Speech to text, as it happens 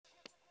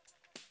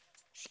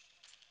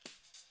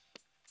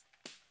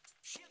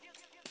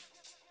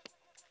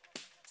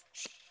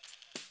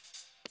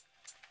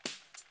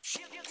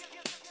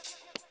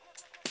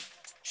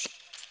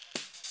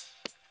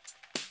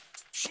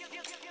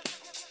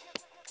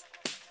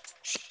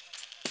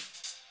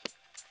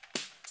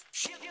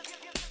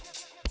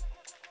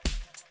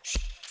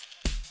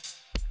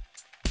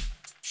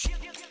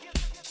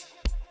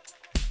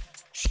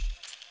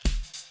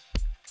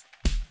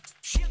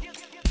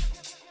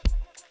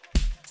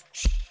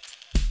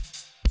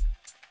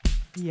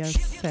Ja,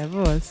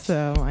 servus,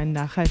 einen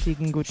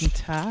nachhaltigen guten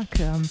Tag.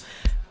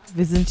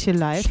 Wir sind hier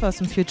live aus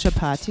dem Future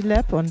Party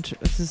Lab und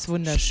es ist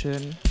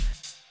wunderschön.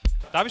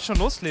 Darf ich schon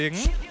loslegen?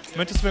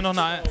 Möchtest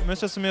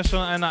du mir schon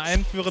eine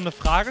einführende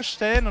Frage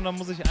stellen und dann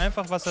muss ich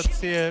einfach was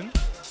erzählen?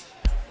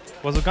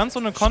 Aber so ganz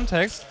ohne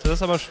Kontext, das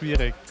ist aber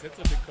schwierig.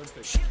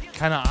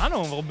 Keine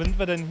Ahnung, warum sind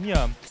wir denn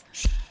hier?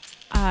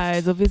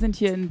 Also wir sind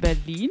hier in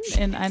Berlin,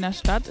 in einer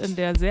Stadt, in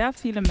der sehr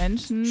viele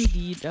Menschen,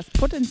 die das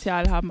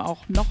Potenzial haben, auch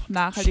noch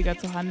nachhaltiger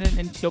zu handeln,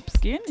 in Clubs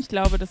gehen. Ich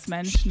glaube, dass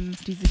Menschen,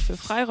 die sich für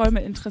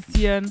Freiräume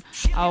interessieren,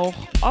 auch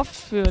oft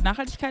für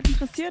Nachhaltigkeit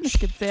interessieren. Es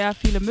gibt sehr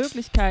viele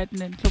Möglichkeiten,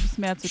 in Clubs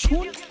mehr zu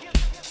tun.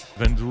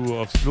 Wenn du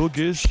aufs Klo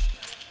gehst,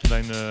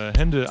 deine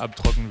Hände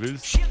abtrocknen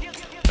willst,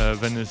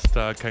 wenn es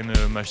da keine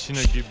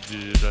Maschine gibt,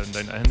 die dann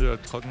deine Hände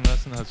trocknen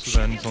lassen, hast du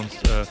dann sonst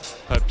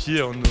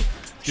Papier und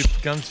es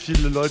gibt ganz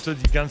viele Leute,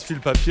 die ganz viel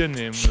Papier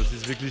nehmen. Das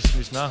ist wirklich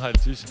nicht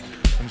nachhaltig.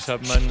 Und ich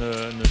habe mal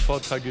einen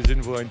Vortrag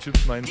gesehen, wo ein Typ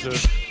meinte,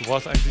 du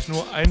brauchst eigentlich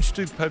nur ein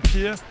Stück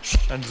Papier,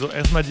 dann so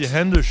erstmal die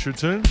Hände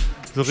schütteln,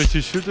 so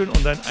richtig schütteln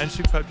und dann ein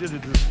Stück Papier, das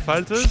du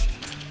faltest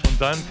und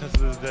dann kannst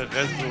du der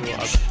Rest so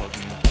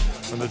abtrocknen.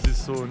 Und das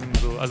ist so,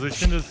 also ich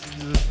finde,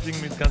 dieses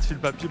Ding mit ganz viel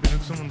Papier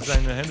benutzen und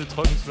seine Hände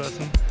trocknen zu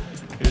lassen,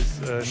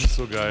 ist nicht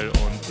so geil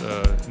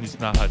und nicht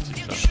nachhaltig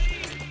dann.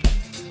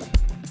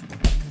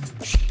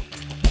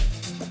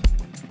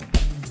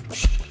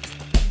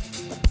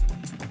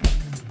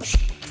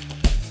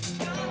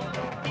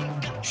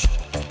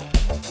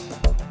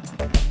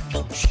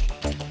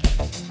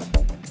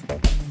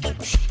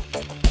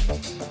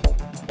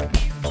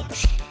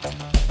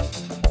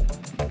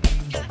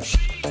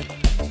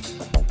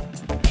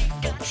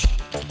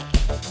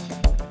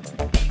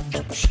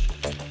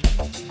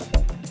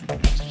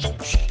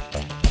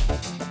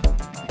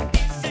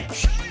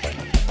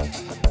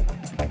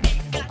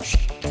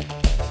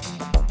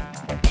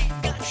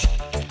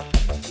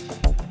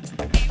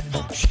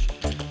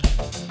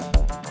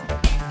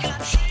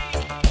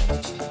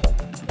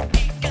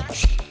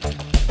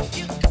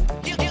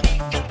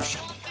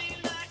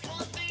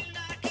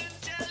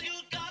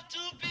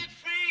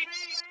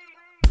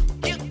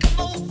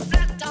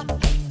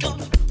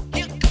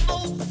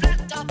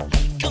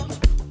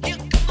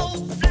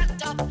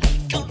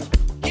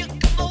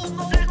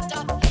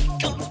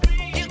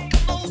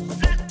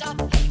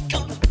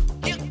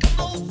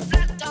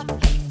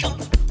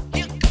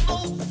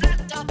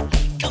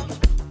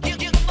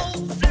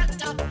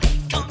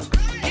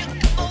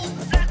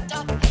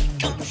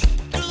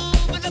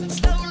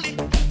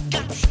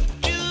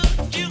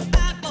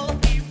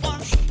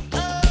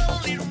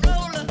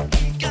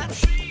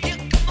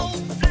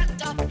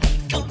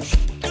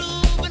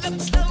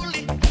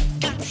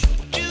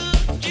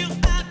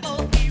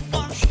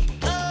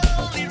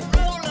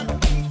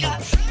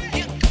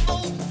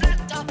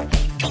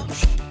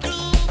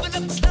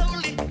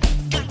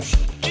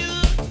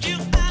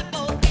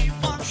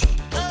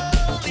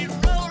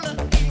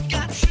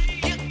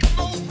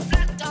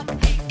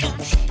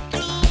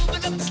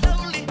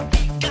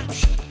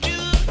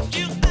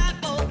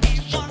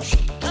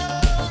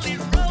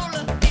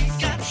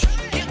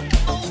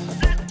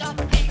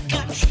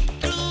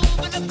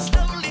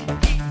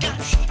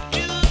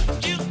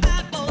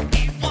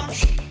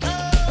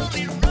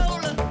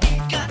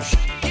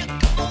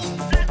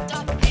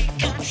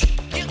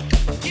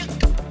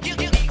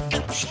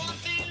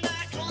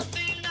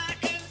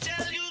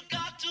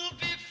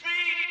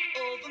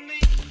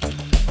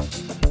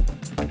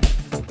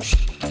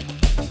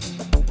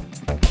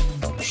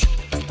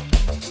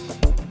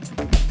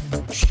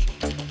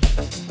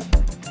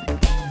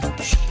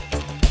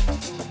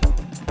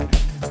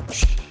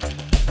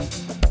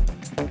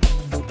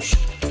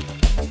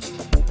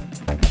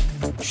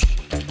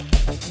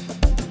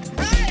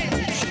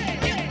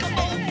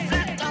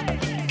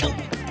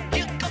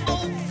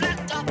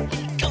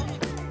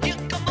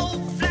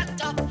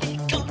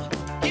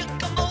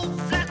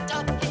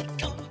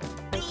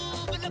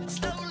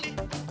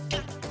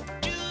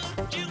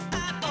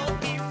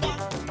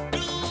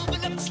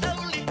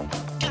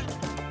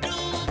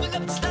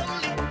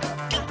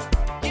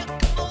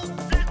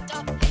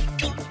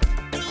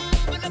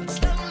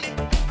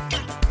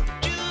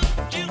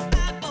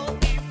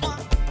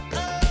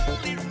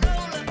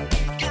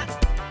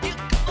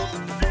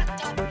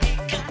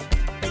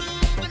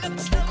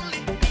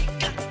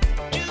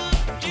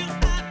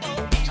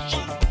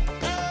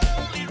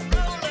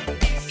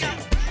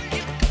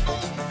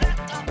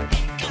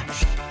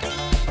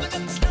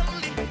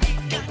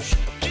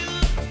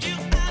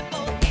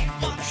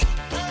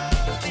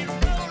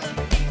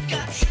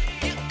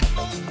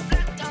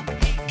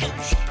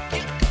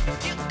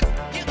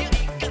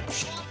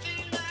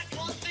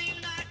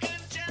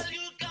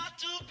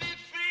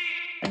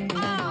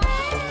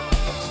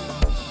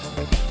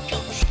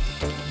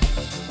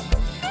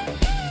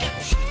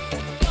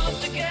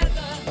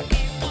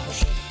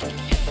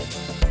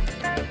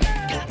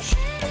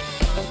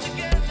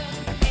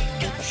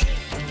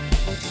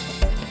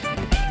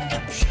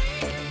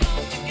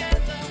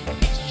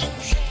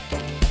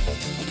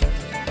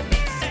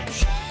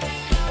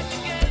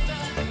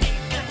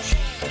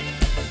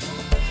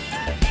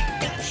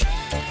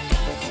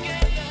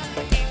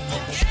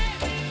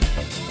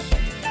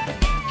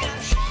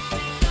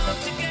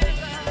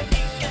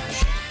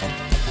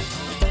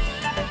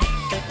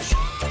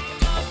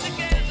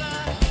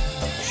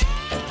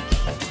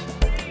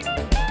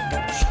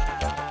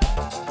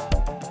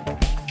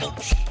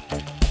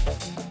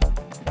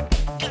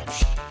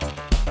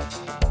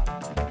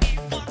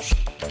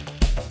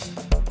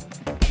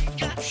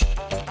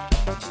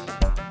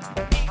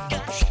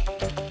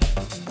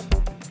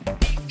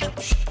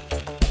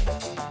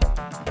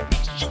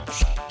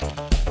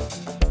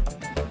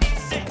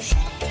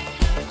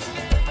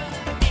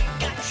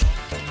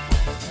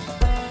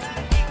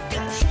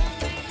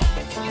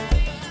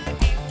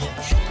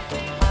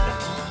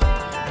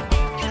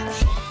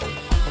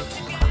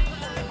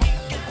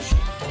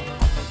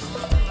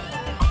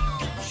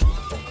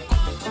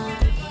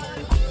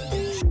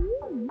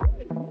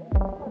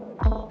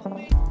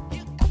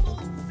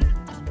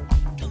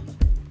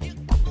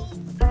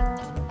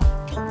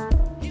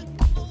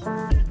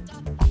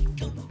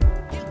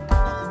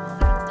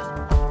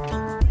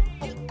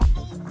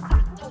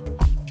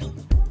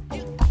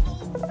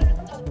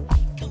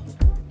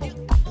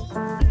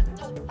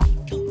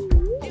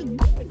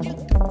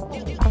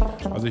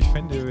 Also ich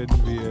fände, wenn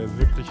wir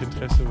wirklich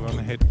Interesse daran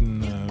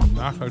hätten,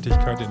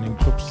 Nachhaltigkeit in den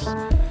Clubs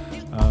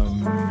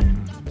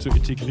zu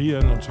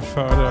integrieren und zu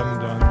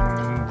fördern,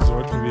 dann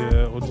sollten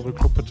wir unsere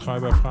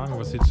Clubbetreiber fragen,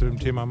 was sie zu dem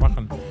Thema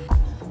machen.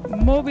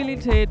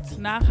 Mobilität,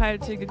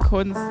 nachhaltige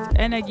Kunst,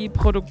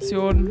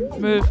 Energieproduktion,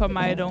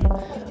 Müllvermeidung.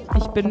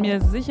 Ich bin mir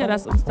sicher,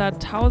 dass uns da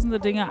tausende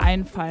Dinge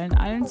einfallen,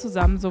 allen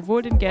zusammen,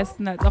 sowohl den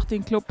Gästen als auch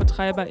den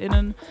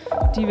ClubbetreiberInnen,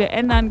 die wir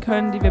ändern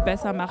können, die wir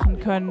besser machen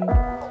können.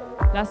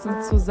 Lasst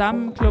uns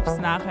zusammen Clubs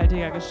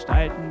nachhaltiger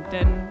gestalten,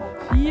 denn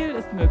viel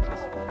ist möglich.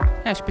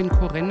 Ja, ich bin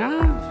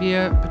Corinna.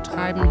 Wir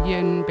betreiben hier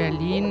in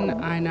Berlin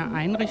eine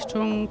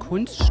Einrichtung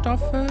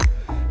Kunststoffe.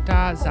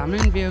 Da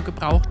sammeln wir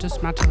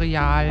gebrauchtes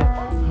Material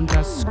und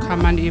das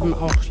kann man eben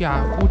auch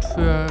gut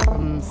für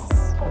um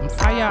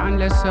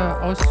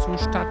Feieranlässe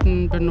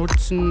auszustatten,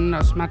 benutzen.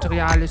 Das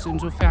Material ist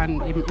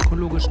insofern eben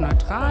ökologisch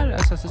neutral,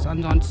 als dass es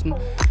ansonsten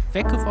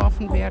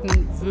weggeworfen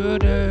werden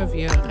würde.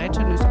 Wir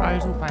retten es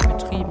also bei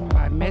Betrieben,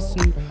 bei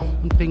Messen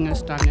und bringen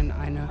es dann in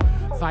eine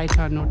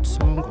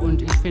Weiternutzung.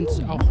 Und ich finde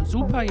es auch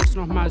super, jetzt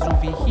nochmal so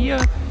wie hier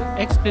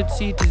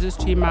explizit dieses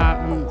Thema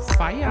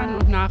Feiern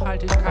und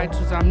Nachhaltigkeit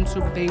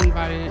zusammenzubringen,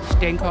 weil ich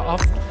denke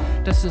oft,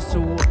 dass es so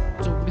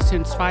ein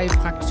bisschen zwei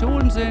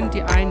Fraktionen sind.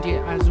 Die einen, die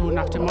also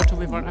nach dem Motto,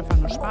 wir wollen einfach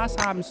nur Spaß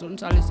haben, ist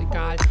uns alles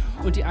egal.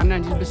 Und die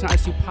anderen, die ein bisschen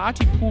als die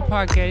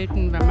Partypooper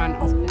gelten, wenn man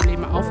auf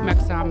Probleme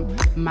aufmerksam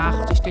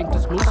macht. Ich denke,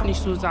 das muss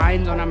nicht so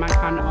sein, sondern man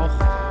kann auch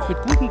mit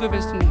gutem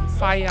Gewissen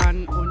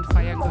feiern und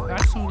Feiern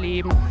gehört zum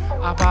Leben.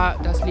 Aber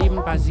das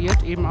Leben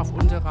basiert eben auf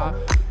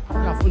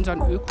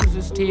unserem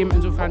Ökosystem.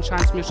 Insofern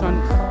scheint es mir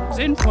schon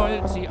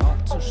sinnvoll, sie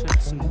auch zu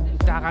schützen.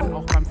 Daran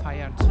auch beim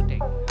Feiern zu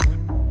denken.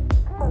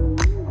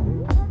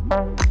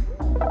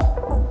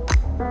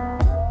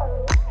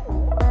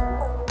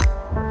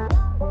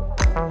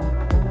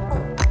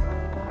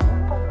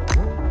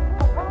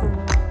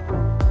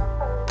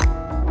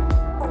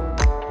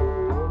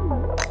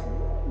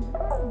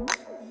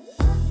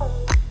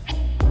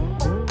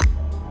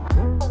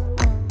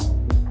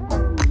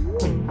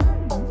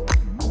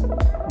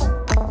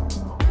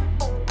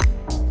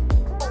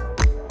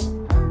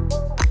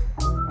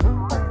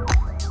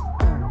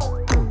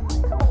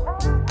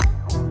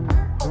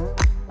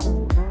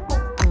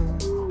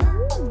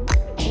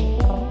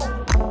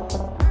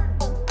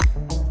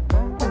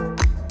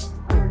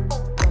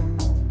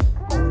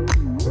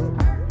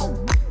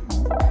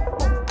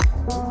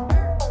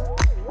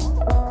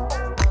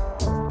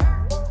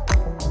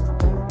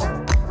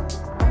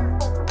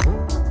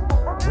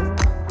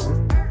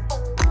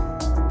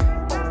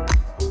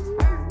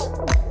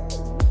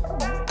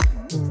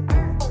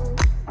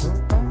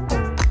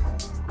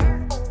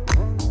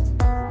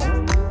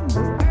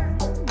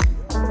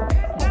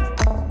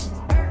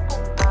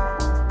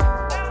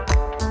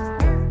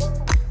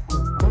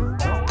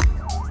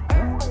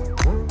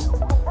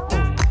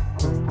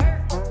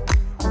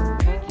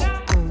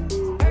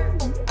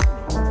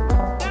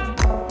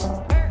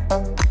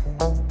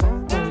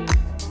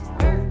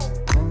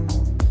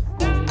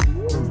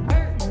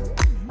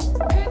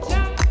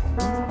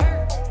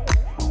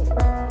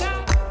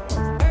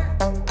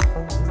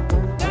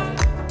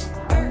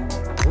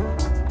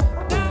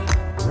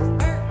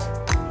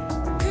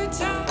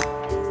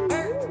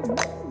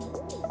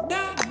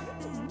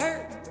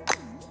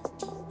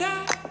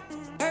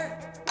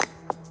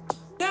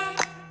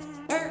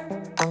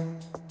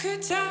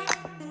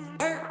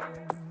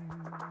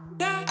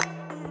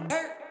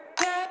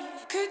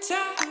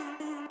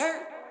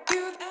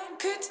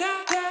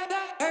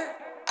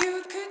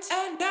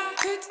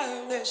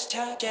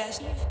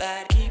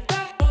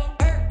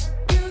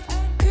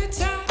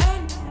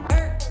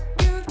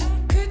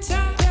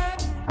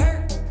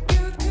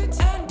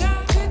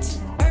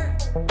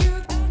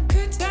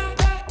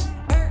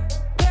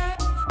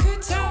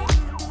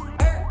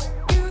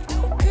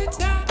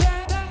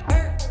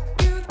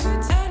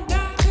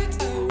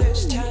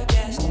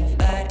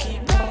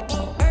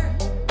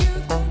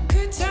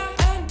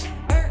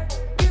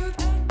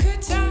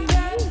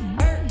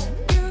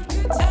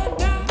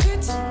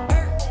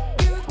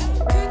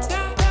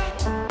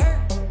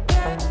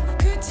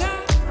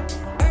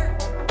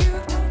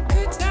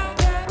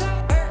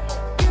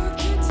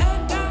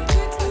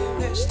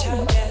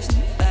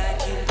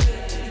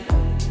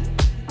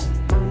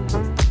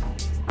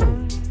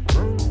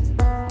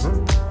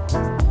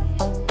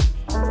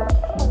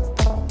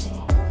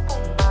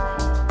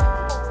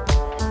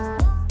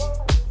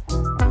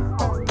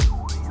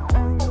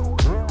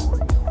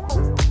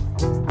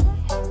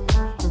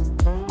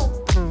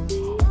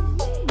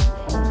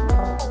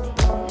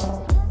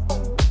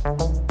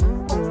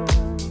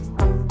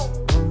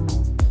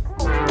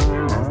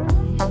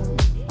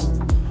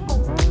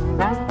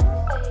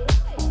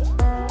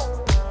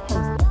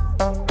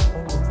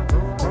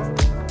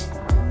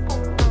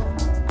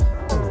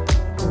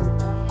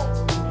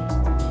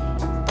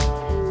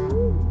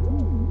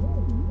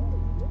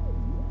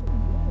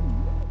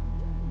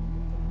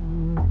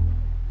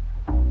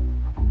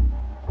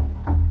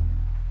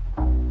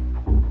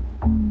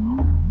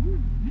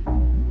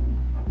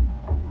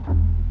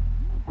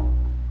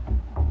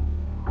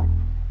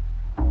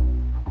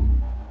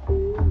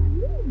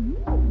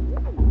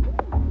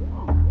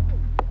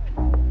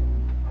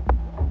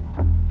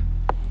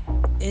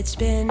 It's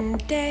been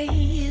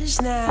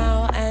days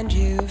now and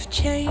you've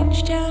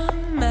changed your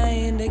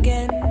mind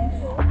again.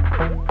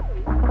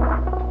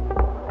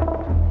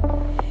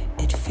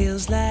 It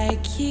feels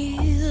like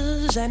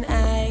years and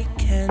I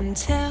can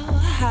tell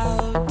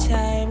how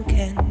time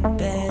can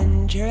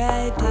bend your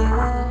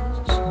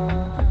ideas.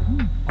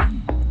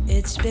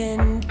 It's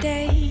been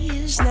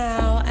days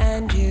now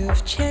and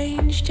you've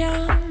changed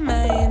your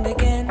mind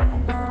again.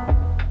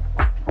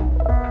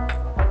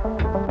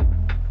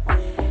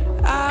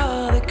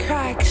 All the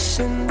cracks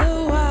in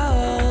the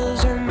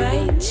walls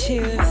remind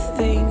you of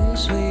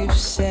things we've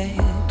said.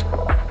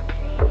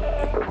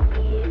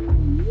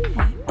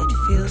 It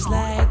feels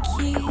like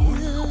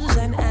years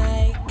and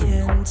I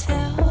can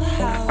tell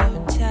how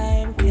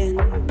time can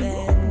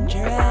bend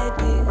your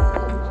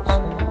ideas.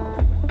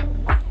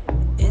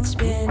 It's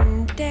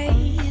been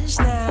days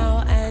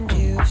now and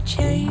you've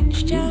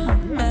changed your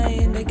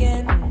mind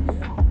again.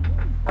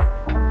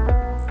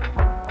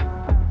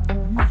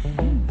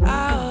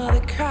 All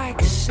the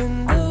cracks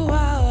in the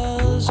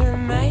walls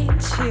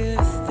remind you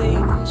of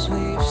things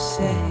we've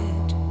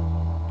said.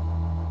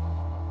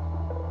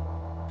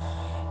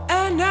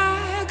 And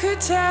I could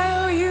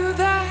tell you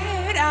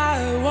that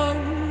I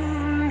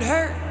won't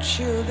hurt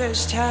you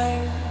this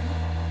time,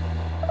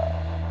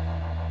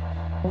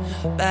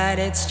 but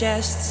it's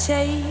just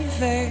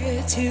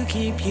safer to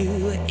keep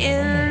you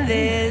in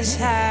this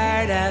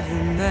heart of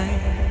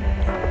mine.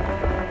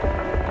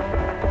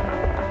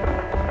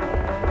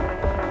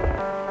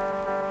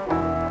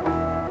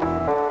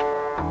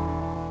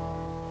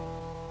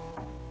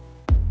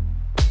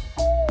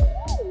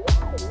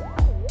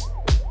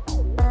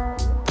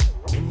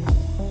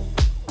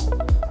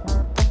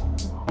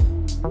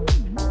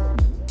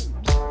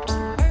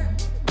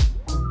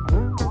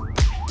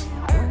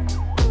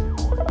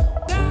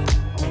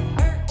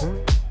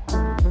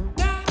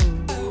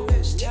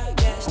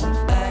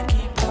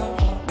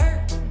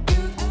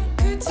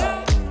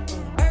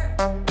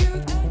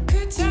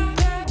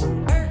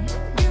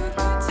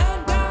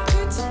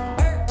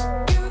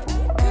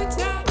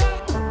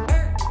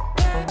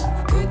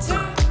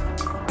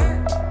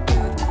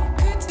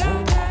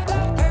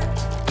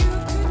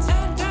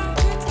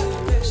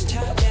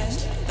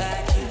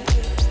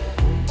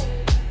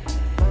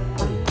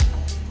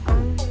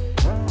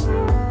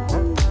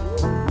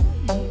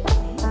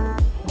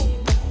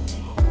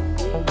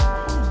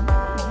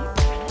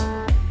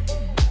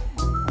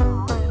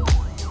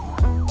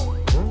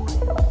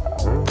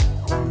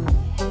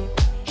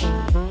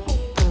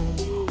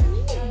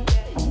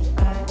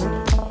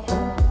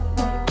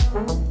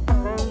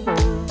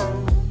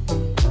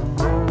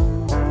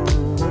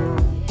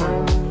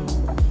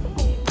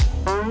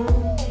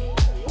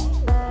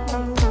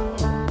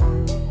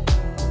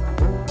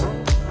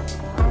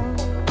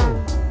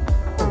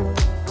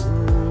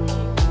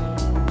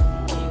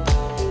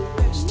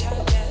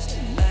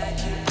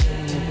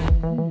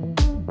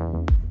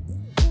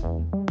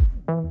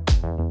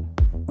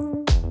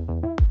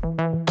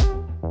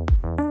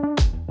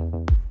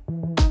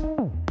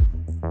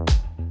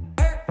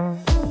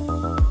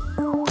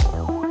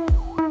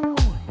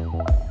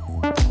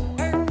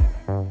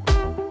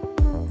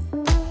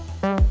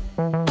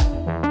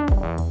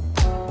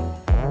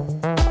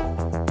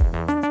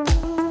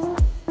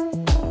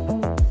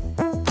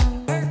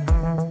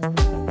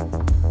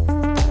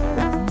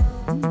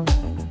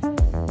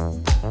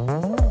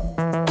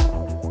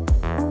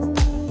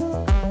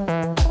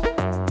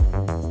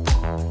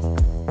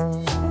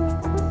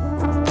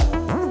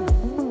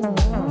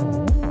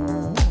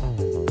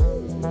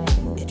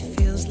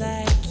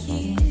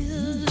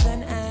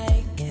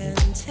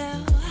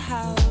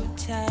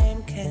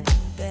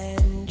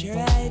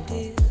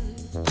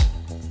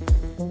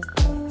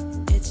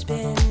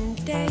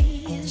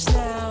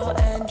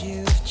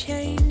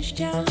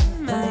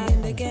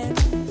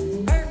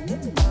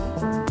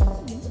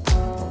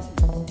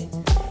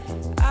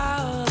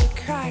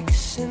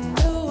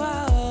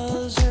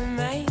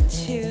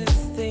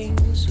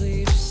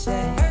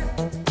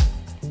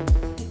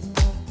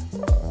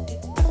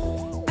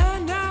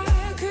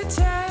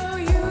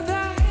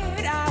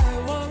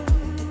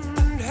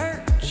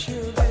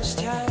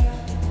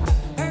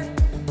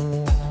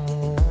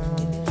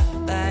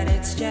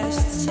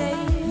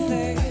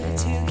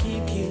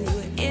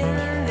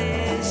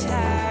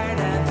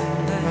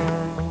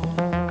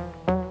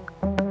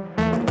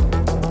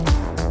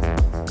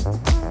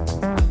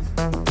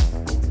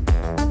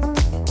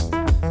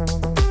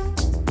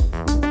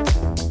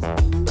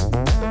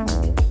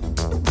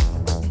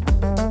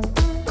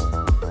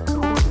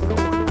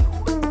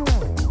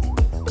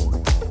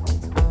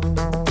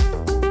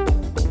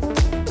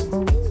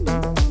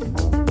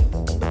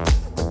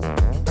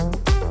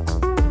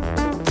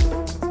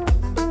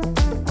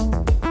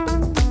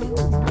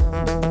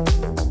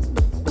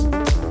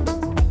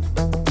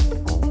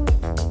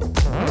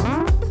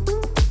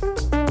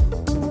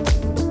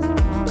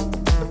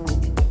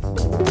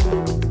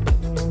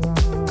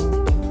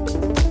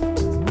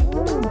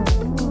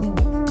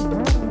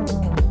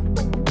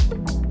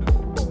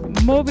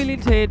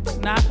 Mobilität,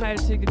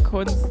 nachhaltige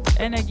Kunst,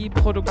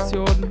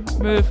 Energieproduktion,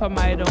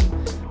 Müllvermeidung.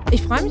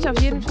 Ich freue mich auf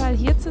jeden Fall,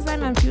 hier zu sein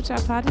beim Future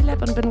Party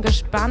Lab und bin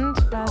gespannt,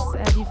 was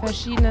die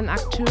verschiedenen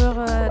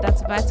Akteure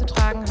dazu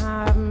beizutragen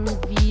haben,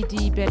 wie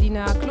die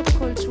Berliner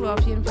Clubkultur auf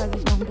jeden Fall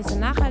sich noch ein bisschen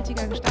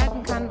nachhaltiger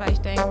gestalten kann, weil ich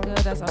denke,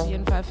 dass auf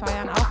jeden Fall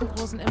Feiern auch einen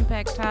großen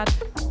Impact hat.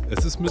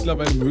 Es ist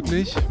mittlerweile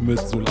möglich, mit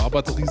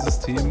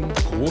Solarbatteriesystemen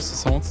große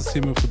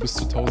Soundsysteme für bis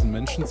zu 1000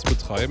 Menschen zu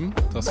betreiben.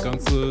 Das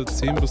Ganze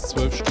 10 bis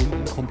 12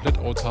 Stunden komplett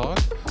autark.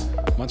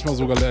 Manchmal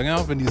sogar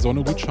länger, wenn die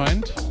Sonne gut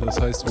scheint. Das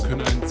heißt, wir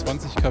können ein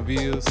 20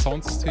 kW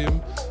Soundsystem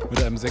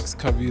mit einem 6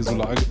 kW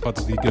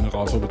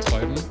Solarbatteriegenerator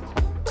betreiben.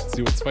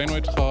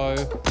 CO2-neutral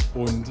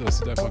und es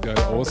sieht einfach geil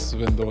aus,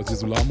 wenn dort die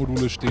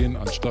Solarmodule stehen,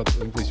 anstatt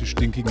irgendwelche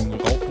stinkigen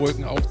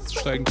Rauchwolken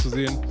aufsteigen zu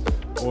sehen.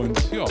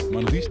 Und ja,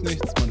 man riecht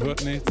nichts, man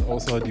hört nichts,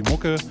 außer die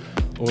Mucke.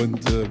 Und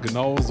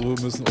genau so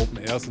müssen Open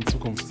Airs in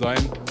Zukunft sein.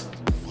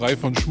 Frei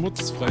von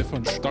Schmutz, frei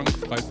von Stank,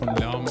 frei von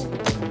Lärm.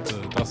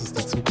 Und das ist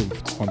die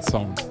Zukunft von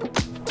Sound.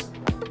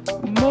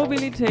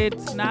 Mobilität,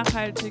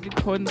 nachhaltige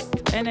Kunst,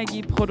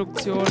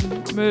 Energieproduktion,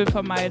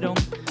 Müllvermeidung.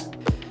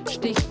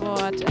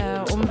 Stichwort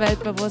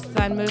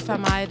Umweltbewusstsein,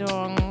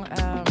 Müllvermeidung.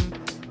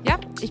 Ja,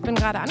 ich bin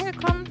gerade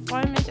angekommen,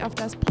 freue mich auf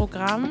das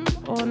Programm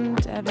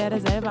und werde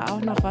selber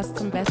auch noch was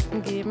zum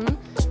Besten geben,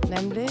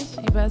 nämlich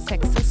über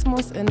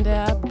Sexismus in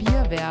der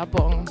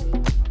Bierwerbung.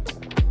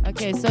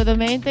 Okay, so the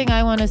main thing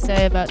I want to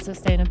say about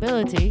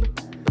sustainability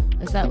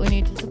is that we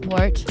need to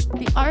support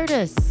the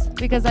artists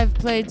because I've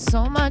played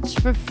so much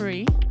for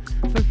free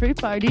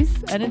parties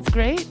and it's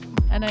great.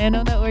 And I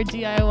know that we're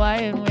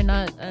DIY and we're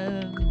not,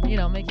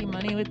 making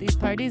money with these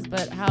parties,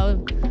 but how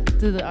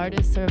do the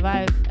artists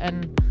survive?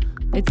 And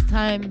it's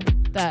time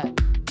that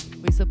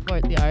we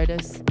support the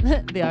artists.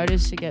 The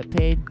artists should get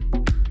paid.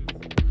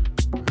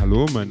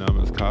 Hallo, mein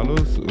Name ist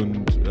Carlos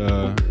und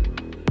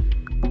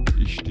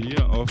ich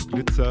stehe auf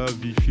Glitzer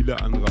wie viele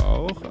andere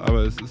auch,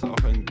 aber es ist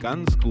auch ein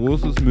ganz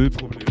großes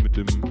Müllproblem mit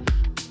dem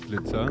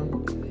Glitzer.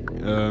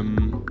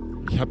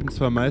 Ich habe ihn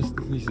zwar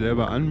meistens nicht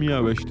selber an mir,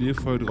 aber ich stehe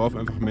voll drauf,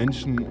 einfach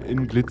Menschen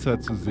in Glitzer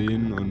zu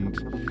sehen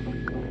und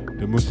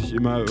da muss ich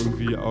immer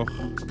irgendwie auch,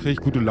 kriege ich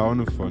gute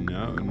Laune von,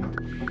 ja. Und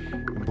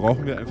dann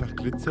brauchen wir einfach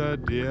Glitzer,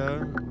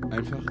 der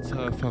einfach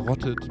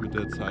verrottet mit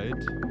der Zeit,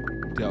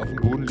 der auf dem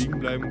Boden liegen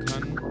bleiben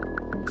kann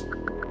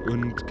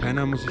und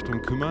keiner muss sich drum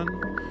kümmern.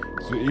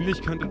 So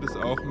ähnlich könnte das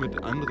auch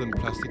mit anderen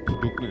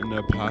Plastikprodukten in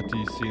der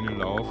Partyszene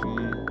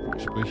laufen,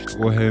 sprich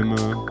Strohhelme,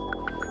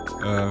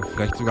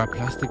 vielleicht sogar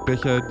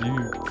Plastikbecher,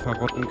 die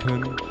verrotten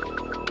können.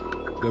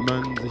 Wenn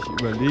man sich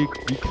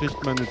überlegt, wie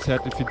kriegt man eine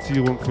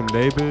Zertifizierung von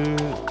Label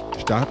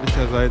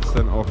staatlicherseits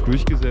dann auch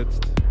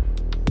durchgesetzt.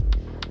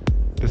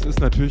 Das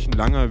ist natürlich ein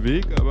langer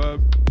Weg, aber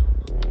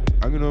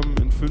angenommen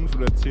in 5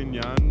 oder 10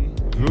 Jahren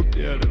wirkt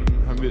er, dann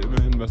haben wir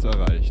immerhin was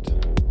erreicht.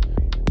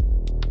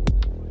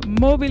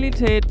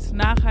 Mobilität,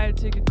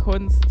 nachhaltige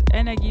Kunst,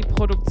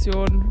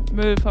 Energieproduktion,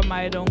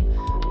 Müllvermeidung.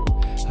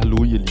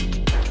 Hallo ihr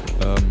Lieben,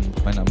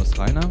 mein Name ist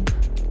Rainer.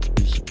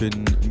 Ich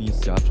bin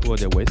Initiator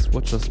der Waste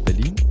Watchers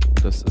Berlin.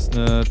 Das ist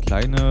eine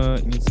kleine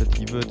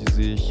Initiative, die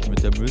sich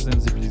mit der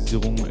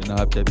Müllsensibilisierung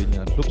innerhalb der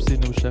Berliner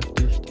Clubszene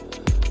beschäftigt.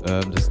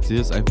 Das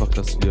Ziel ist einfach,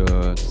 dass wir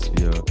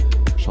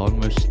schauen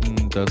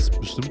möchten, dass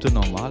bestimmte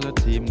normale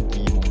Themen,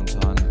 die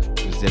momentan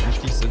sehr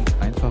wichtig sind,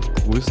 einfach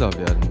größer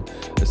werden.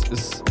 Es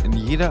ist in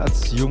jeder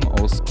Erziehung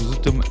aus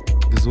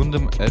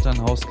gesundem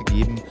Elternhaus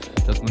gegeben,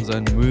 dass man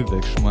seinen Müll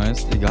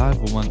wegschmeißt, egal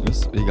wo man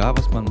ist, egal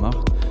was man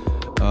macht.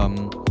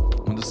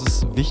 Und es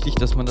ist wichtig,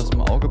 dass man das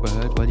im Auge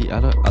behält, weil die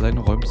Erde alleine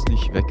räumt es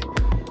nicht weg.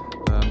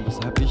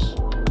 Weshalb ich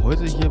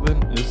heute hier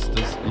bin, ist,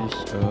 dass ich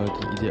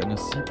die Idee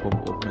eines Seapop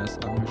Open Airs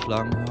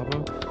angeschlagen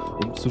habe,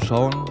 um zu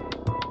schauen,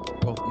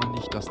 ob man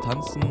nicht das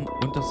Tanzen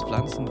und das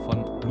Pflanzen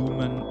von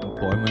Blumen und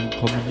Bäumen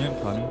kombinieren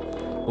kann,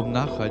 um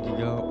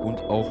nachhaltiger und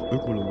auch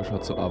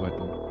ökologischer zu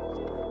arbeiten.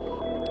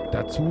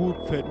 Dazu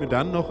fällt mir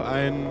dann noch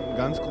ein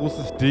ganz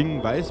großes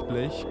Ding,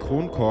 Weißblech,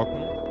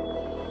 Kronkorken.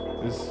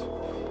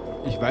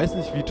 Ich weiß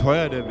nicht, wie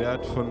teuer der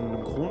Wert von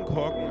einem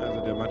Kronkorken,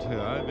 also der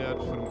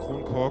Materialwert von einem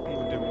Kronkorken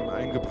und dem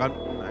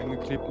eingebrannten,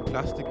 eingeklebten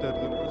Plastik da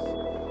drin ist.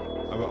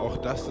 Aber auch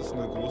das ist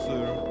eine große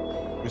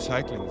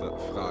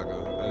Recycling-Frage.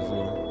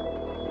 Also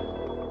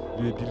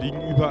die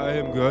liegen überall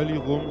im Girlie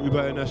rum,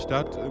 überall in der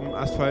Stadt, im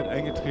Asphalt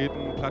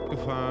eingetreten,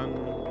 plattgefahren,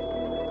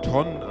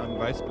 Tonnen an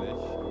Weißblech.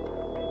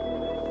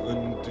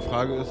 Und die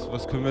Frage ist,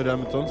 was können wir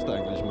damit sonst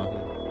eigentlich machen?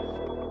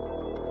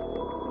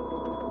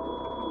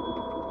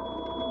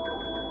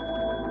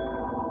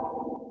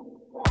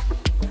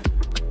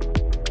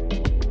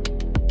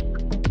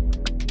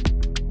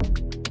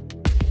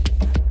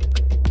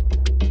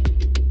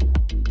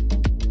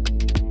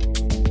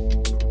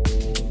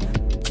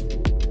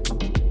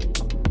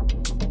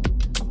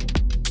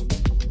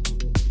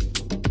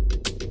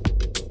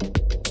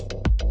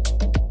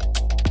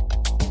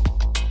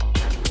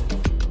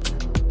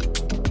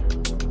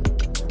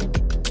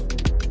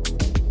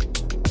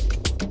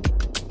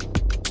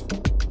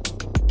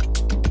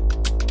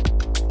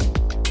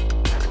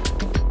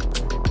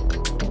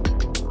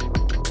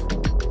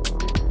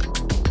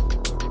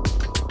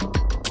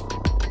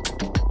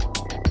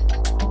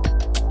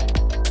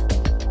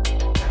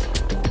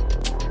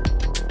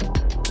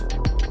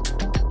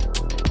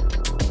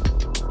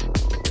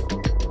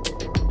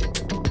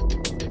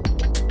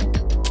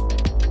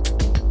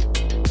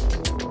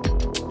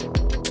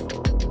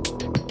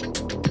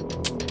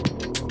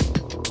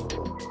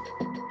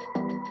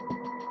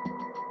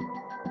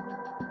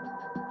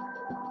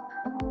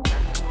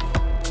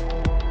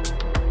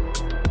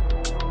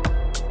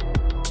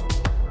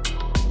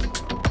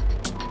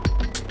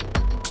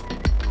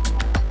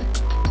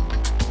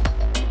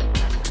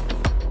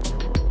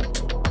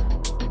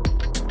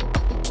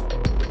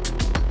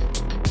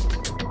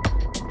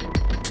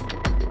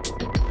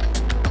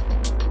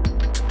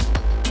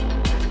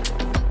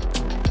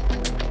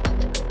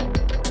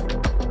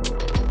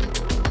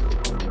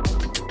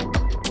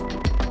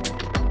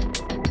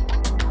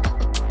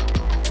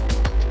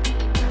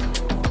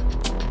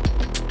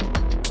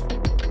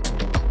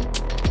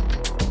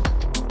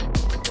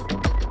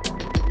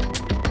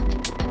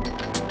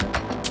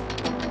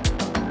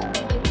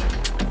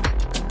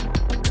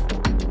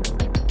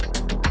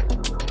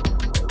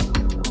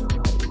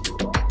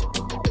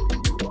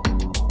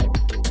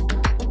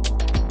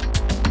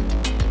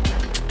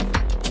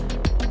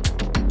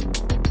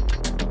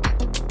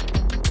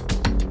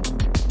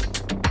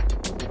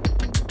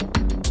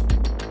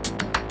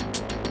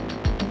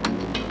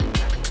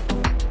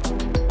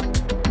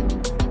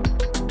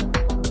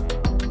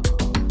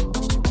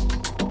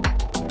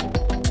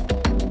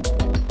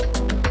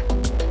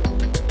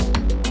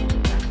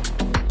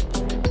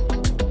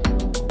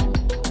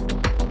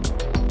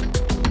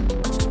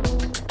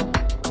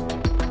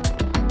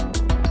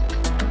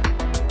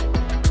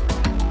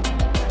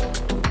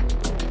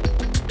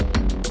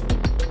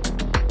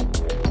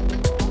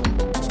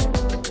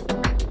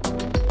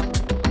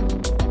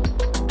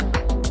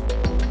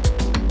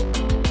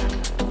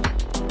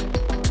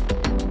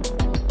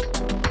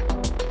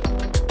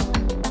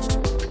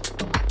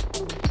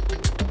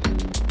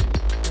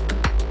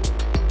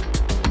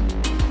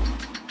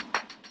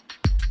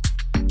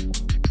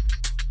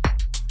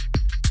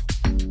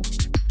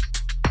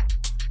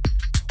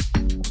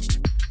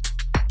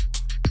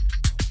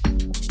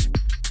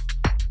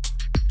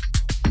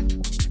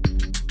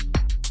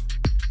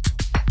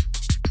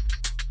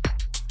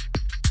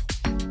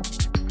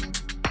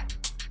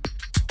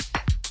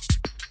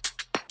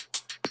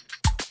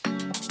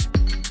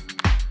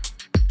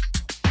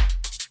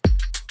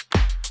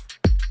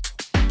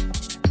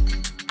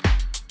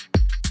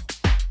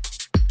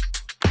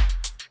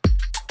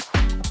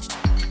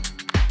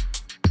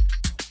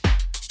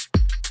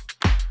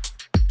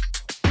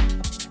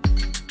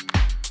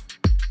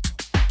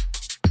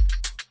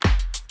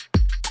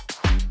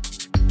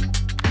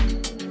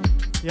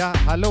 Ja,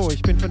 hallo,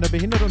 ich bin von der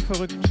Behindert und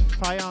Verrückt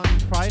Feiern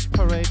Pride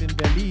Parade in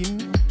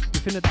Berlin. Die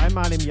findet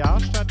einmal im Jahr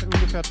statt mit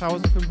ungefähr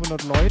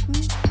 1500 Leuten.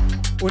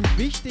 Und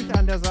wichtig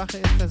an der Sache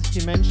ist, dass sich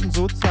die Menschen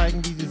so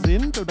zeigen, wie sie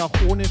sind und auch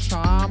ohne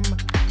Scham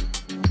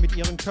mit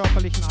ihren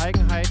körperlichen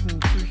Eigenheiten und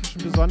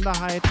psychischen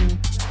Besonderheiten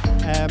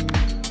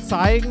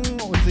zeigen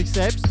und sich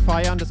selbst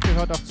feiern. Das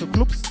gehört auch zur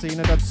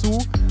Clubszene dazu.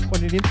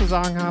 Und in dem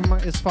Zusammenhang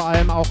ist vor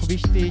allem auch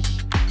wichtig,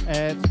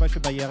 zum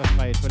Beispiel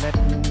barrierefreie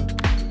Toiletten,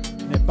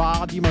 eine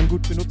Bar, die man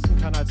gut benutzen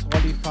kann als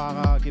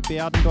Rollifahrer,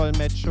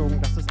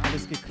 Gebärdendolmetschung, dass das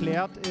alles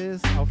geklärt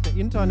ist auf der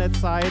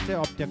Internetseite,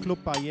 ob der Club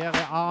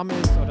barrierearm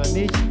ist oder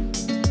nicht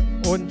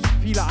und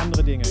viele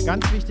andere Dinge.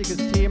 Ganz wichtiges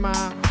Thema,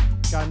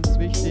 ganz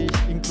wichtig,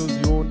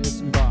 Inklusion ist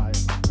überall.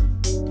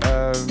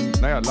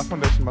 Love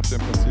Foundation macht ja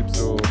im Prinzip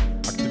so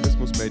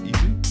Aktivismus made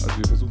easy. Also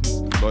wir versuchen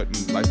es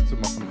Leuten leicht zu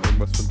machen,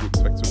 irgendwas für einen guten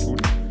Zweck zu tun.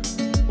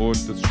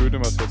 Und das Schöne,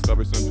 was wir jetzt,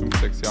 glaube ich, so in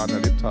 5-6 Jahren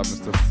erlebt haben,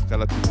 ist, dass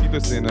relativ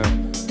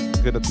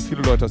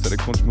viele Leute aus der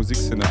elektronischen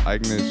Musikszene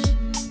eigentlich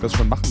das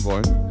schon machen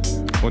wollen.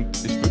 Und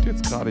ich würde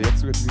jetzt sogar die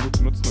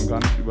Minute nutzen, um gar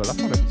nicht über Love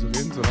Foundation zu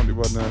reden, sondern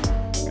über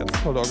eine ganz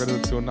tolle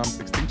Organisation namens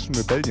Extinction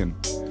Rebellion.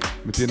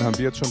 Mit denen haben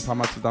wir jetzt schon ein paar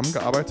Mal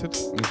zusammengearbeitet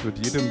und ich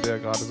würde jedem, der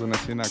gerade so in der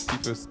Szene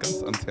aktiv ist,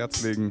 ganz ans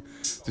Herz legen,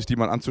 sich die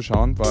mal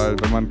anzuschauen, weil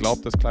wenn man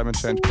glaubt, dass Climate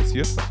Change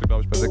passiert, was wir,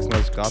 glaube ich, bei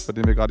 36 Grad, bei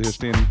dem wir gerade hier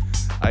stehen,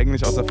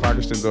 eigentlich außer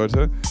Frage stehen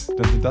sollte,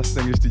 dann sind das,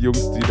 denke ich, die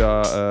Jungs, die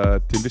da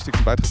den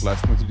wichtigsten Beitrag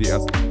leisten und die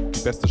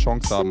die beste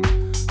Chance haben,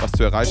 was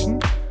zu erreichen.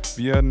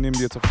 Wir nehmen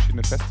die jetzt auf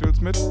verschiedene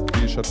Festivals mit,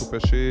 wie Chateau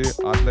Perché,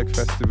 Artlec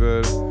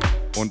Festival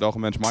und auch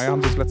im Mensch Meier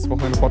haben sie das letzte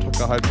Woche einen Vortrag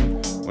gehalten.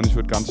 Und ich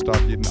würde ganz stark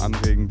jeden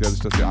anregen, der sich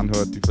das hier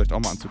anhört, die vielleicht auch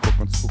mal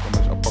anzugucken und zu gucken, ob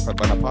man nicht auch Bock hat,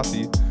 bei einer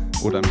Party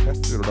oder einem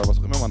Festival oder was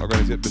auch immer man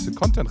organisiert, ein bisschen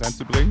Content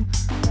reinzubringen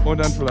und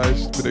dann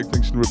vielleicht mit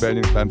Extinction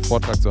Rebellion einen kleinen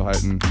Vortrag zu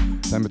halten,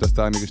 damit das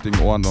da in die richtigen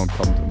Ohren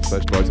kommt und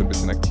vielleicht Leute ein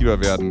bisschen aktiver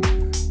werden,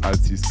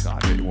 als sie es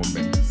gerade im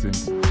Moment sind.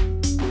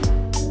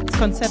 Das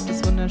Konzept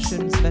ist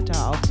wunderschön, das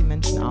Wetter auch, die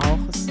Menschen auch.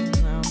 Es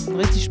ist ein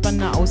richtig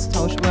spannender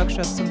Austausch,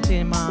 Workshop zum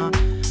Thema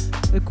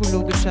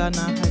ökologischer,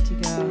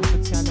 nachhaltiger,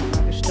 sozialer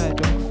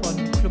Gestaltung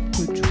von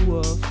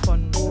Clubkultur,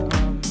 von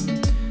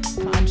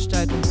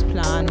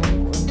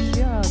Veranstaltungsplanung und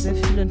ja, sehr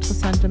viele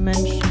interessante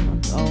Menschen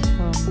und auch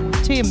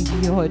Themen,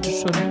 die hier heute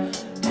schon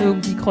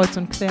irgendwie kreuz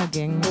und quer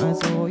gingen.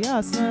 Also ja,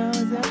 es ist eine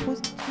sehr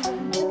positive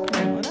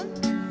Entwicklung, oder?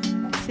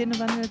 Die Szene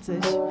wandelt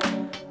sich.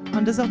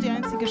 Und das ist auch die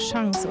einzige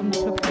Chance, um die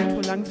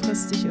Clubkultur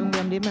langfristig irgendwie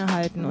am Leben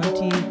erhalten und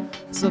die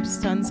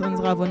Substanz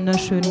unserer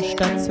wunderschönen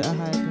Stadt zu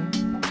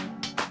erhalten.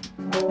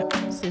 Ja,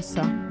 c'est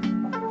ça.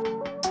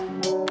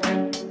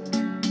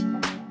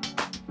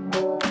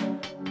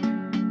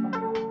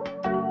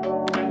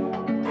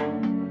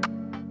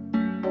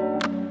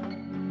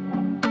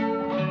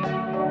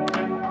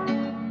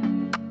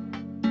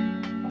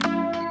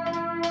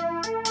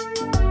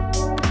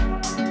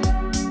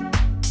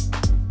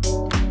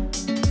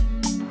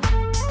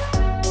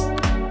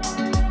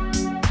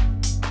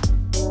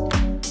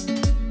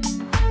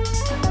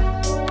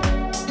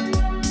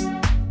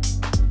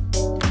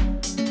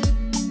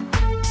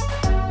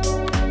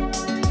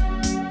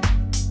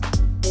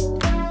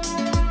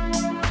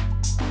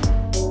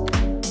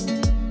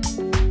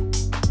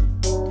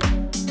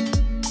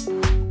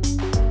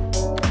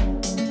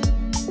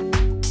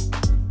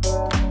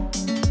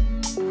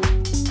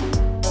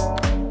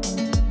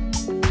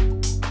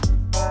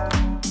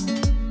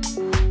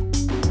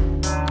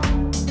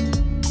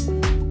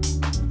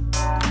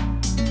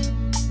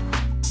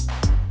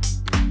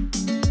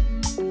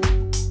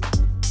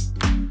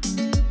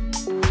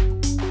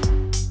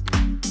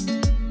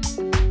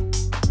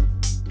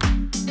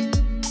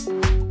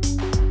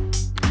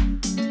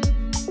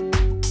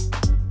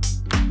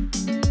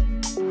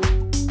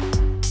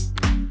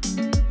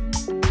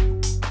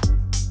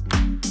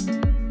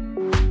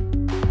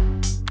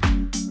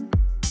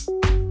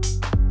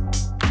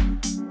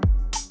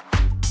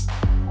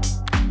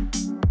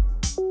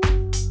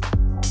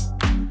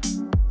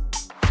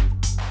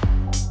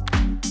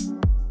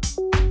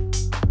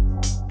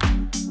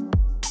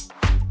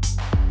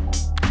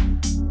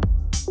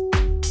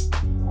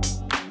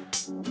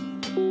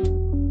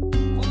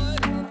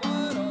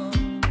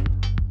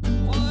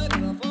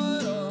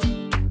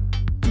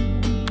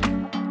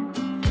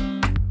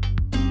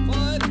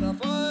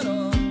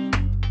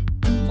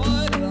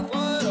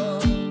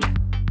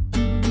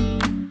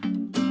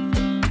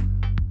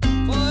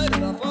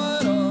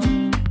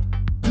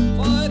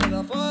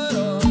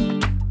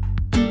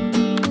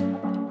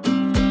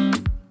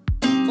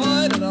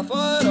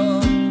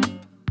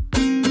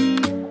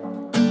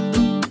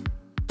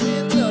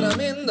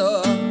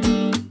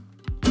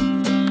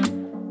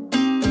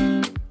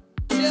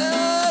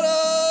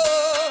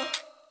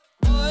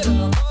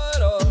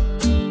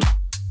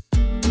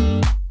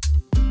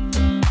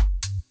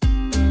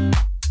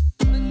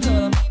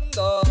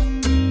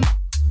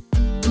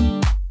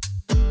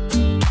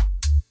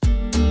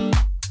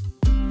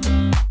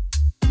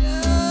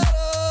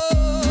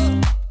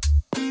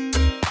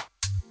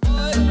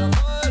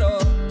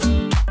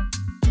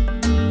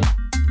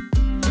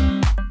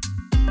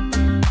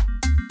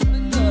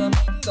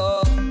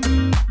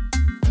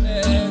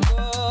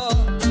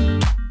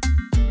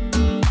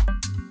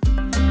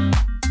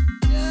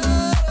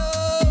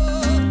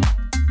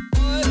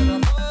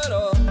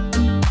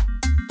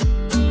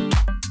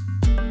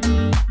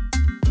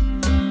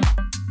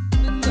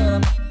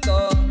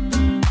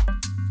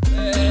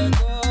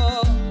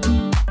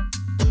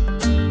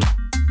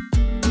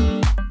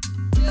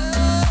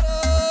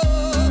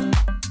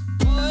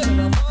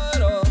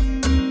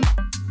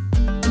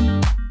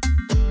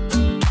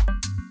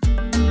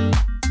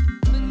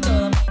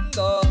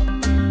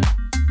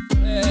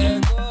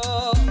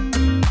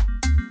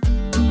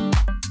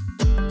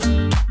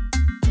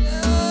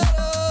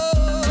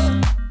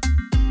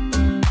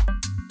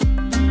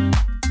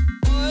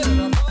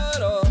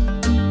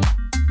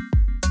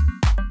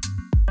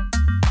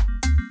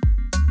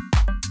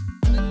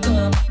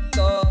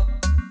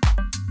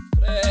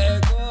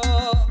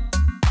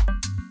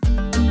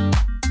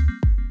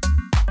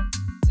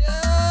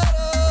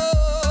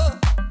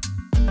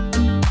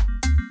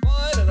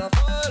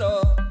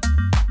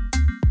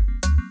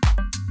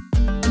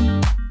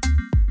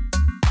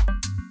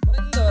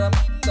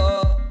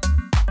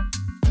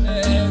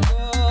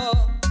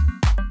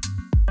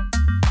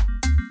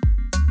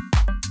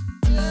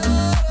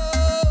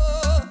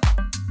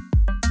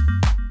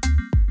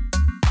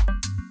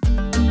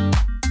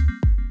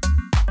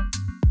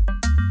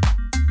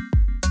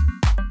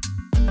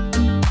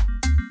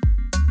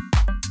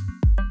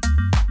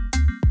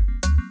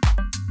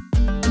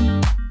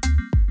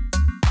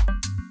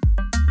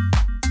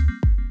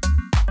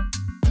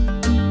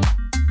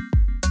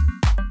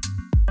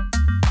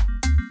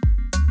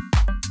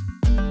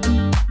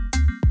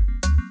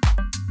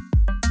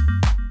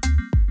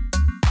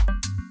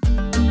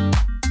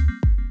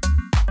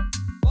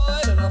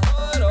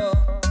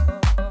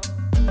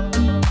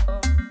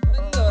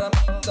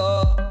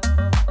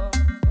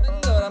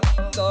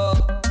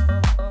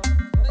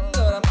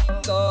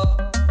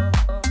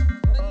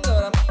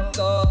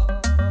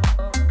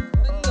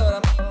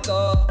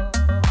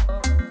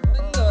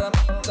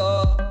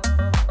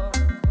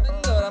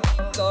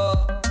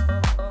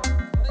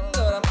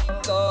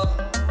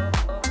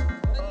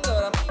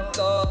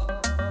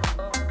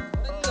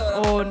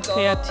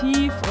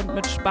 kreativ und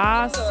mit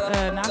Spaß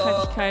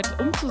Nachhaltigkeit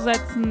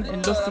umzusetzen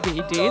in lustige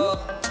Ideen.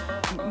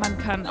 Man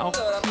kann auch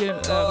viel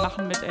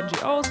machen mit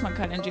NGOs, man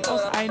kann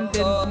NGOs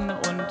einbinden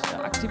und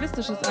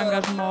aktivistisches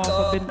Engagement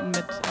verbinden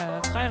mit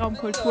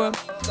Freiraumkultur.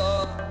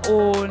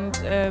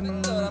 Und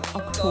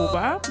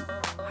Oktober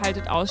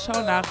haltet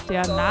Ausschau nach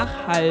der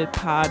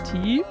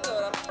Nachhall-Party,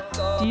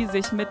 die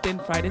sich mit den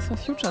Fridays for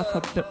Future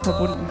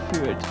verbunden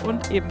fühlt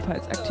und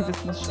ebenfalls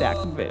Aktivismus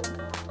stärken will.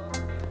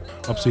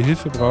 Ob sie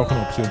Hilfe brauchen,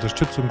 ob sie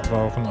Unterstützung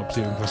brauchen, ob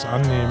sie irgendwas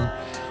annehmen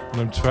und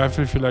im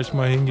Zweifel vielleicht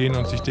mal hingehen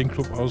und sich den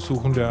Club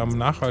aussuchen, der am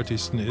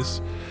nachhaltigsten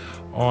ist.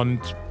 Und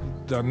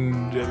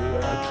dann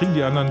kriegen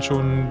die anderen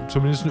schon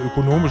zumindest einen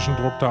ökonomischen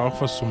Druck, da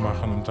auch was zu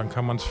machen. Und dann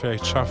kann man es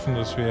vielleicht schaffen,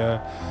 dass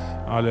wir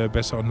alle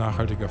besser und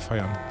nachhaltiger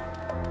feiern.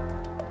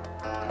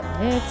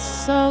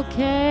 It's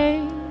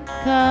okay,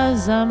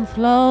 'cause I'm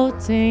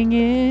floating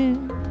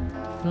in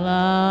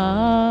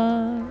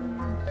love.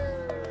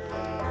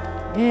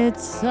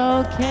 It's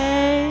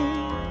okay,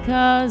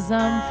 'cause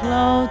I'm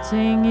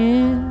floating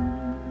in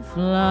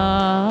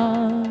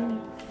love.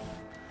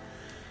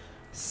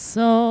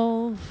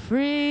 So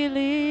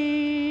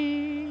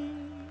freely,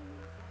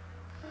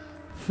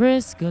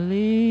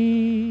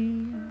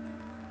 friskily,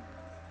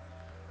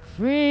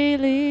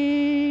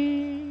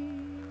 freely,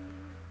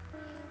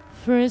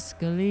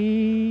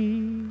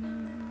 friskily.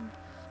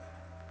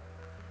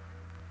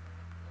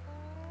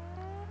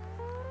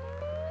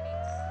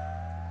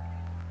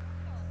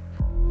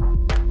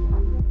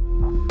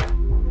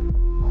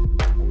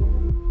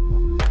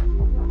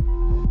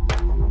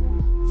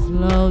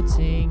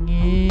 Floating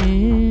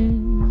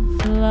in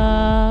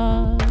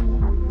love.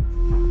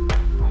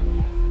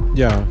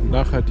 Ja,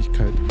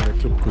 Nachhaltigkeit in der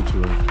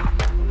Clubkultur.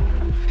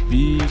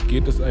 Wie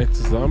geht es eigentlich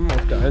zusammen,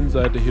 auf der einen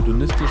Seite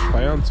hedonistisch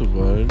feiern zu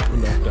wollen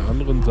und auf der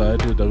anderen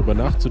Seite darüber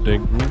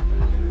nachzudenken,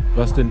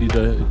 was denn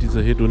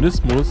dieser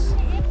Hedonismus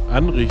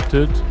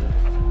anrichtet?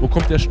 Wo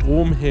kommt der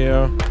Strom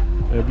her?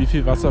 Wie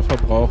viel Wasser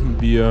verbrauchen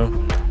wir?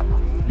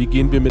 Wie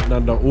gehen wir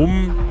miteinander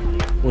um?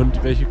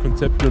 Und welche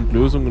Konzepte und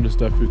Lösungen es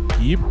dafür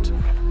gibt?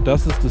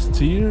 Das ist das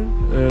Ziel,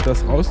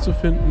 das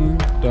rauszufinden.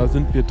 Da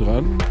sind wir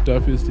dran.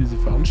 Dafür ist diese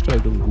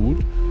Veranstaltung gut.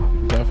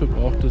 Und dafür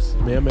braucht es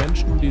mehr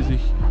Menschen, die sich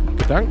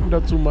Gedanken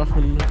dazu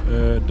machen,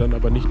 dann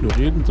aber nicht nur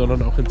reden,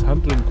 sondern auch ins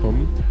Handeln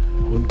kommen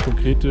und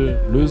konkrete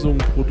Lösungen,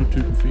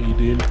 Prototypen für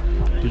Ideen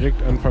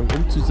direkt anfangen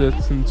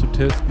umzusetzen, zu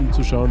testen,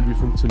 zu schauen, wie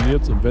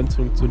funktioniert es und wenn es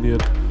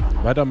funktioniert,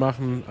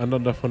 weitermachen,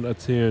 anderen davon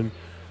erzählen,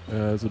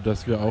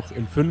 sodass wir auch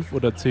in 5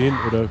 oder 10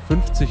 oder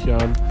 50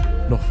 Jahren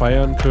noch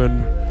feiern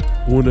können,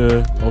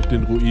 ohne auf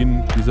den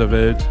Ruinen dieser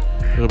Welt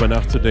darüber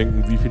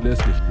nachzudenken, wie viele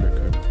es nicht mehr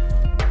können.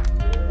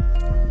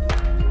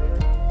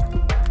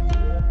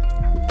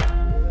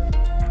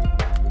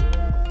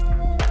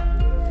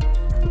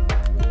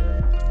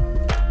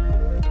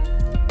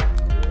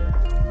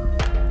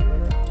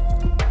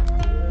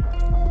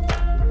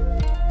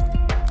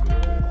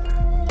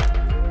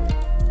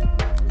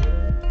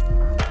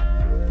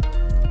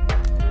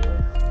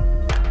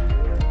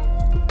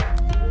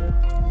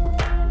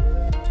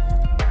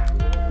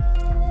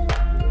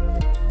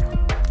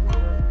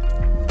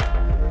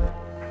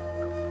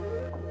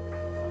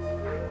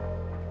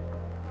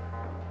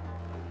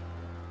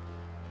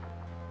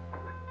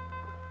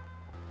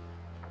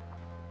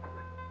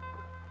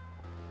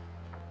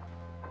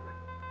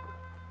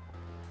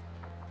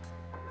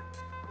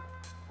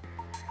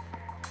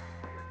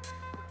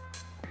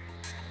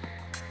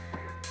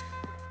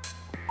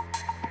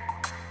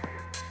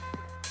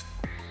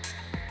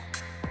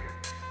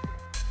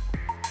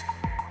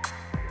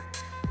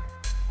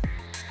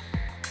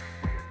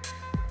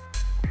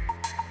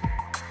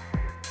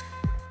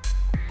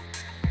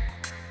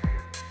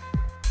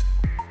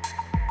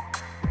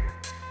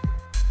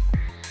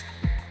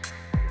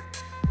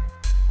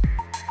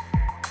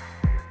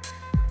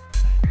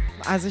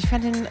 Also ich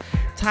fand den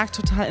Tag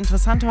total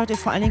interessant heute.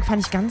 Vor allen Dingen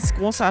fand ich ganz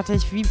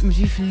großartig, mit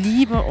wie viel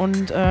Liebe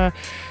und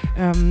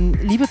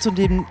Liebe zum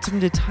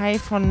Detail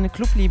von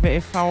Club Liebe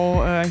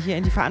e.V. Hier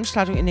in die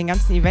Veranstaltung, in den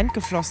ganzen Event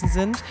geflossen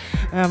sind.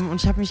 Und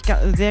ich habe mich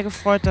sehr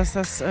gefreut, dass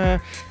das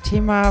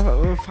Thema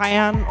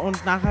Feiern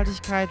und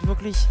Nachhaltigkeit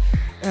wirklich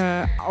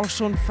auch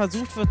schon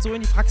versucht wird, so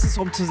in die Praxis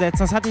umzusetzen.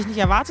 Das hatte ich nicht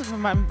erwartet,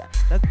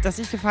 dass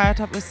ich gefeiert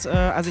habe.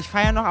 Also ich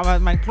feiere noch, aber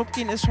mein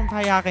Clubgehen ist schon ein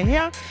paar Jahre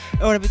her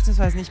oder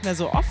beziehungsweise nicht mehr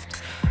so oft.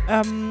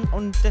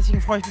 Und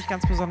deswegen freue ich mich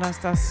ganz besonders,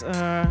 dass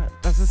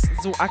es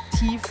so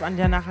aktiv an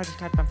der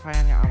Nachhaltigkeit beim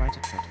Feiern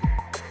gearbeitet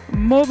wird.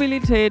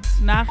 Mobilität,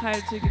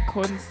 nachhaltige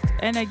Kunst,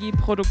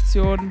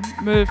 Energieproduktion,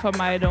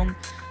 Müllvermeidung.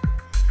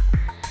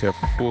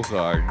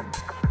 Hervorragend.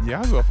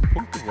 Ja, so auf den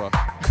Punkt gebracht.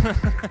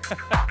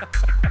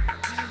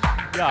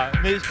 Ja,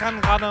 nee, ich kann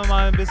gerade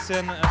mal ein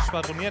bisschen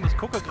schwadronieren. Ich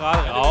gucke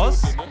gerade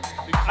raus.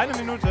 Eine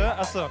Minute?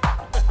 Achso.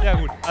 Ja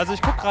gut, also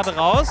ich gucke gerade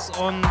raus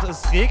und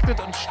es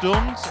regnet und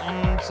stürmt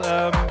und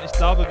ich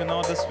glaube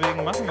genau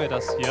deswegen machen wir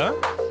das hier.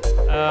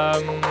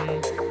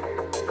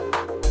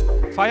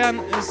 Feiern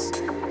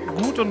ist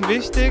gut und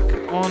wichtig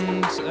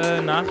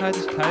und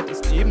Nachhaltigkeit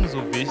ist ebenso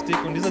wichtig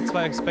und diese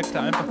zwei Aspekte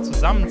einfach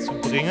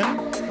zusammenzubringen,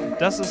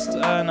 das ist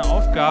eine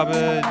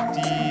Aufgabe,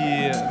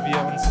 die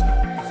wir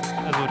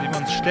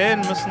uns stellen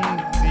müssen,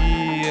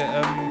 die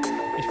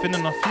ich finde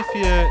noch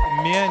viel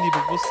mehr in die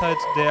Bewusstheit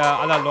der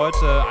aller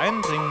Leute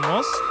eindringen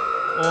muss.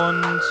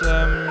 Und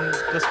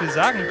dass wir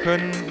sagen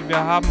können, wir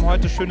haben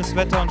heute schönes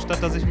Wetter und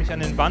statt dass ich mich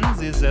an den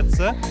Wannsee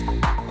setze,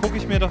 gucke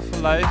ich mir doch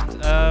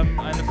vielleicht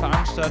eine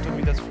Veranstaltung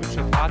wie das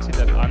Future Party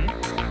Lab an,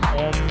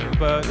 um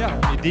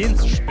Ideen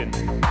zu spinnen,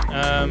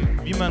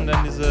 wie man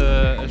dann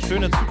diese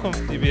schöne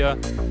Zukunft, die wir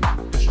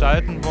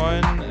gestalten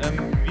wollen,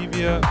 wie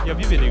wir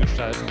die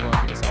gestalten wollen,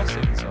 wie das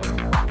aussehen soll.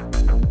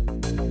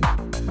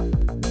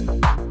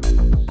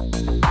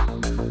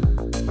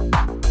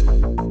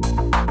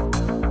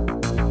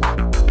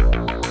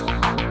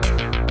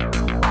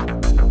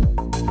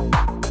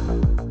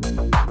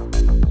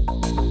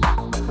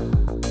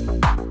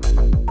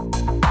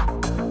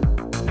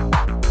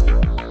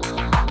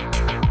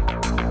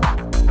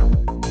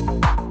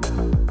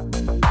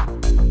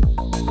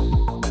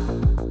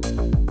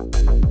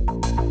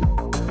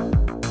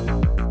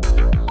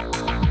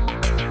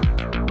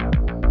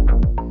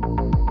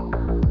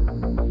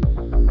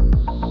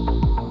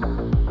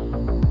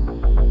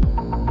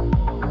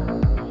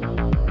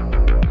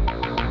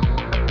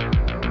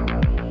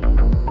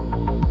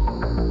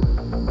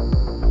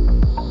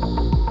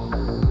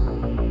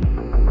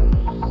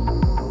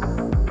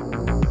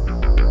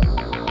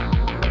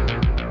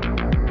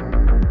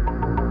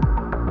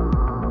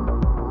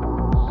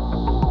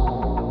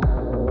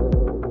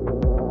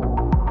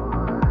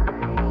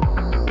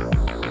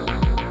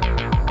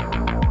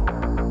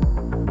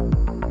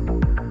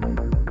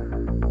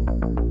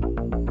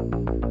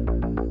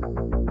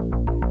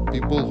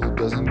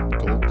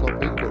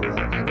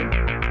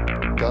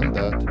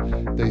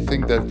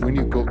 That when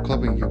you go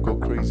clubbing, you go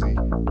crazy.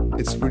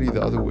 It's really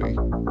the other way.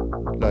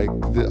 Like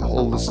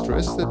all the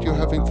stress that you're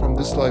having from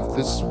this life,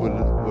 this is what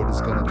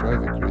is gonna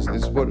drive you crazy.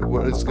 This is what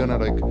is gonna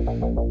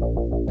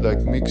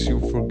like makes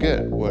you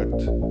forget what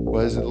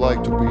is it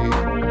like to be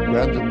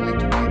randomly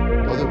to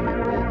meet other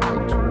people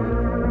and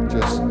to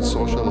just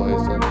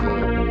socialize and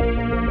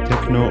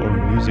techno or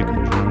music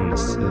in general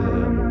is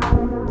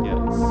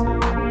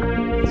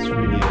it's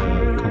really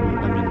common.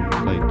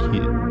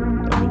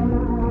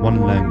 One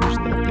language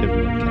that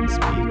everyone can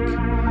speak.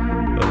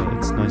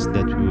 It's nice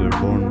that we were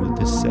born with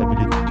this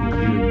ability to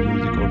hear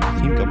music or to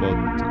think about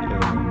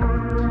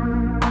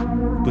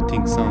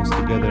putting sounds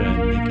together and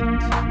make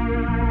it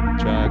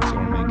tracks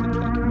or make it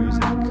like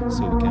music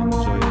so we can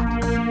enjoy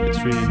it.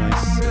 It's really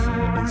nice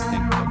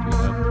instinct that we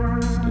have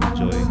to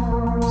enjoy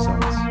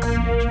sounds in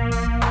nature.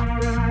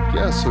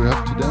 Yeah, so you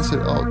have to dance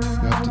it out.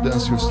 You have to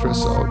dance your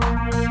stress out.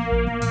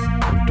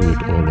 And do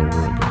it all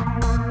over again.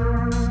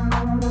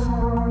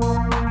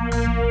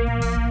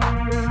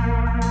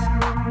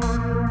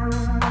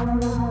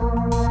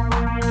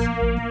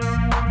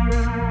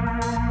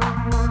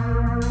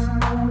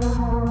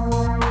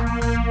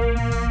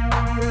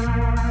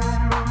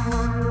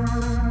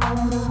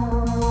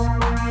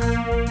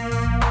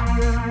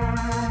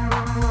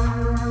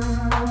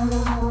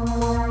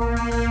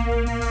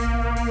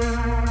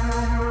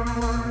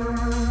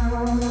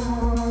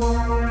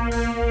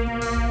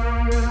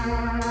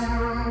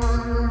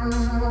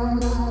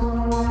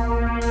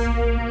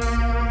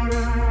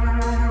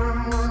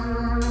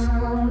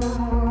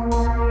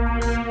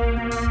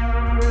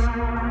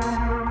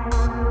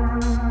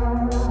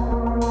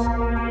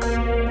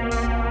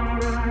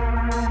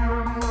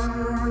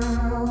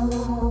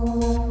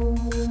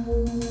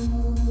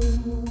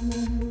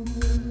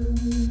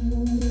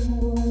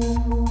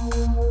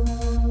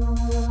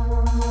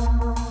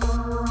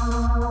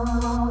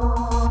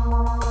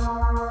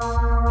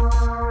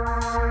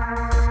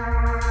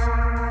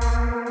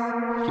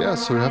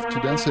 So you have to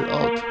dance it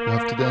out. You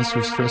have to dance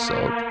your stress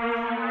out.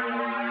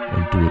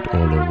 And do it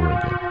all over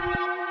again.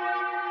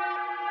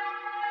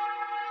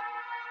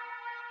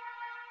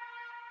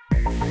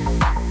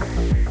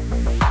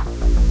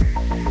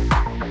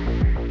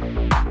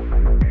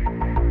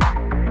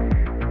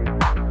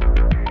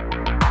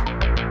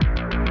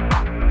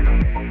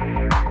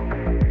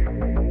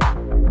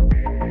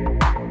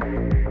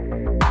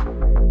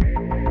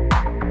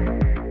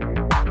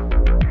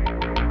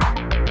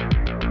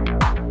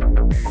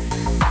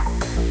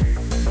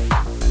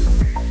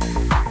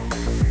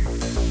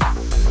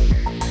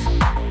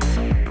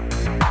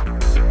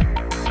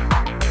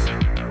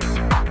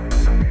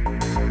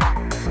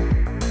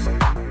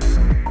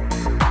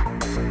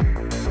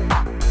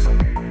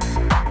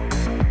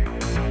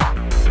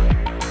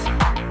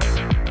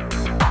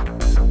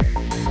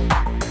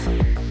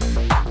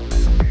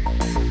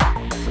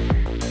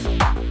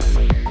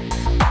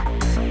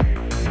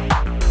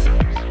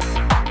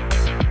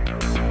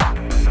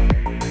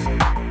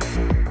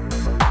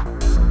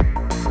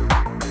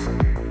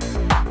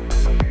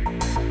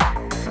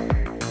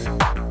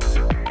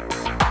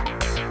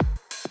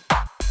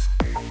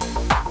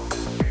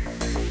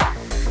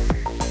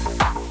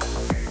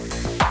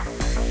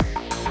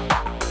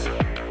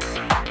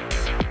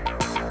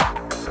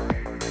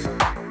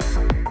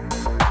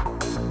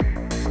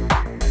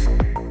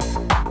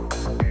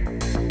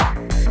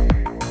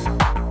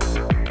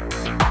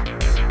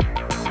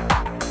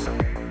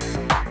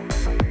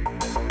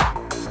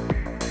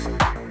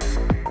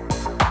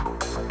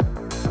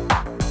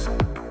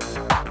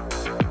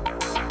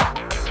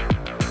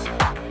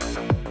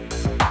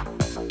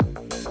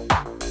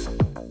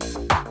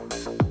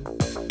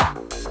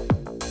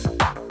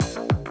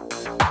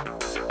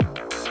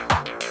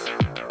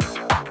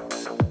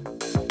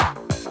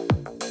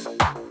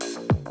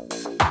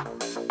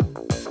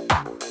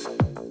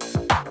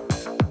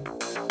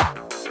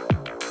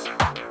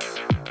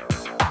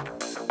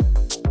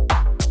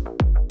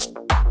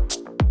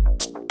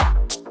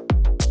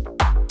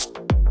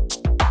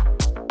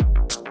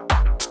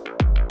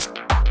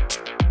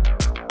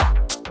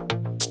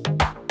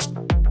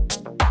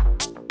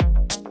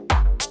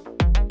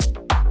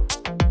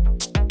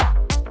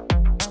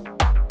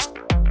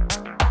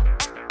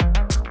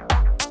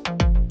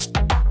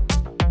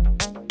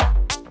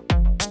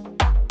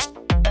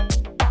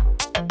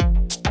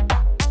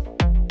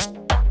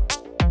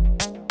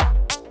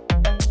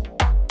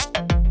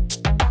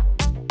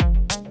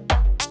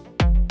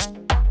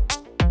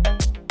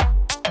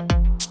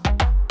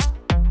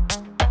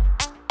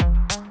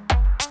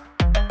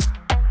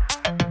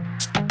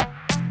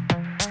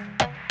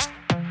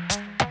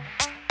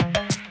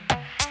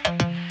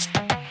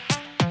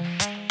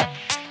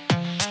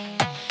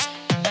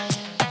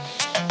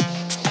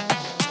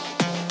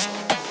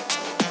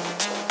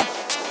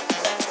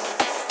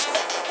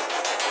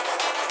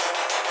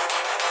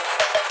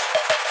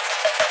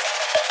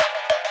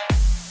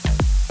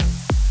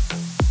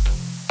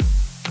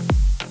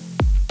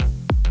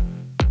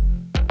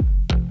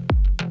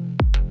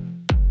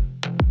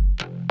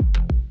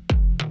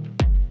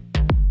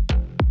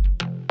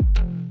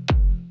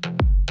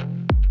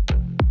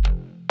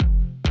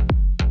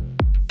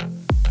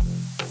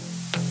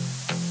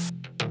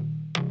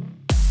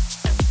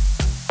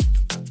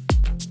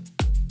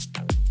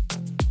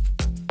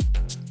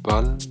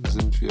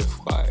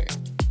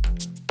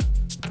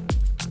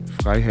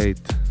 Freiheit.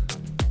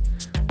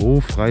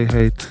 Oh,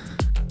 Freiheit.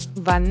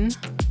 Wann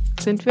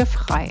sind wir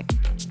frei?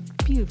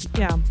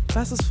 Ja,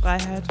 was ist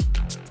Freiheit?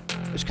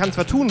 Ich kann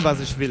zwar tun, was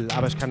ich will,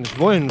 aber ich kann nicht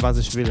wollen, was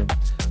ich will.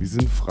 Wir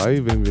sind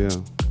frei, wenn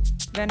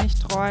ich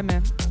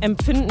träume.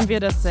 Empfinden wir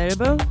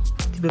dasselbe?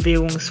 Die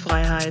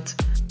Bewegungsfreiheit.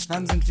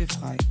 Wann sind wir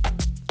frei?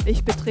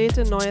 Ich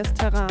betrete neues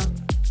Terrain,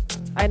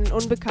 einen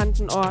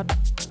unbekannten Ort,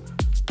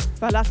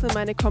 verlasse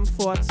meine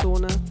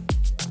Komfortzone.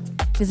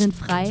 Wir sind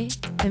frei,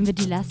 wenn wir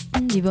die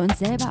Lasten, die wir uns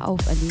selber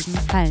auferlegen,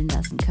 fallen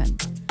lassen können.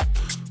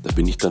 Da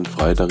bin ich dann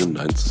frei darin,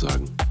 Nein zu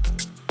sagen.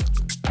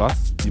 Was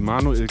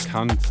Immanuel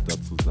Kant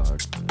dazu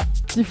sagt.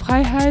 Die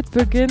Freiheit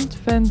beginnt,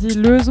 wenn die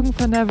Lösung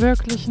von der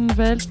wirklichen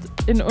Welt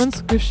in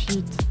uns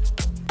geschieht.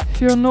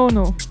 Für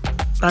Nono.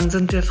 Wann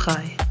sind wir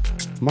frei?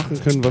 Machen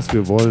können, was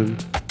wir wollen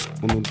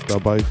und uns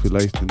dabei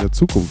vielleicht in der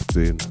Zukunft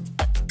sehen.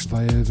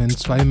 Weil wenn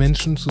zwei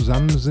Menschen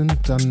zusammen sind,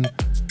 dann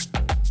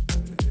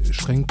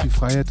schränkt die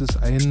Freiheit des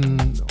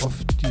einen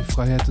oft die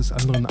Freiheit des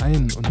anderen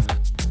ein. Und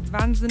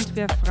Wann sind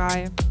wir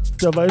frei?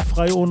 Der Wald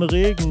frei ohne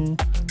Regen.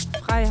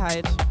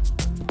 Freiheit.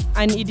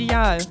 Ein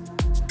Ideal.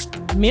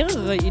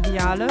 Mehrere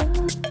Ideale.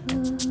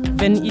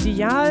 Wenn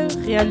Ideal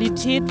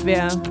Realität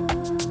wäre,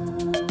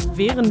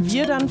 wären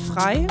wir dann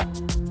frei?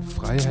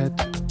 Freiheit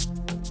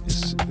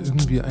ist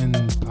irgendwie ein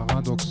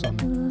Paradoxon.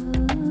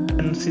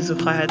 Wenn uns diese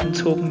Freiheit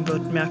entzogen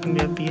wird, merken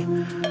wir, wie.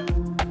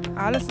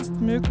 Alles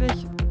ist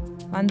möglich.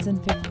 Wann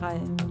sind wir frei?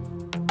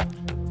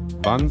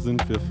 Wann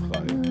sind wir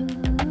frei?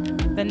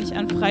 Wenn ich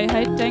an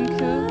Freiheit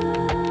denke,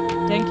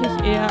 denke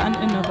ich eher an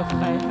innere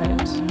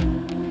Freiheit.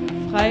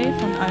 Frei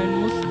von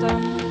allen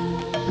Mustern,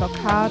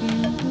 Blockaden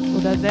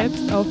oder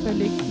selbst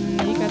auferlegten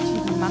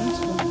negativen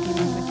Mantren, die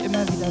man sich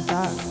immer wieder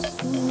sagt.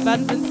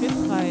 Wann sind wir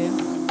frei?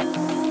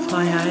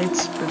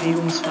 Freiheit,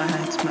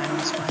 Bewegungsfreiheit,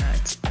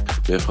 Meinungsfreiheit.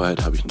 Mehr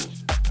Freiheit habe ich nicht.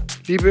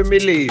 Liebe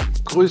Milli,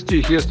 grüß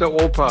dich, hier ist der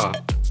Opa.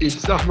 Ich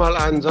sag mal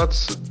einen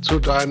Satz zu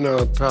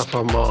deiner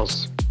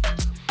Performance.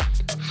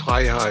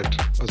 Freiheit.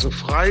 Also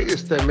frei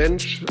ist der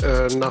Mensch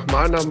nach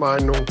meiner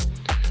Meinung,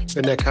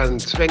 wenn er keinen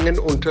Zwängen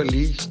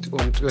unterliegt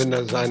und wenn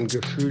er seinen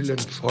Gefühlen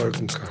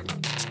folgen kann.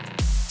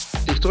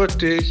 Ich drück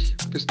dich.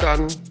 Bis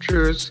dann.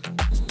 Tschüss.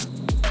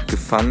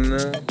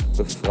 Gefangene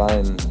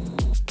befreien.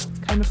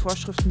 Keine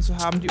Vorschriften zu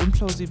haben, die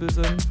unplausibel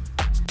sind.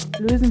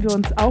 Lösen wir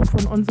uns auch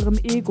von unserem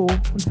Ego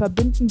und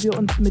verbinden wir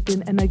uns mit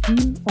den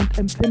Energien und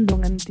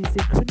Empfindungen, die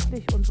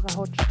sekündlich unsere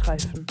Haut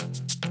streifen.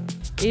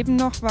 Eben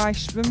noch war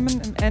ich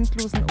schwimmen im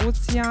endlosen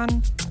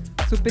Ozean,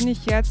 so bin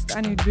ich jetzt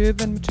eine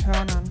Löwin mit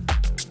Hörnern.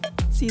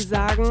 Sie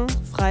sagen,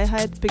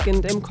 Freiheit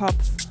beginnt im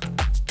Kopf.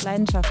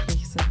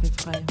 Leidenschaftlich sind wir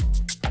frei.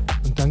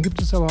 Und dann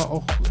gibt es aber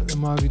auch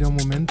immer wieder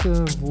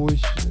Momente, wo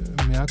ich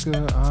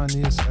merke,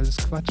 nee, ist alles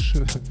Quatsch.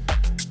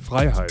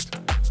 Freiheit.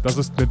 Das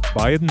ist mit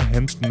beiden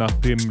Händen nach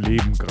dem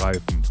Leben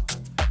greifen.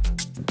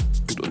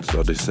 Und uns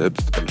dadurch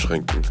selbst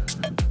einschränken.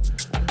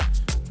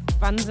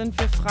 Wann sind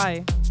wir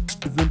frei?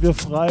 Sind wir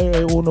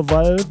frei ohne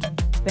Wald?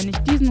 Wenn ich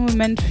diesen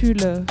Moment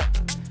fühle,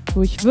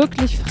 wo ich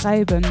wirklich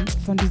frei bin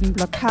von diesen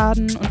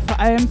Blockaden und vor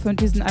allem von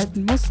diesen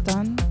alten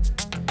Mustern,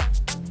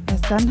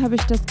 erst dann habe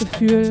ich das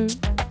Gefühl,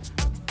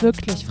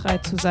 wirklich frei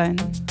zu sein.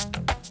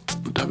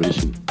 Und da will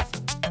ich hin.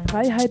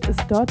 Freiheit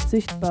ist dort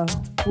sichtbar,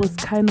 wo es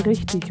kein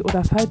richtig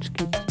oder falsch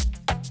gibt.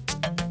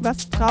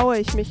 Was traue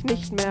ich mich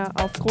nicht mehr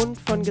aufgrund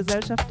von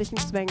gesellschaftlichen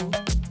Zwängen?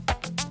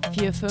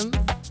 4-5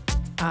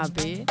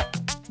 AB.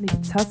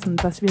 Nichts hassen,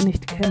 was wir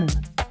nicht kennen.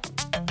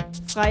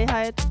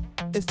 Freiheit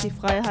ist die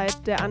Freiheit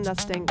der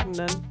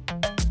Andersdenkenden.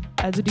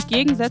 Also die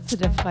Gegensätze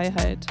der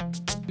Freiheit.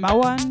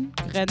 Mauern,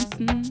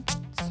 Grenzen,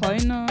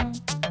 Zäune.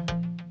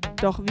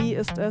 Doch wie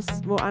ist es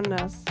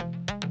woanders?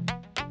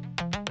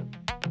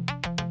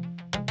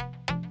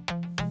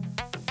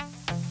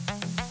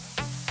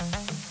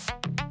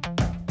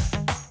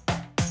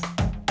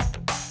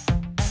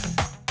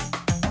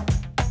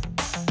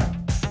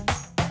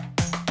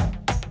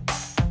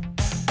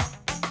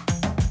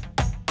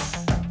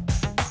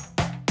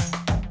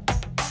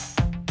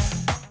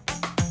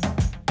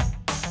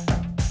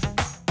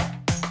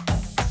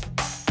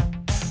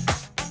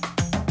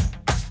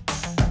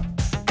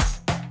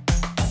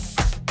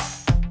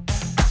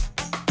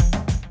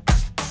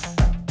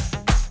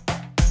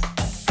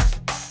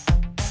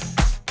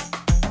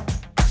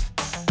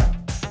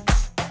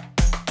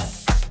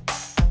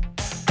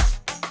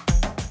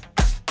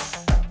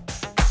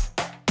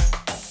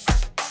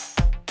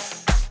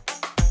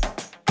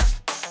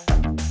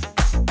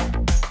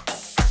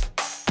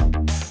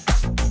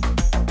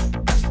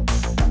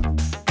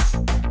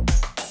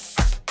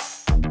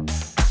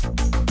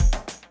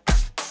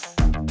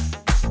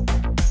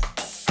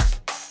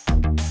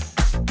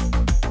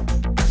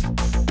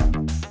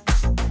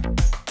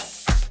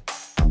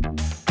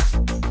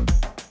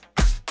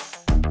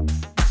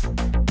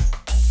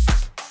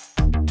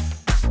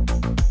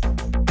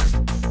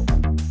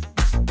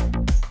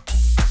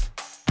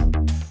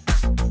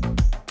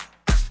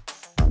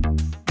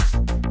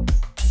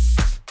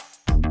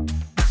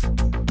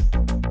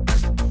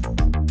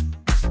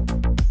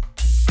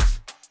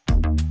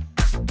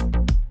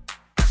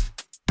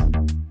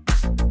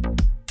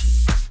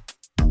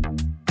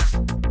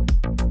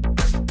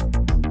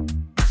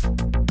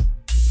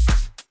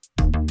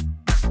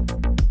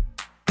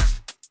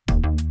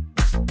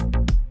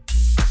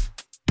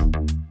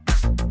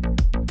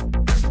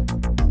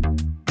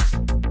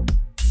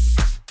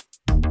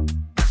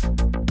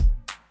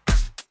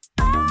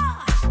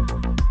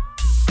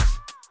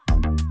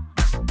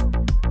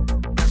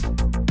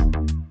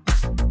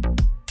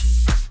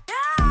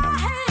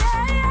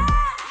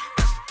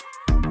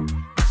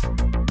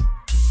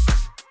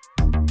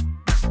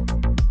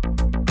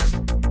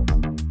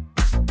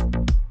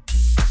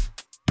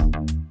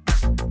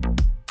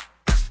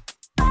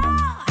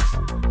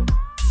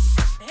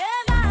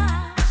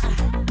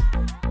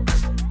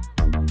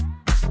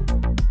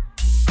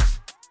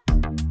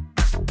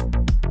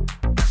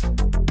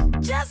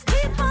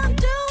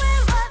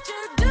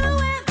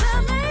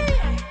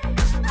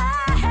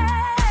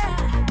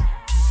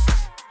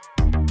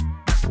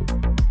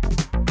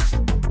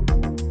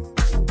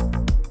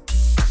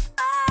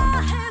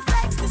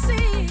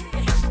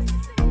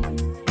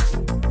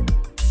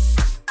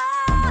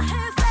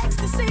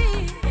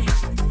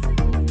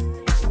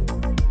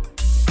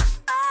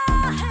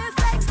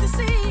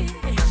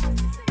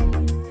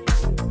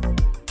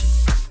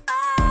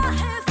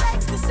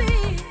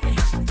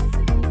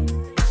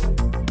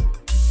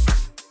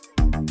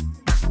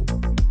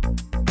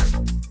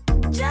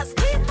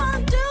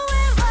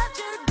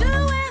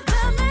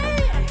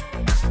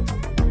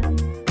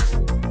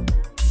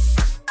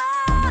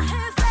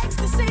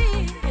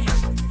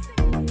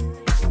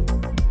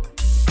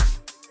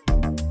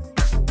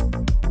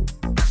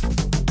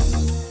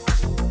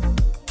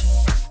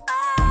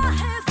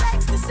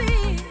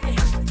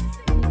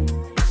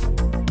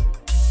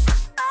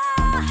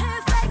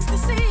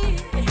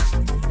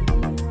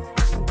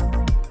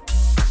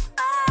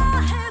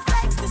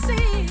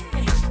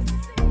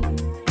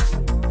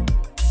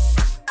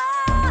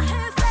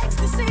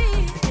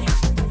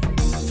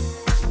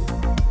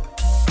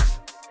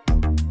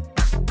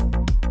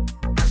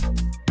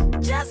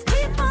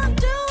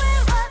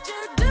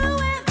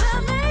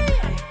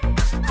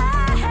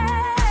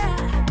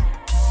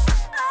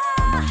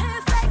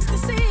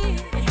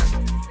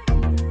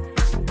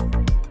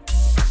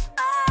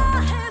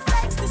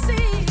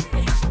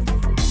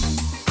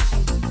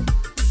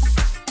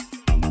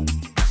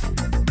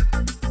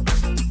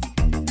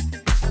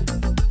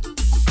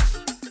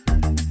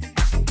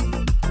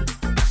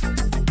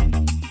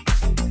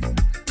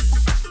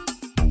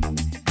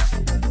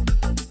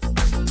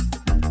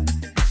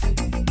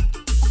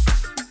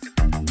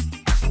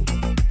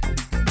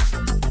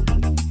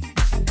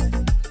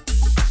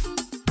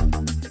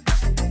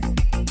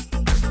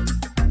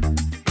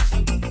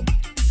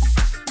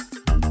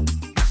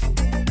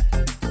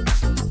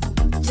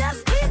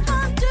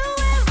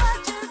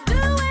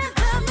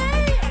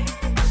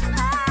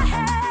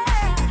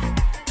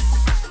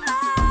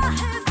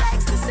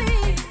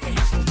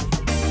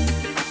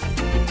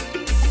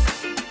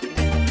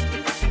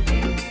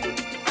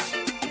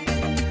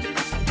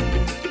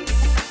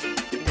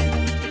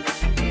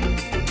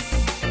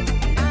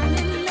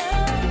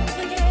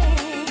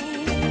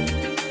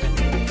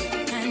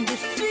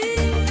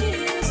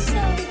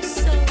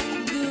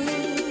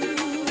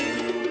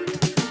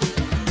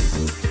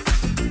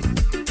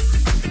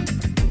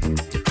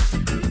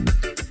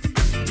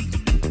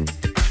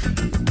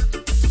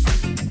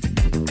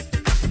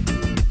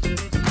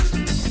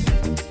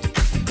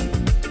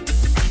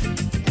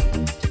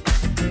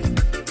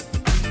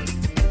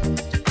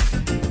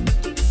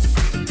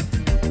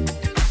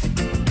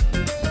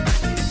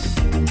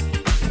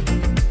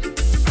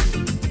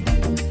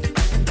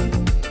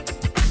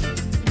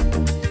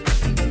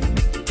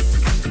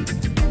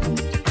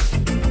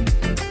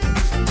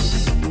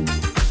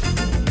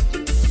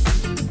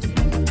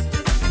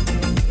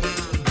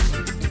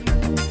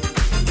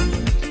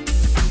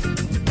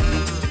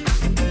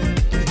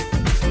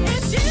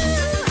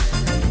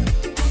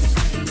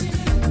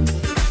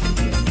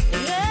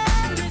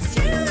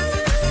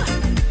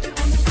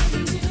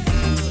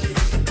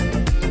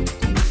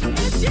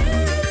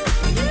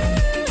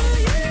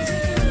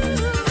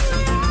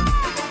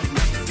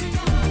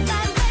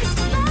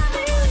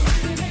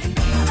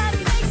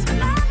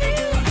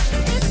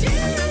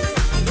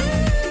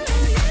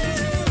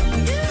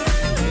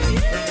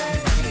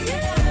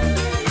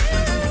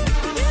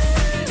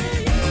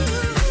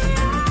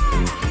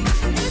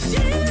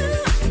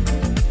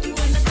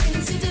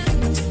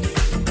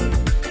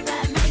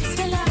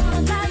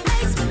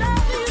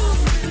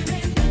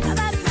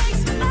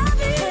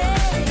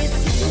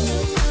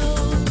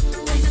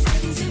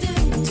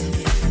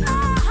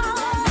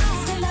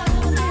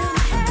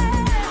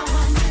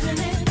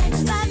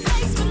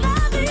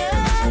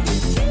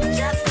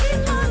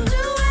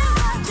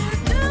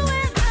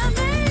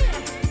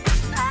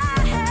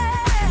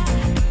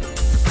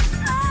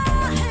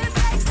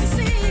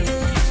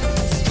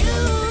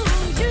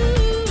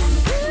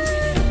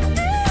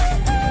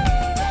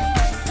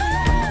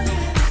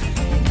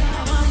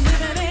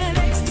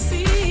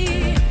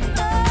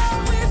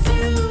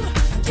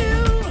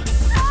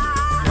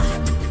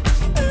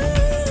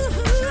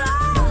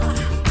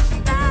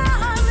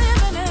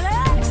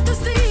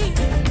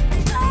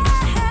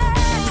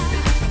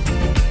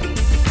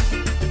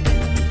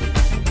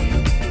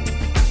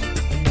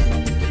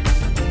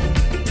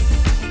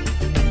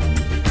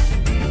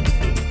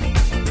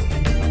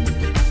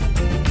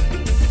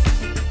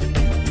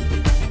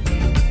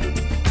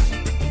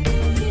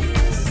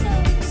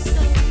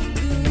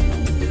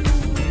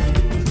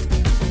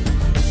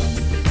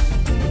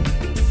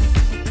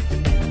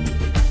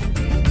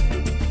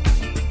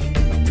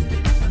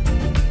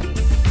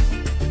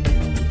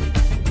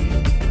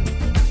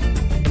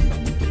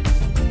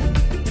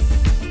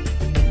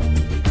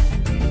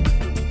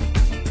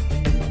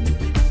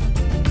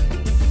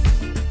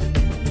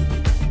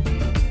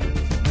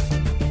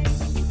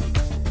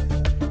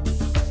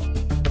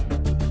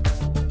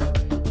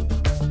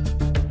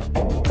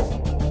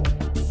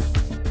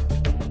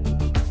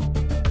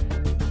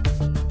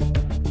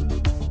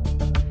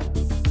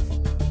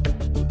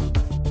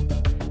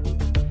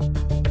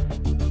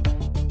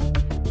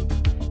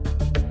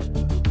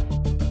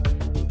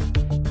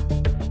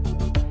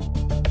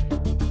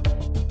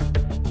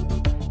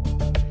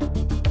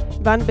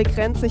 Wann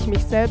begrenze ich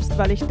mich selbst,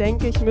 weil ich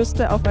denke, ich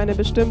müsste auf eine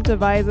bestimmte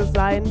Weise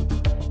sein,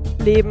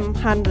 leben,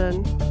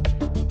 handeln?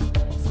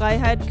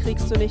 Freiheit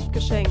kriegst du nicht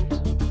geschenkt.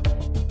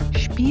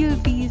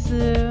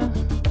 Spielwiese,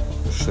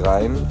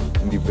 schreien,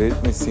 in die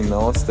Wildnis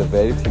hinaus, der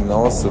Welt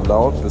hinaus, so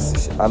laut, bis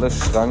sich alle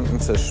Schranken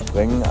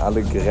zersprengen,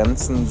 alle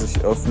Grenzen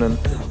sich öffnen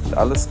und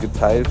alles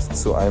geteilt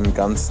zu einem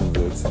Ganzen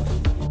wird.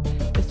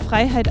 Ist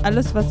Freiheit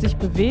alles, was sich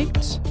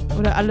bewegt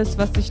oder alles,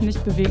 was sich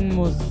nicht bewegen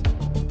muss?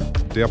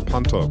 Der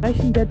Panther.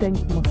 Brechen der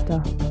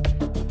Denkmuster.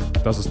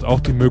 Das ist auch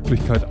die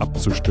Möglichkeit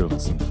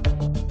abzustürzen.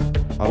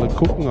 Alle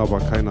gucken, aber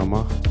keiner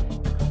macht.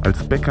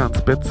 Als Bäcker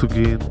ins Bett zu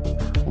gehen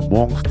und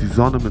morgens die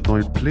Sonne mit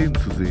neuen Plänen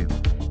zu sehen.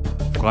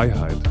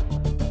 Freiheit.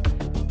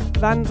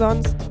 Wann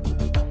sonst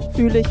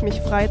fühle ich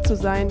mich frei zu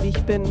sein, wie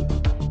ich bin?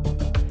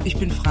 Ich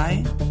bin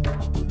frei,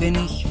 wenn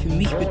ich für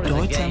mich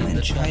bedeutsame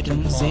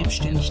Entscheidungen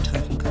selbstständig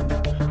treffen kann.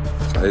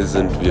 Frei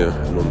sind wir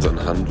in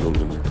unseren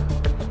Handlungen.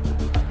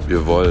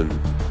 Wir wollen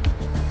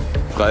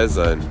frei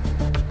sein.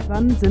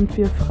 Wann sind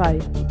wir frei?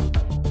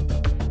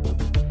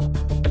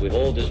 We've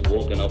all just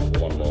woken up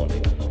one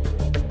morning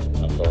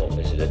and thought,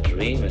 is it a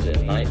dream, is it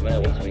a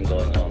nightmare, what's been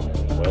going on?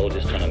 We're all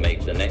just trying to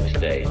make the next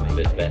day a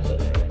bit better.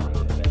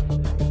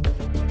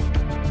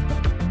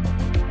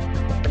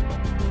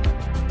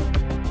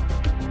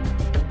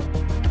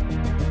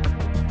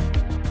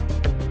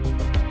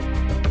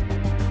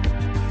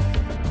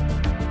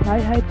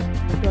 Freiheit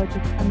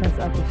bedeutet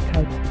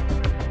Andersartigkeit.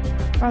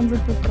 Wann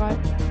sind wir frei?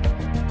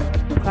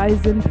 Frei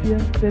sind wir,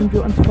 wenn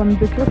wir uns von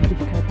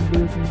Begrifflichkeiten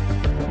lösen.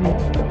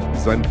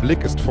 Sein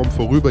Blick ist vom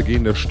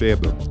Vorübergehen der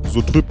Stäbe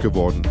so trüb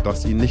geworden,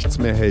 dass ihn nichts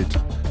mehr hält.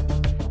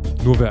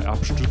 Nur wer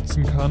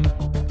abstützen kann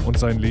und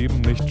sein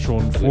Leben nicht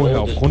schon vorher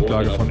auf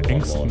Grundlage von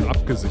Ängsten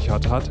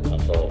abgesichert hat,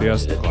 der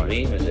ist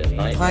frei.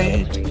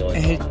 Freiheit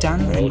erhält dann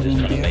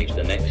einen Wert.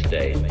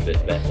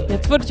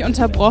 Jetzt wurde ich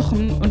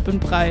unterbrochen und bin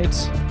breit.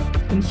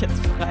 Bin ich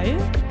jetzt frei?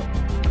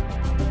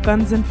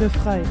 Wann sind wir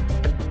frei?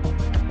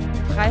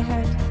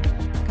 Freiheit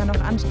kann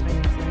auch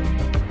anstrengend sein.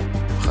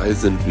 Frei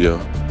sind wir,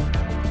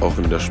 auch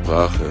in der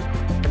Sprache.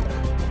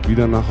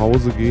 Wieder nach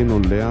Hause gehen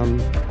und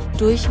lernen.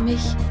 Durch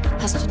mich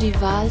hast du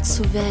die Wahl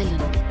zu wählen.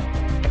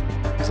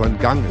 Sein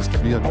Gang ist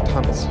wie ein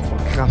Tanz von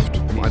Kraft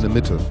um eine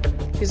Mitte.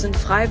 Wir sind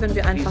frei, wenn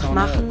wir einfach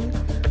machen,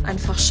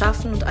 einfach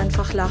schaffen und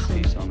einfach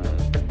lachen.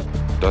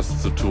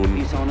 Das zu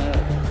tun,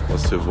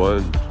 was wir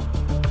wollen.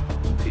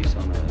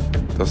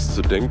 Das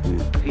zu denken,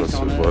 was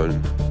wir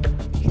wollen.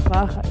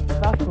 Sprache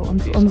als Waffe,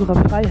 uns unsere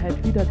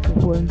Freiheit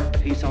wiederzuholen.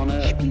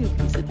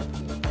 Spielwiese.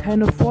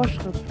 Keine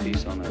Vorschriften,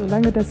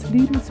 solange das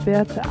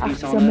liebenswerte,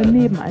 achtsame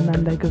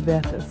Nebeneinander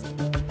gewährt ist.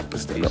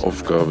 Das ist eine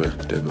Aufgabe,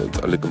 der wir uns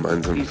alle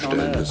gemeinsam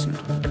stellen müssen.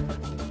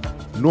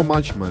 Nur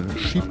manchmal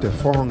schiebt der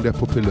Vorhang der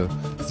Pupille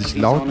sich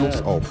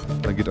lautlos auf,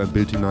 dann geht ein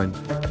Bild hinein,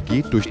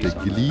 geht durch die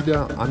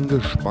Glieder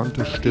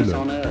angespannte Stille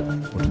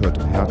und hört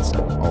im Herzen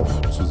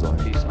auf zu sein.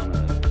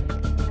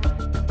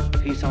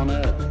 Peace on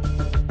earth.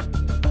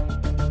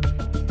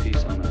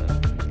 Peace on earth.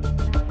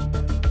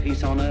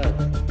 Peace on earth.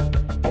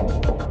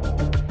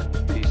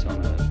 Peace on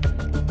earth.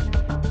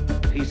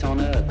 Peace on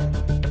earth.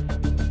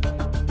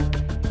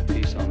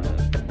 Peace on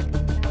earth.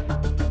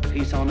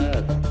 Peace on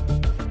earth.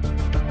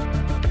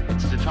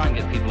 It's to try and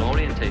get people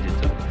orientated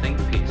to think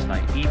peace,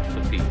 like eat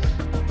for peace,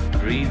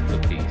 breathe for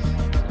peace,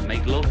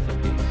 make love for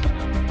peace, you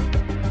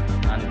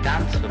know, and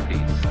dance for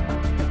peace.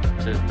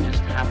 To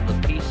just have the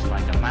peace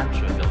like a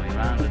mantra going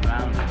round and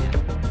round again.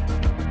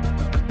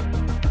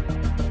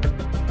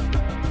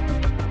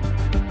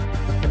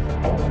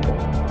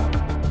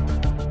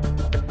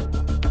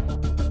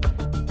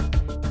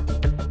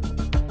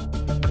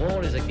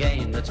 War is a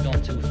game that's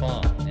gone too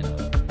far, you know.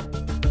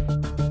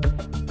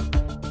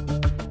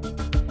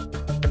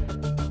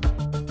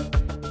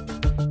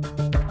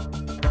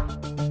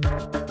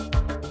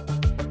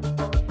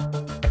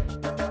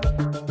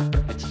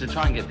 It's to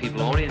try and get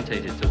people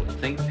orientated to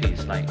think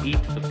peace, like eat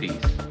for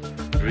peace,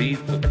 breathe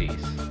for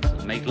peace,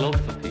 make love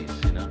for peace,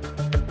 you know,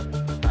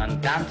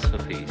 and dance for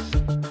peace.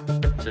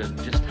 To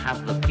just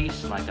have the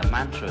peace like a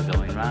mantra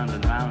going round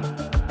and round.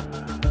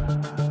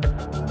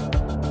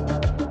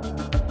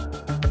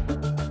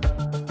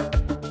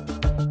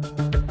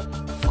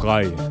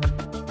 Frei.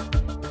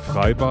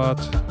 Freibad,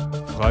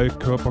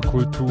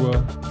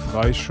 Freikörperkultur,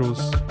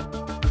 Freischuss,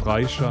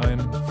 Freischein,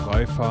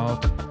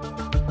 Freifahrt,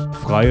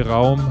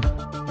 Freiraum,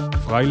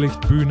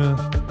 Freilichtbühne,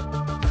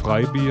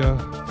 Freibier,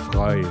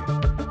 frei.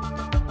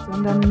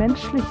 Sondern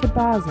menschliche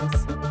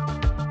Basis.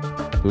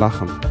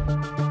 Lachen.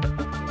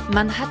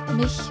 Man hat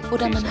mich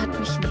oder man hat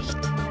mich nicht.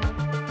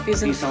 Wir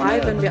sind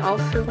frei, wenn wir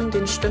aufhören,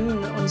 den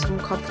Stimmen in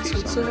unserem Kopf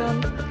zuzuhören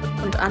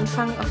und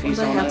anfangen, auf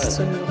unser Herz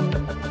zu hören.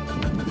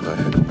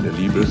 Freiheit in der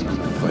Liebe,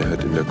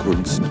 Freiheit in der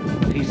Kunst,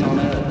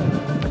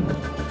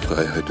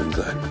 Freiheit im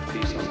Sein.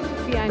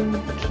 Wie ein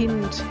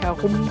Kind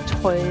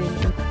herumtollen.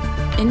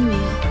 In mir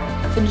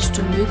findest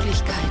du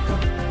Möglichkeiten.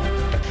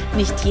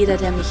 Nicht jeder,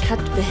 der mich hat,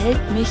 behält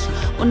mich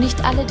und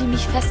nicht alle, die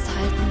mich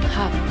festhalten,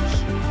 haben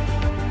mich.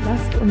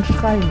 Lasst uns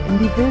schreien in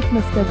die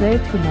Wildnis der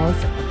Welt hinaus,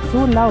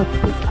 so laut,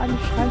 bis alle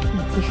schreiten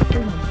zu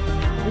springen,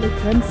 alle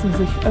Grenzen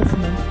sich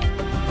öffnen,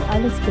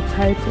 alles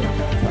Geteilte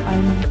zu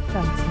einem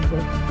Ganzen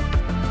wird.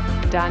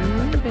 Dann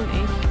bin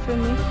ich für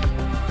mich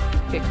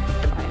wirklich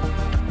frei.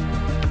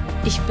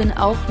 Ich bin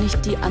auch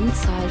nicht die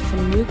Anzahl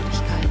von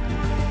Möglichkeiten.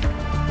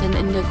 Denn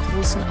in der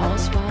großen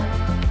Auswahl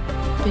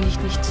bin ich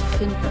nicht zu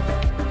finden.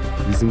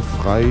 Wir sind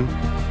frei.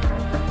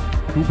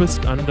 Du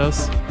bist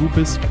anders, du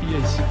bist wie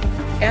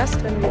ich.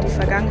 Erst wenn wir die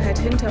Vergangenheit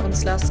hinter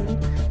uns lassen,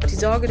 die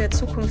Sorge der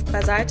Zukunft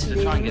beiseite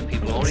legen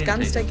und uns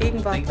ganz der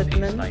Gegenwart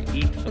widmen,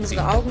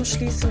 unsere Augen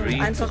schließen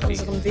und einfach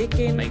unseren Weg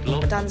gehen,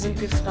 dann sind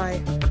wir frei.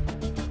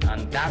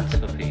 And dance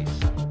for peace.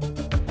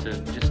 To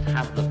just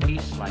have the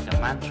peace like a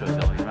mantra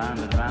going round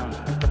and round.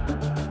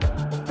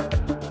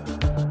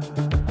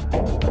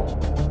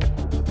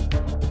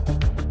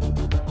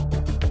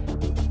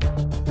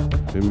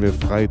 Wenn wir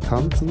frei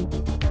tanzen,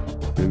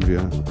 wenn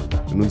wir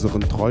in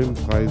unseren Träumen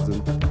frei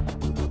sind.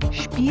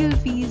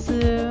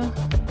 Spielwiese.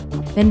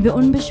 Wenn wir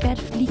unbeschwert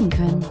fliegen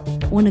können,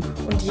 ohne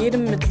und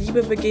jedem mit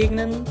Liebe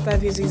begegnen,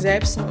 weil wir sie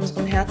selbst in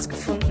unserem Herz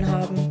gefunden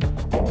haben.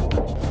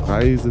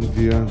 Frei sind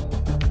wir,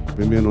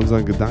 wenn wir in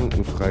unseren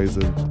Gedanken frei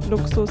sind.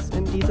 Luxus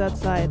in dieser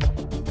Zeit.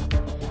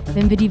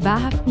 Wenn wir die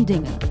wahrhaften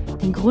Dinge,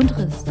 den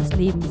Grundriss des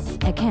Lebens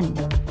erkennen.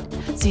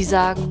 Sie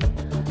sagen,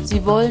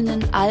 sie wollen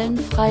in allen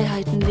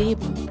Freiheiten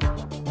leben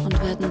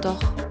und werden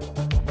doch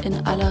in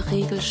aller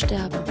Regel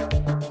sterben.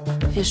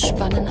 Wir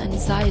spannen ein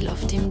Seil,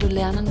 auf dem du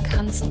lernen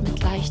kannst,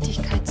 mit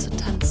Leichtigkeit zu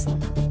tanzen.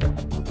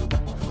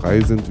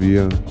 Frei sind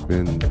wir,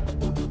 wenn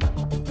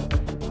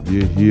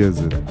wir hier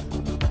sind.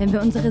 Wenn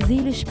wir unsere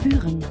Seele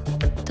spüren,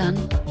 dann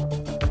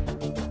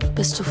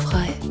bist du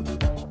frei.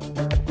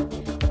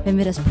 Wenn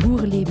wir das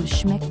pure Leben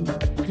schmecken,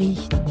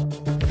 riechen,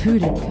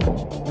 fühlen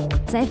können.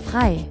 Sei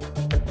frei.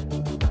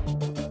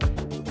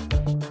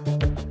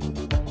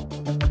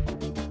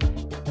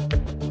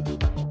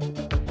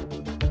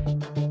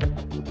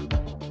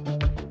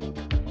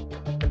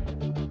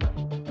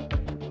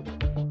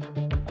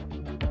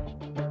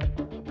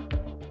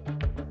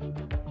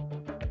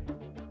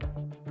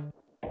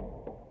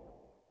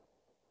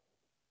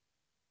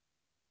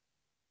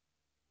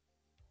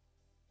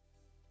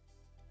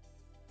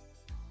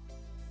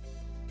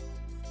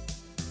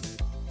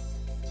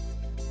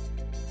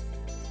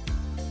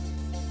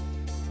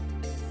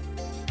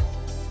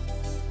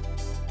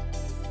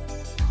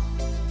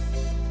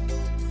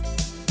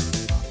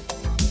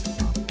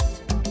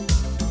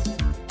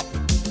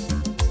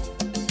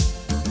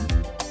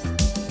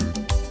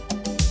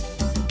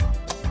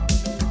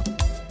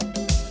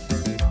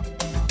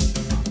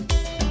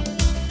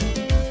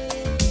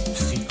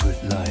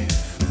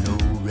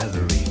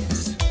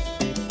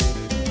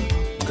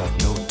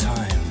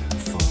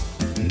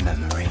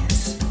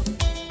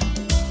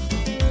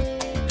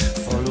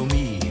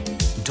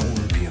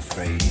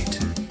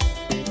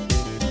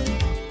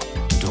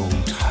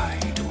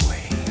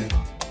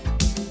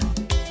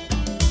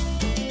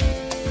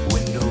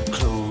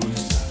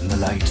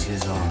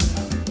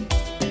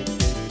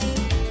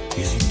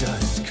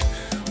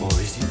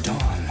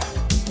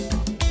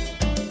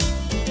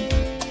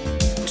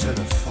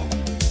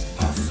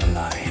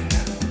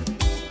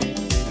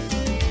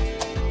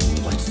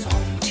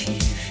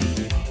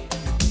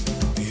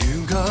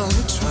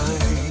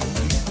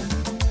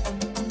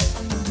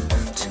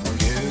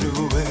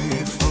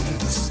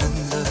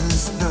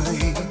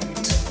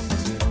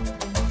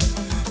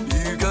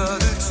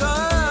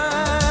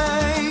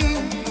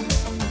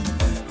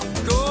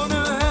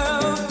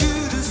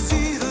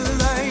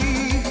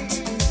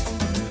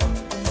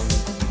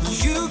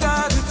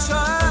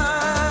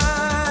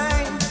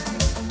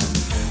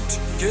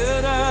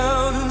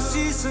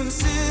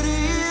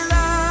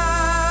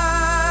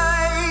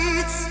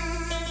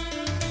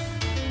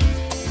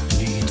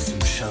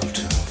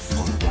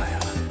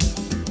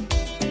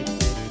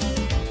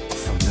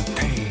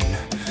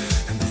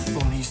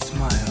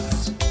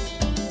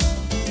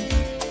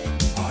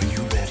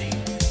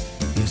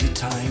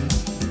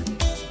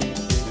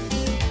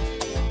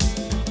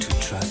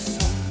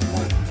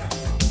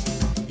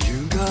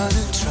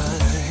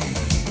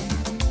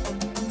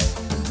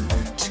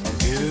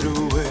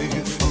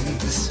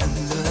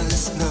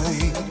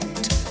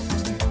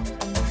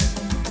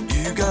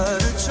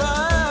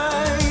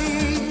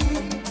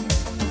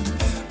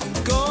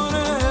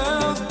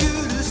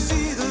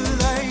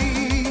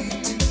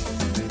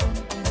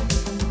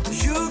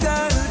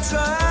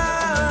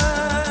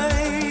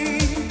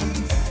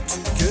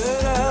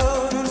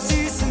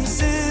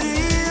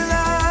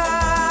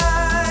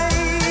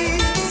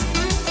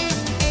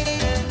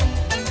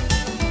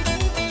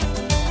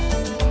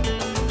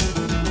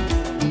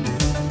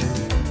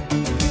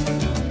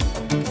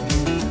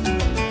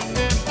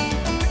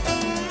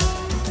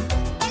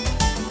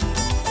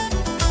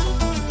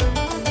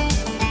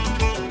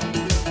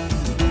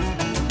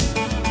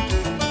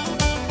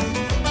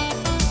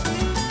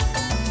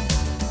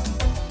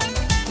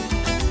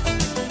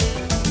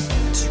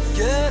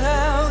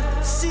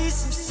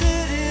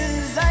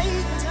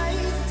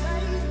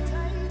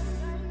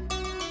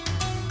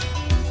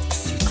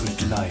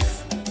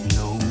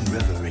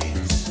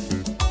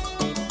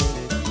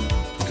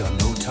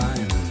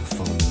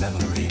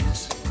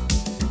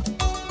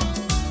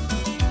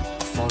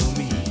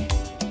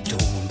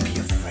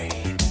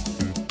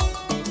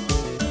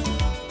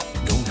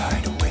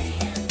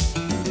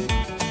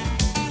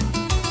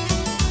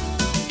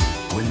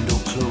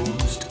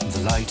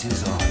 light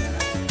is on.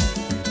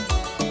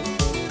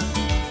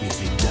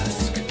 Is it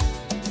dusk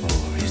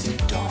or is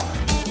it dawn?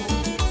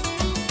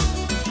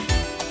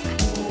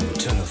 The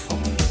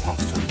telephone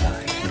off the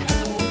line.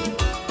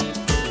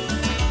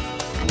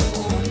 What's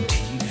on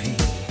TV?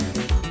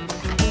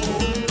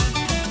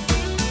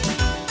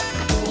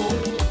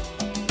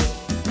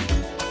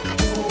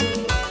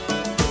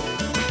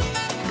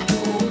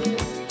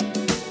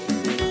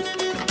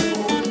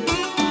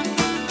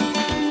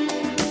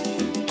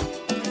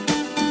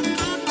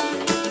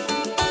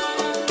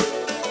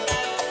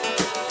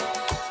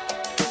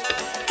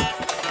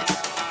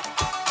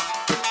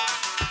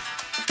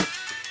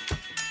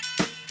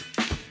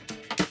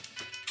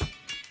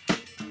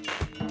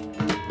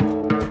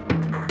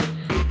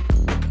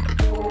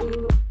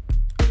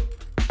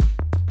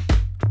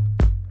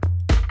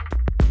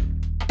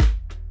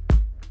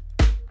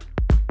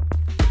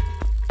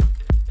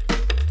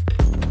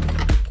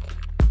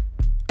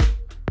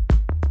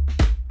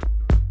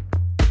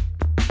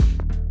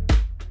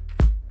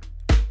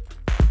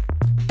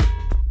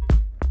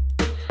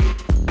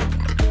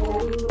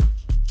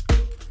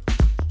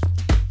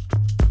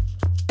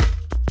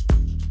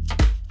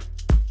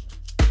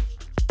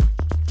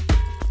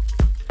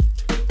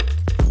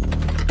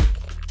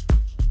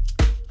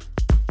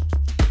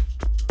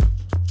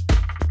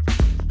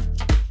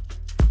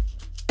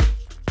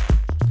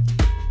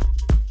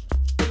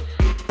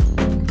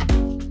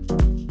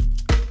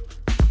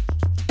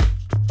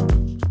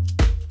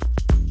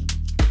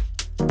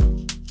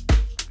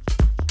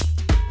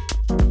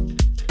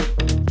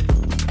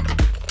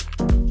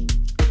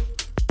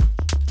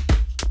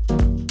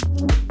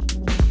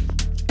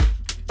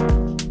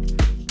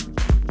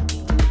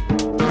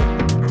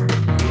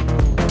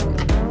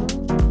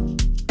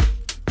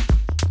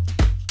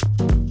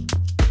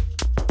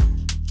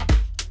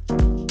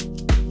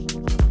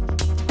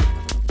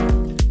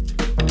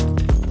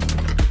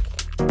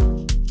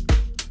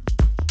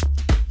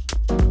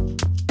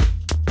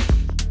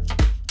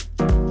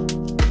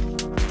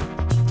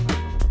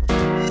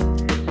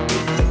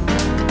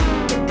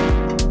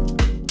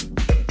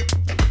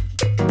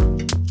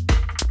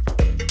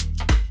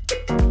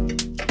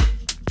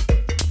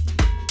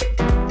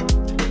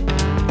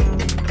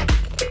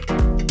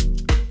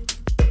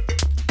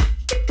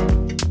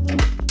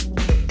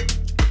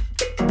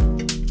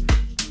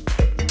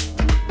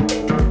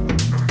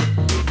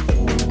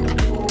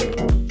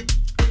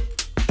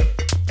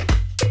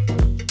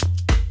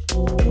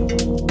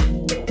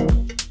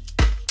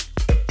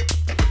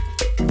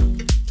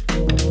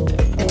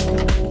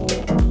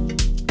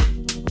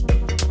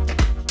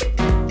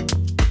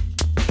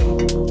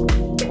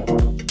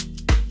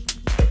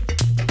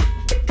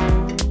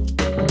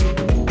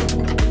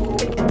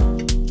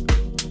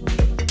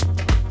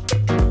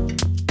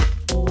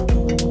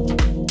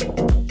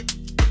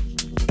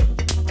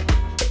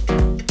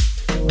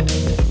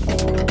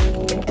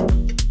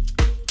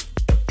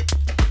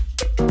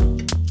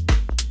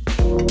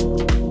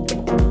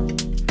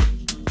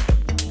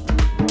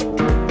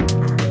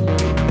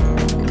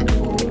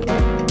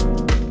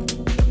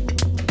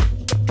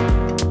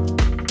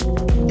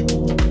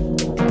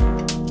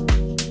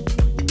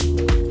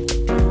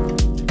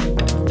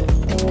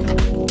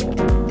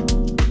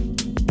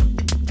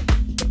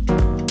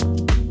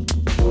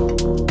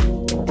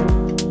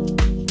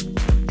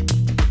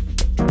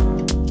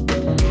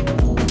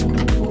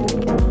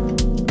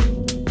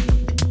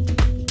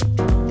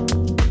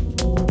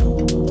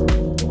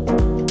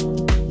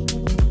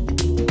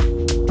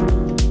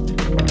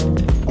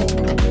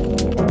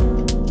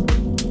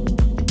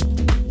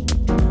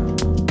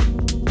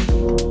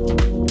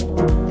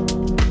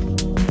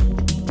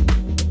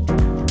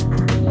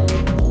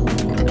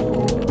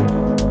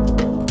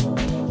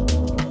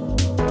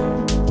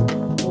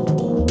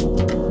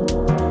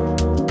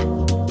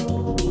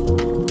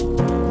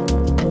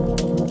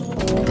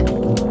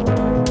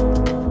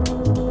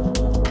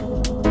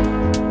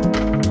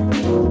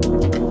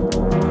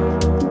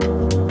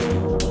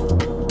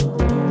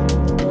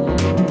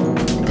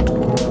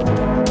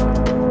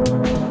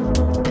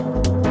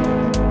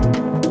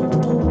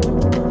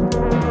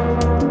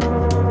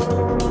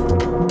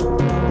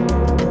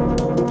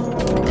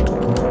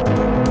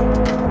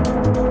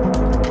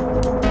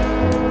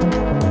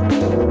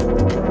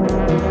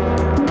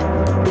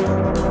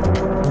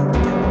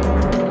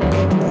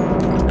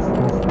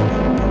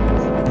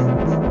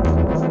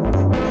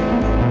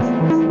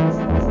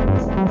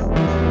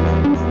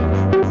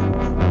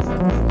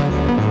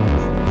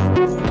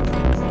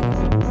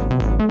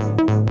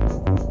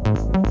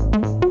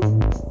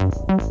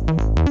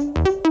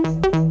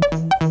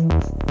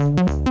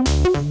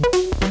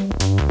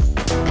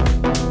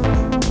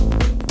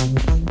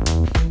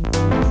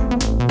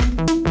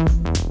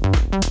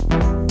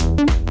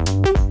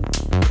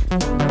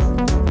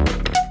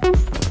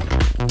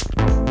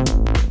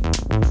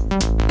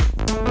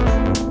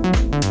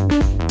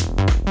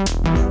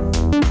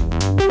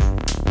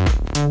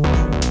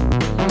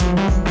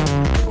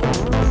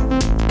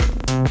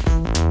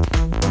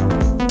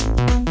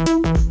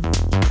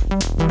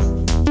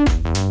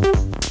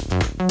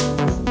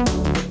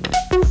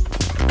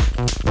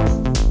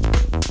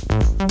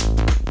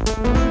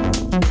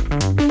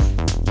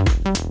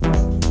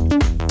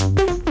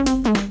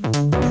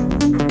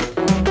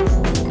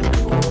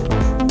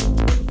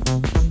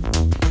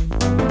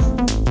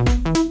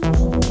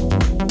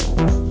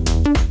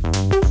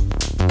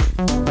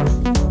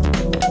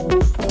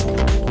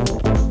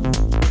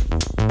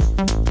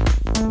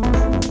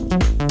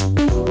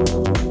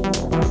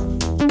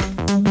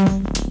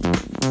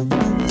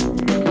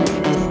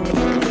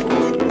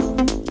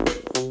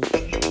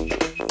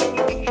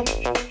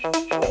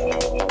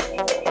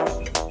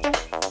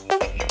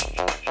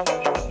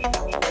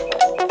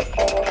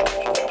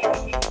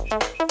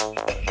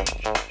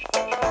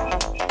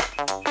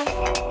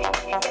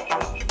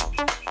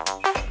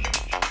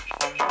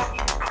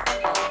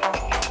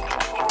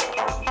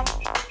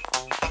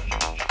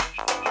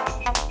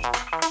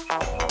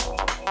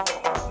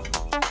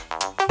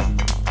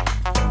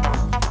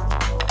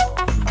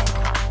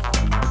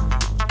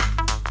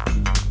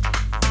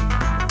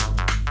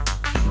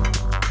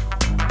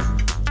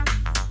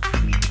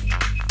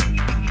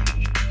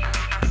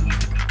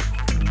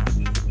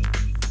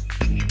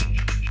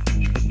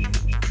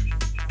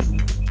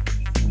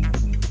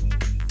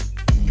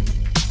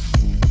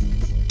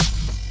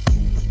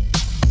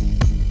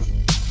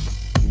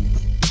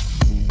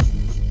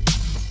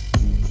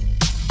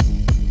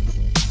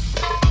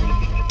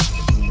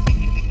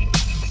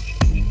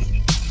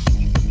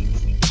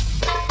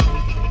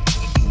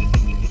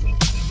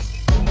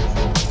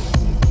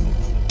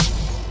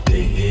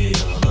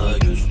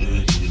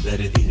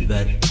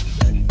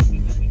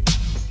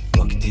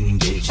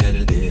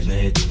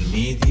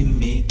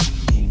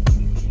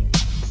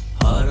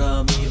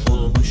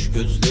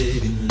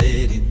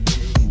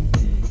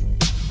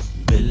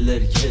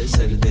 Eller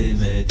keser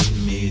demedim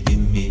mi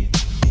dimmi.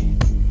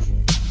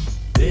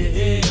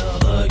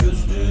 Yala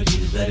gözlü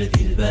dilber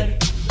dilber.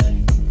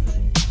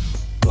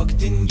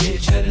 Vaktin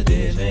geçer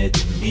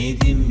demedim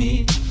mi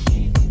dimmi.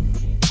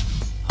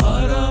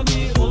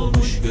 Harami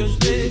olmuş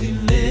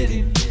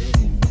gözlerinlerin.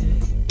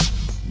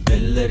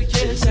 Eller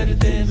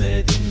keser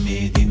demedim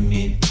mi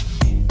dimmi.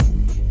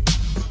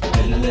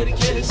 Eller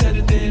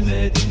keser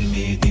demedim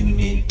mi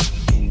dimmi.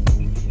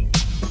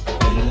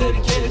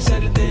 Eller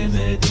keser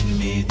demedim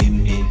mi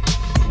dimmi.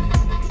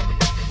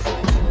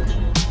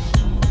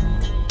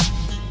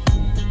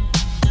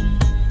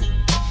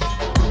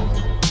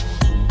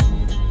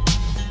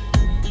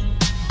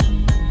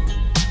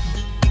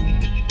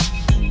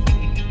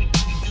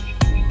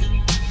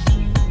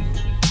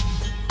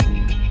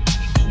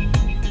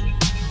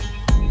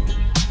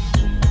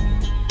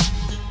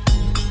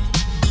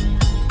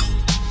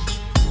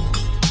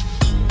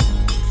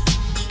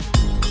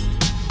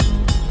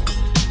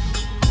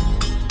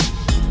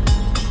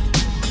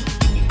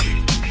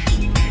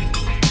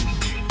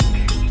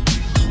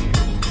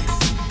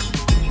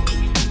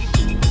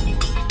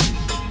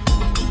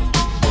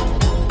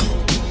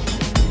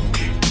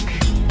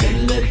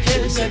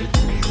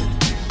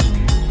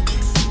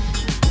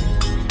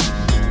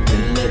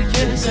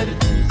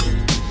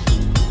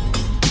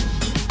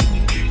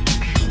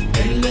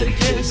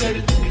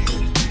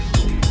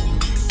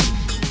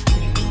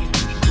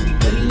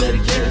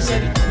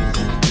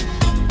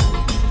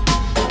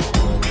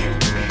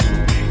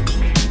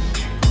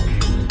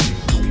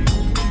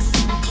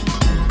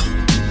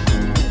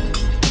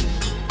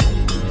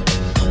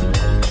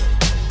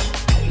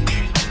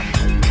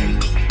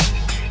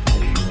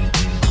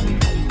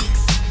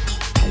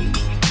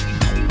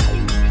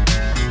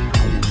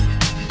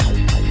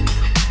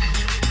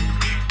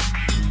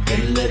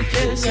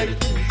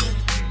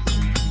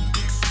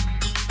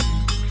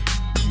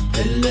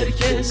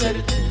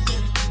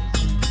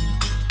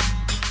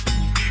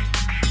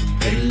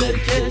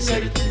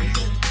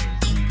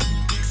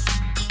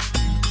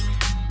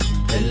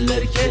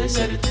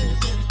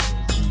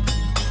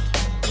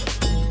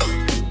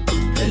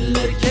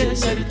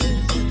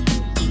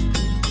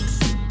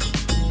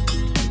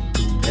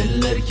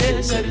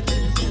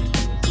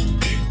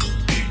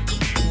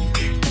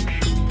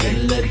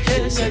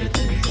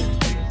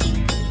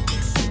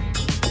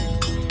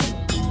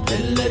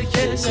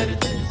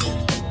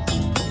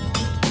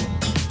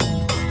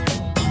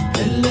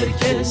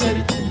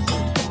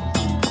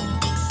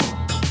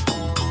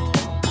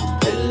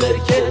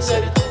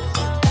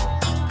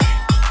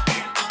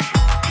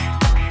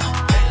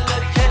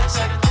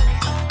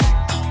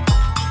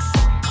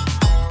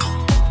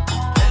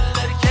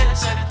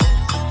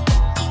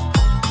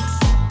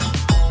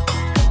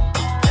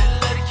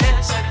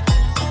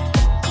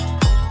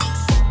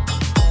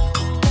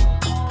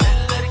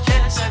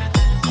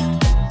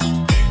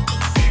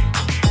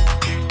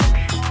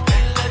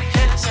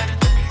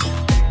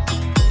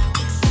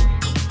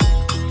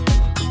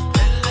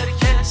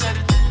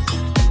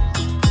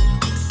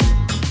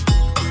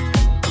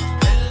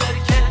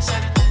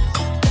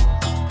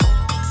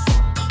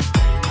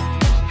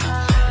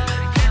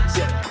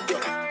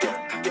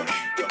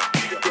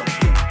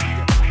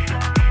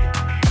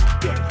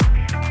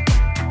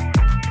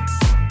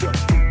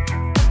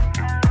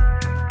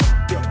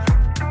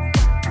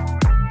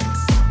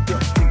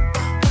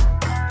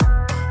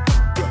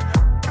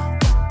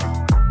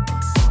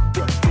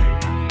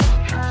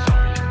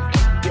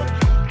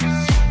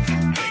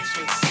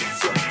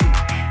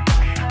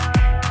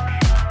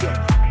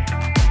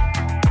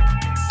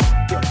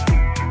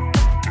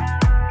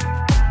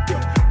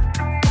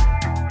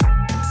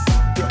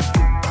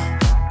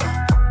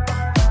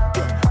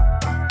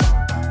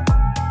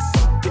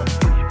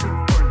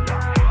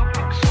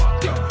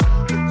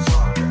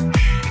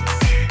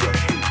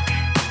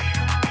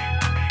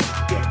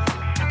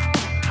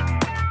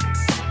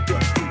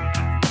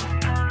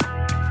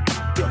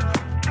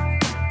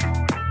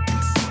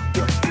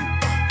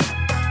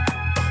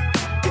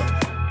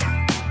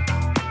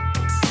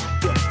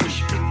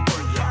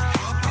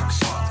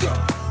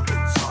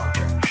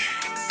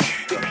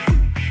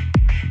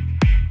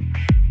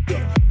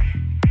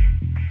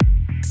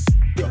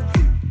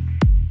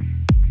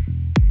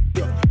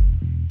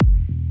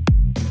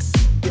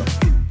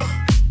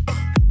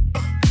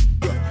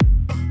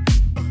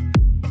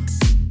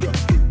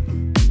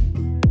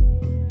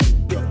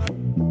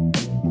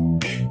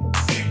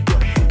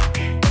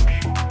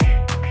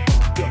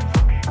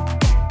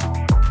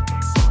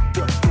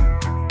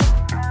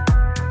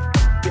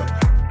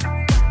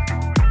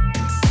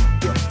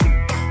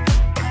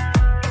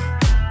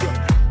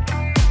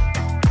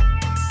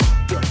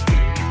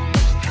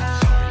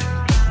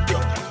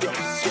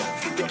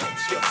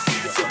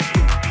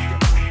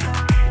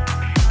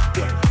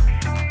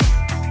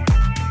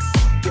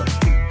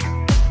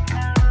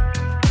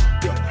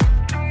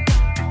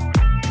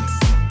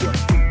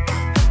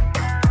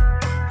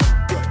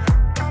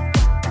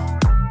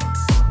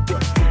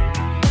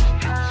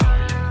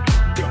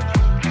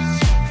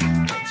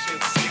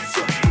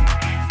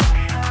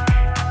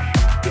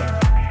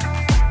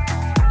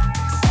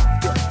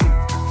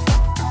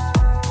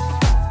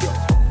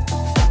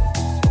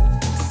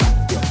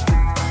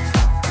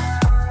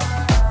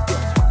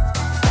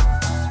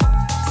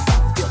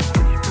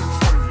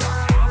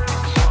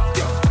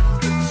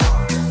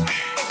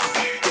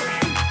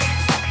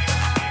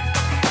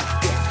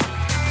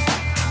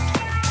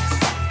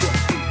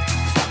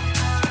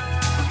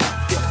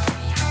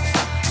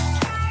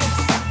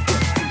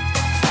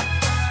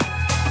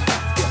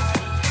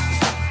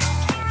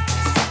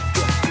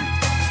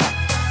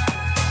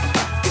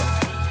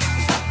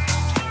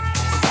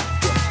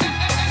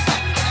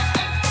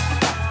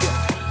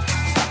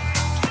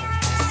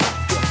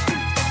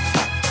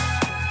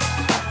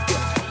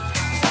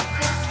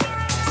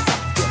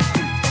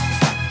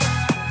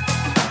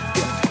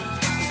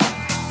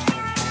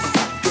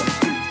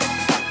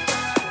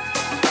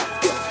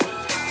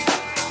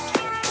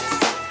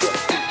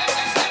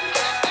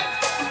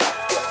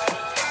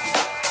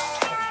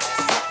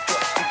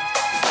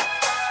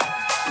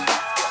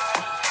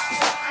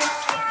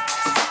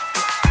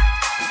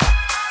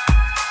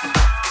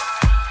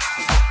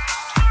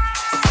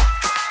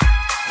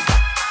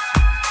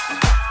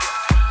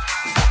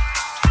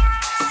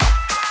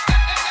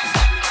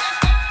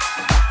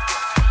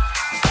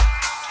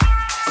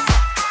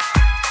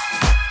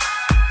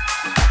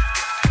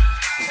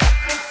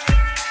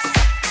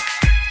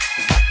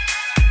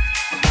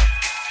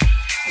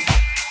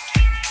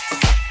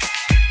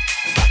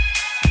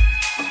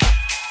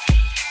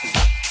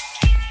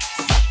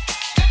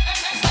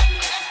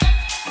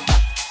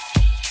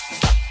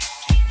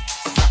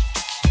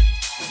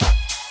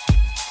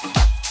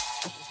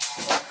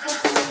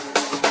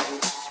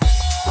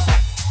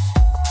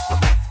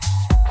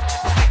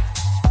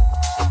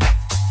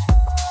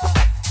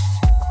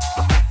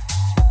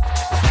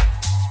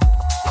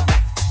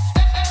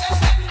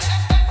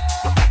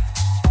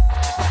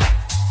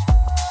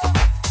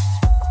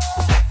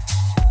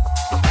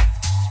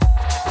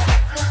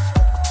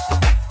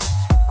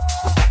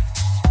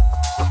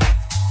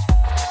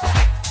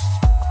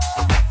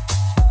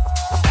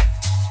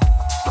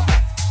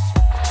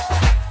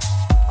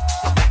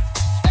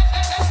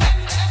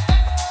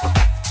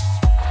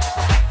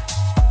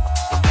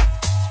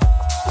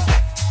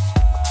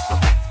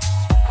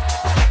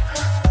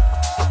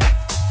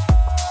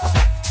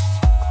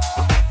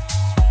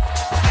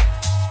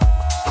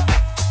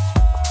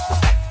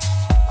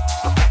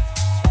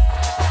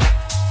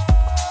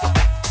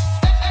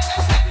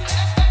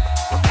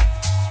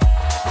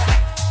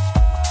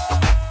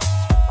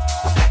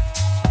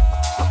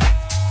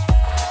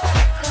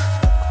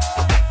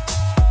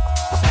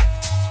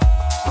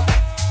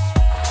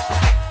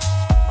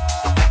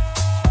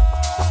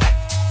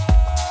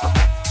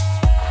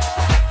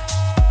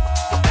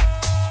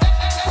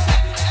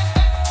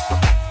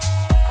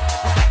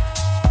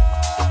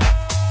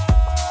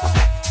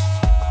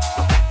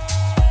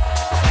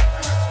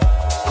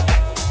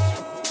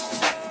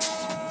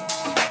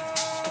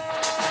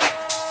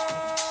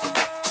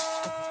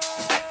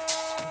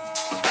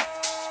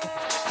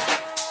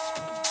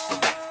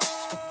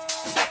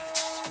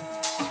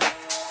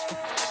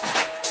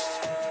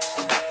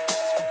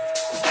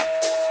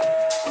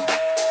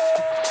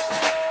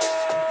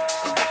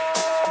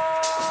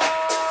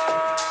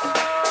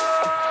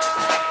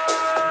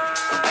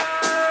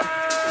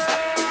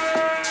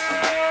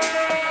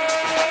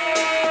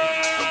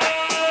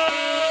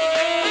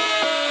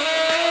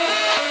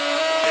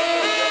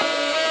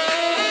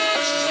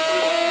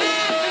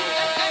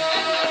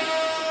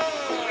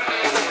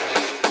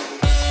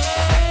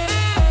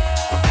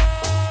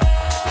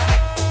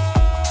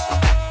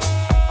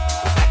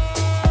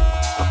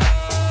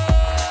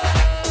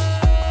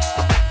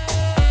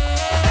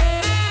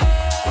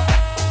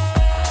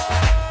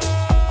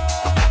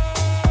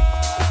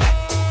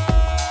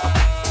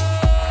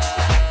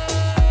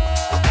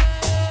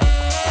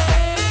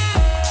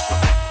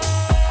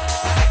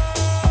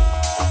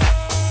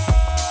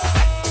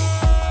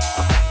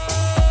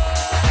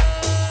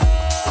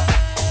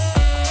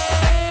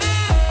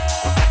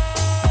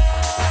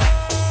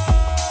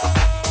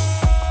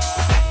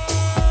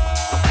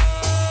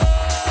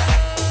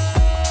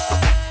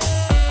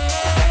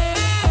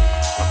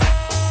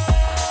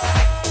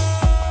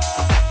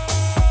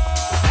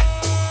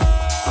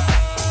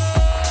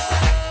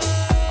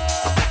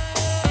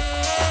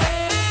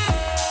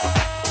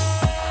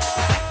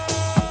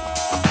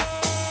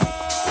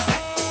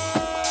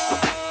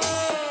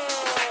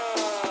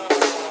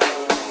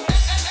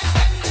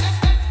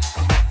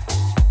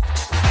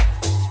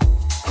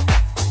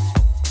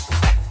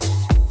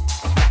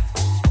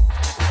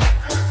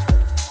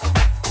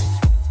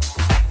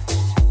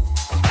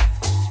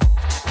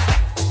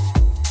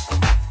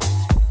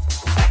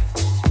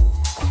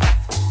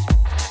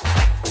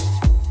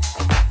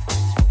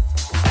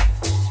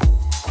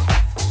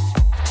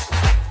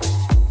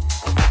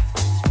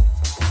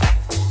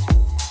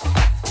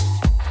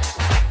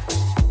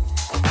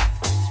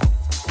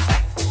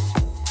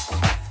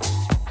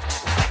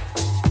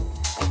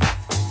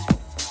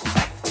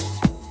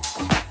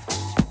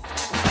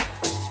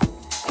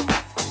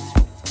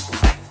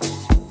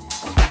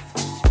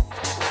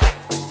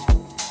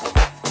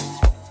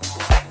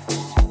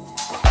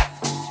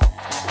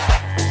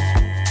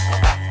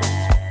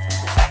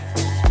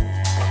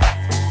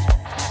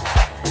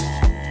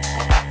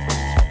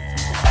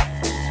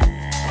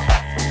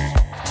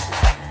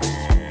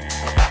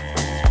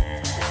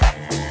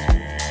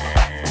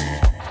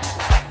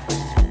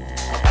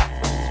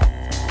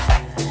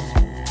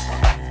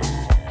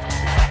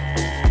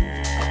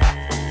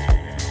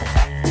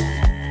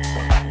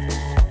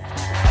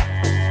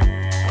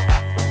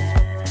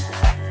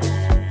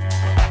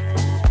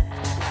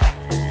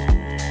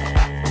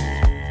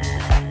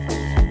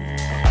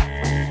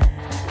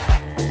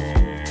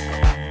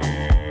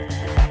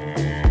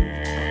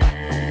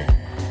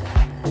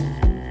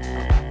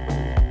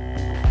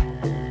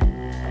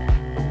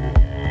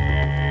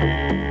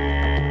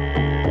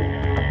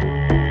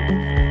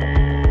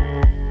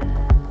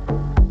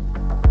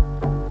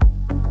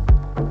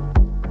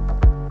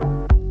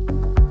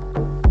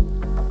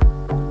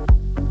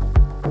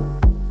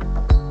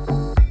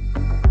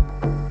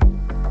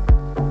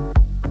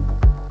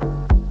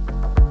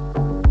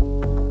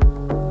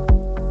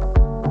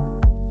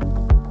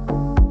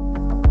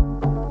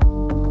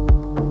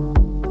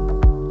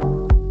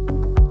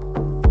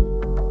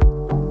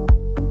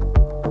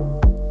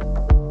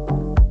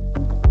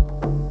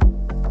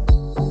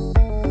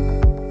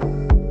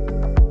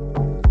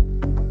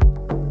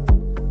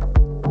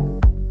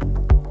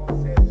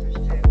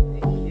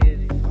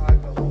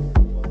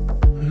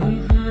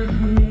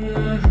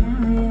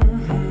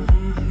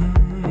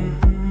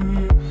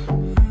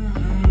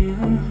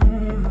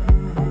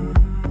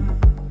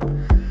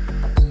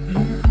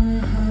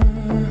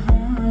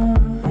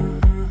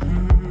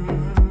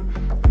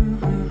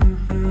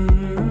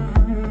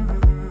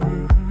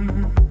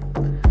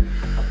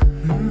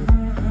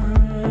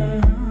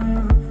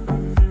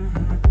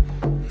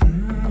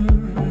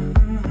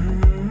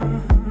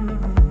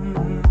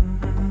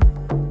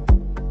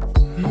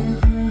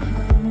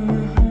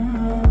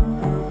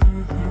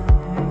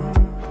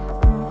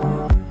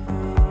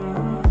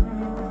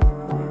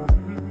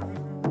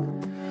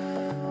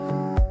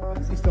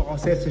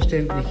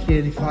 selbstverständlich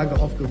hier die Frage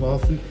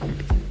aufgeworfen,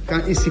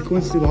 ist die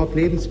Kunst überhaupt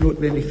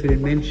lebensnotwendig für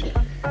den Menschen?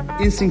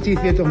 Instinktiv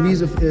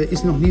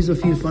ist noch nie so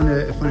viel von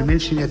der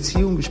menschlichen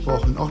Erziehung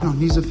gesprochen, auch noch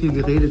nie so viel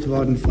geredet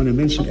worden von der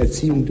menschlichen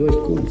Erziehung durch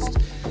Kunst.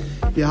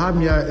 Wir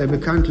haben ja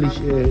bekanntlich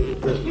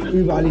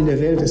überall in der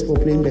Welt das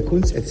Problem der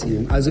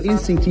Kunsterziehung. Also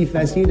instinktiv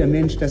weiß jeder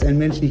Mensch, dass ein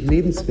Mensch nicht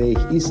lebensfähig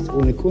ist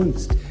ohne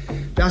Kunst.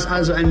 Dass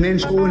also ein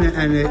Mensch ohne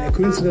eine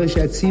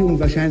künstlerische Erziehung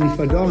wahrscheinlich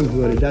verdorren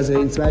würde, dass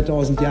er in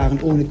 2000 Jahren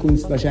ohne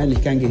Kunst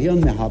wahrscheinlich kein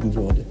Gehirn mehr haben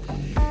würde.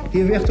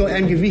 Hier wird doch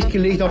ein Gewicht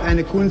gelegt auf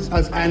eine Kunst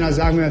als einer,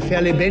 sagen wir,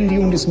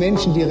 Verlebendigung des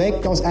Menschen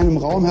direkt aus einem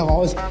Raum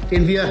heraus,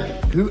 den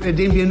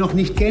wir noch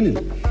nicht kennen.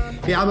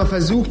 Der aber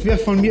versucht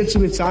wird von mir zu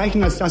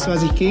bezeichnen als das,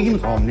 was ich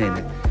Gegenraum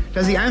nenne.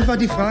 Dass ich einfach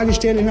die Frage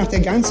stelle nach der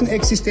ganzen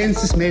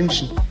Existenz des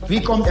Menschen.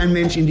 Wie kommt ein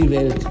Mensch in die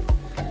Welt?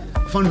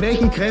 Von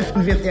welchen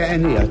Kräften wird er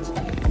ernährt?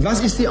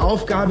 Was ist die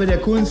Aufgabe der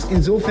Kunst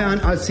insofern,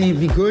 als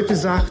sie, wie Goethe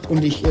sagt,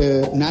 und ich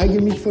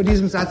neige mich vor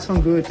diesem Satz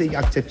von Goethe, ich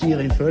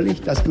akzeptiere ihn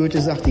völlig, dass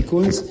Goethe sagt, die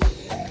Kunst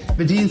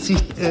bedient sich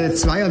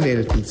zweier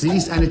Welten. Sie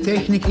ist eine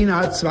Technik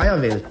innerhalb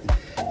zweier Welten.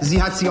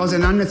 Sie hat sich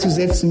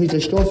auseinanderzusetzen mit der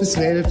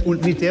Stoffeswelt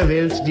und mit der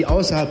Welt, die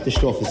außerhalb der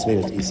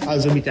Stoffeswelt ist,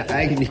 also mit der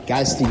eigentlich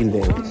geistigen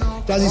Welt.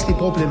 Das ist die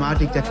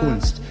Problematik der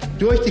Kunst.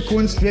 Durch die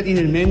Kunst wird in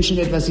den Menschen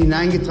etwas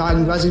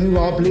hineingetragen, was ihn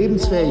überhaupt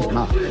lebensfähig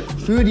macht,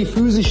 für die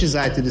physische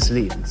Seite des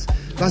Lebens.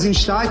 Was ihn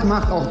stark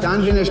macht, auch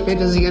dann, wenn er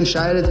später sich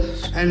entscheidet,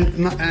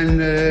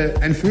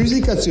 ein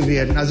Physiker zu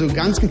werden, also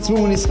ganz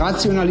gezwungen ist,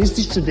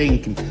 rationalistisch zu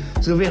denken.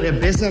 So wird er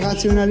besser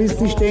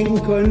rationalistisch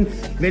denken können,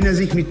 wenn er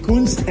sich mit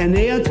Kunst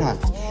ernährt hat.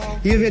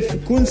 Hier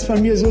wird Kunst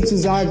von mir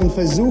sozusagen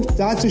versucht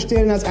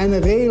darzustellen als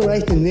eine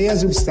regelrechte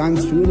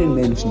Nährsubstanz für den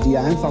Menschen, die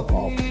er einfach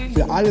braucht,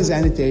 für alle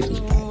seine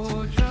Tätigkeit.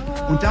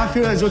 Und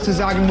dafür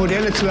sozusagen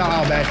Modelle zu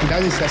erarbeiten,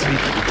 das ist das Wichtige.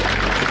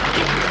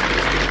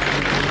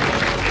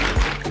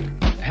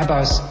 Herr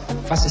Baus,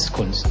 was ist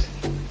Kunst?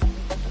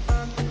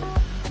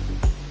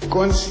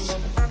 Kunst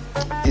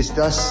ist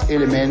das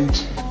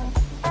Element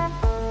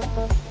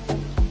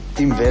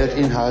im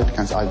Weltinhalt,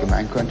 ganz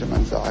allgemein könnte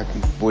man sagen,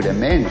 wo der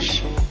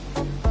Mensch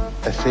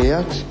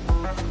erfährt,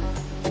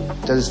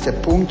 dass es der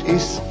Punkt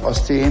ist,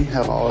 aus dem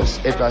heraus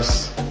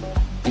etwas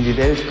in die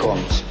Welt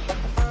kommt,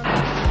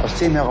 aus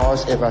dem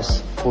heraus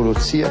etwas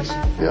produziert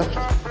wird,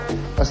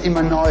 was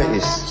immer neu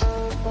ist,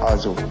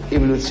 also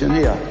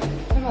evolutionär.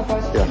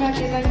 Ja.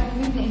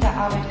 In der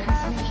Arbeit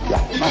kannst du nicht.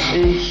 Ja, mach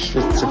ich,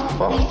 wird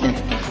sofort in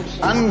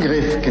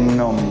Angriff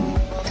genommen.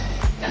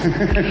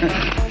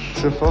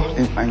 Sofort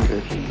in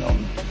Angriff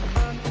genommen.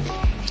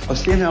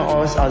 Aus dem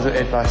heraus also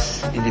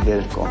etwas in die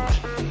Welt kommt.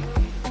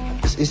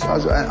 Es ist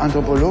also ein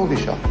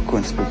anthropologischer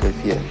Kunstbegriff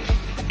hier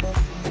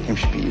im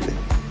Spiele.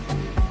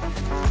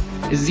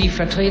 Sie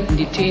vertreten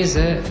die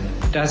These,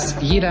 dass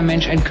jeder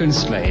Mensch ein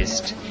Künstler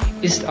ist.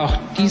 Ist auch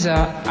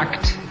dieser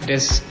Akt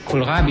des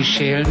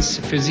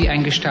Kohlrabi-Schälens für Sie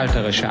ein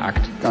gestalterischer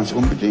Akt? Ganz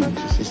unbedingt.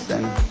 Es ist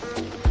ein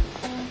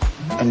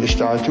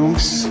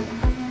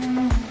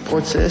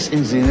Gestaltungsprozess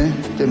im Sinne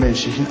der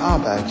menschlichen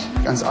Arbeit,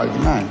 ganz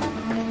allgemein.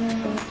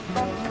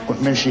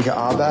 Und menschliche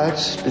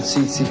Arbeit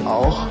bezieht sich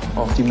auch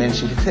auf die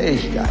menschliche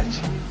Fähigkeit.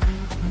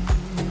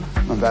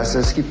 Man weiß,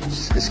 es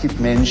gibt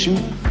Menschen,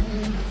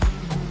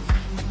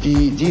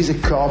 die diese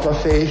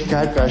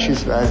Körperfähigkeit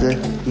beispielsweise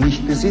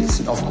nicht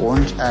besitzen,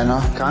 aufgrund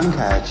einer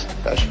Krankheit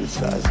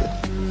beispielsweise.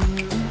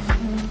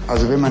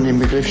 Also wenn man den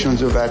Begriff schon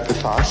so weit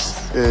befasst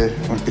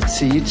und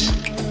bezieht,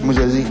 muss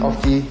er sich auf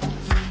die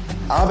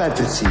Arbeit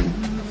beziehen.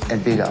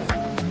 Entweder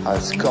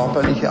als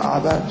körperliche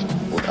Arbeit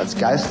oder als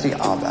geistige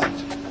Arbeit.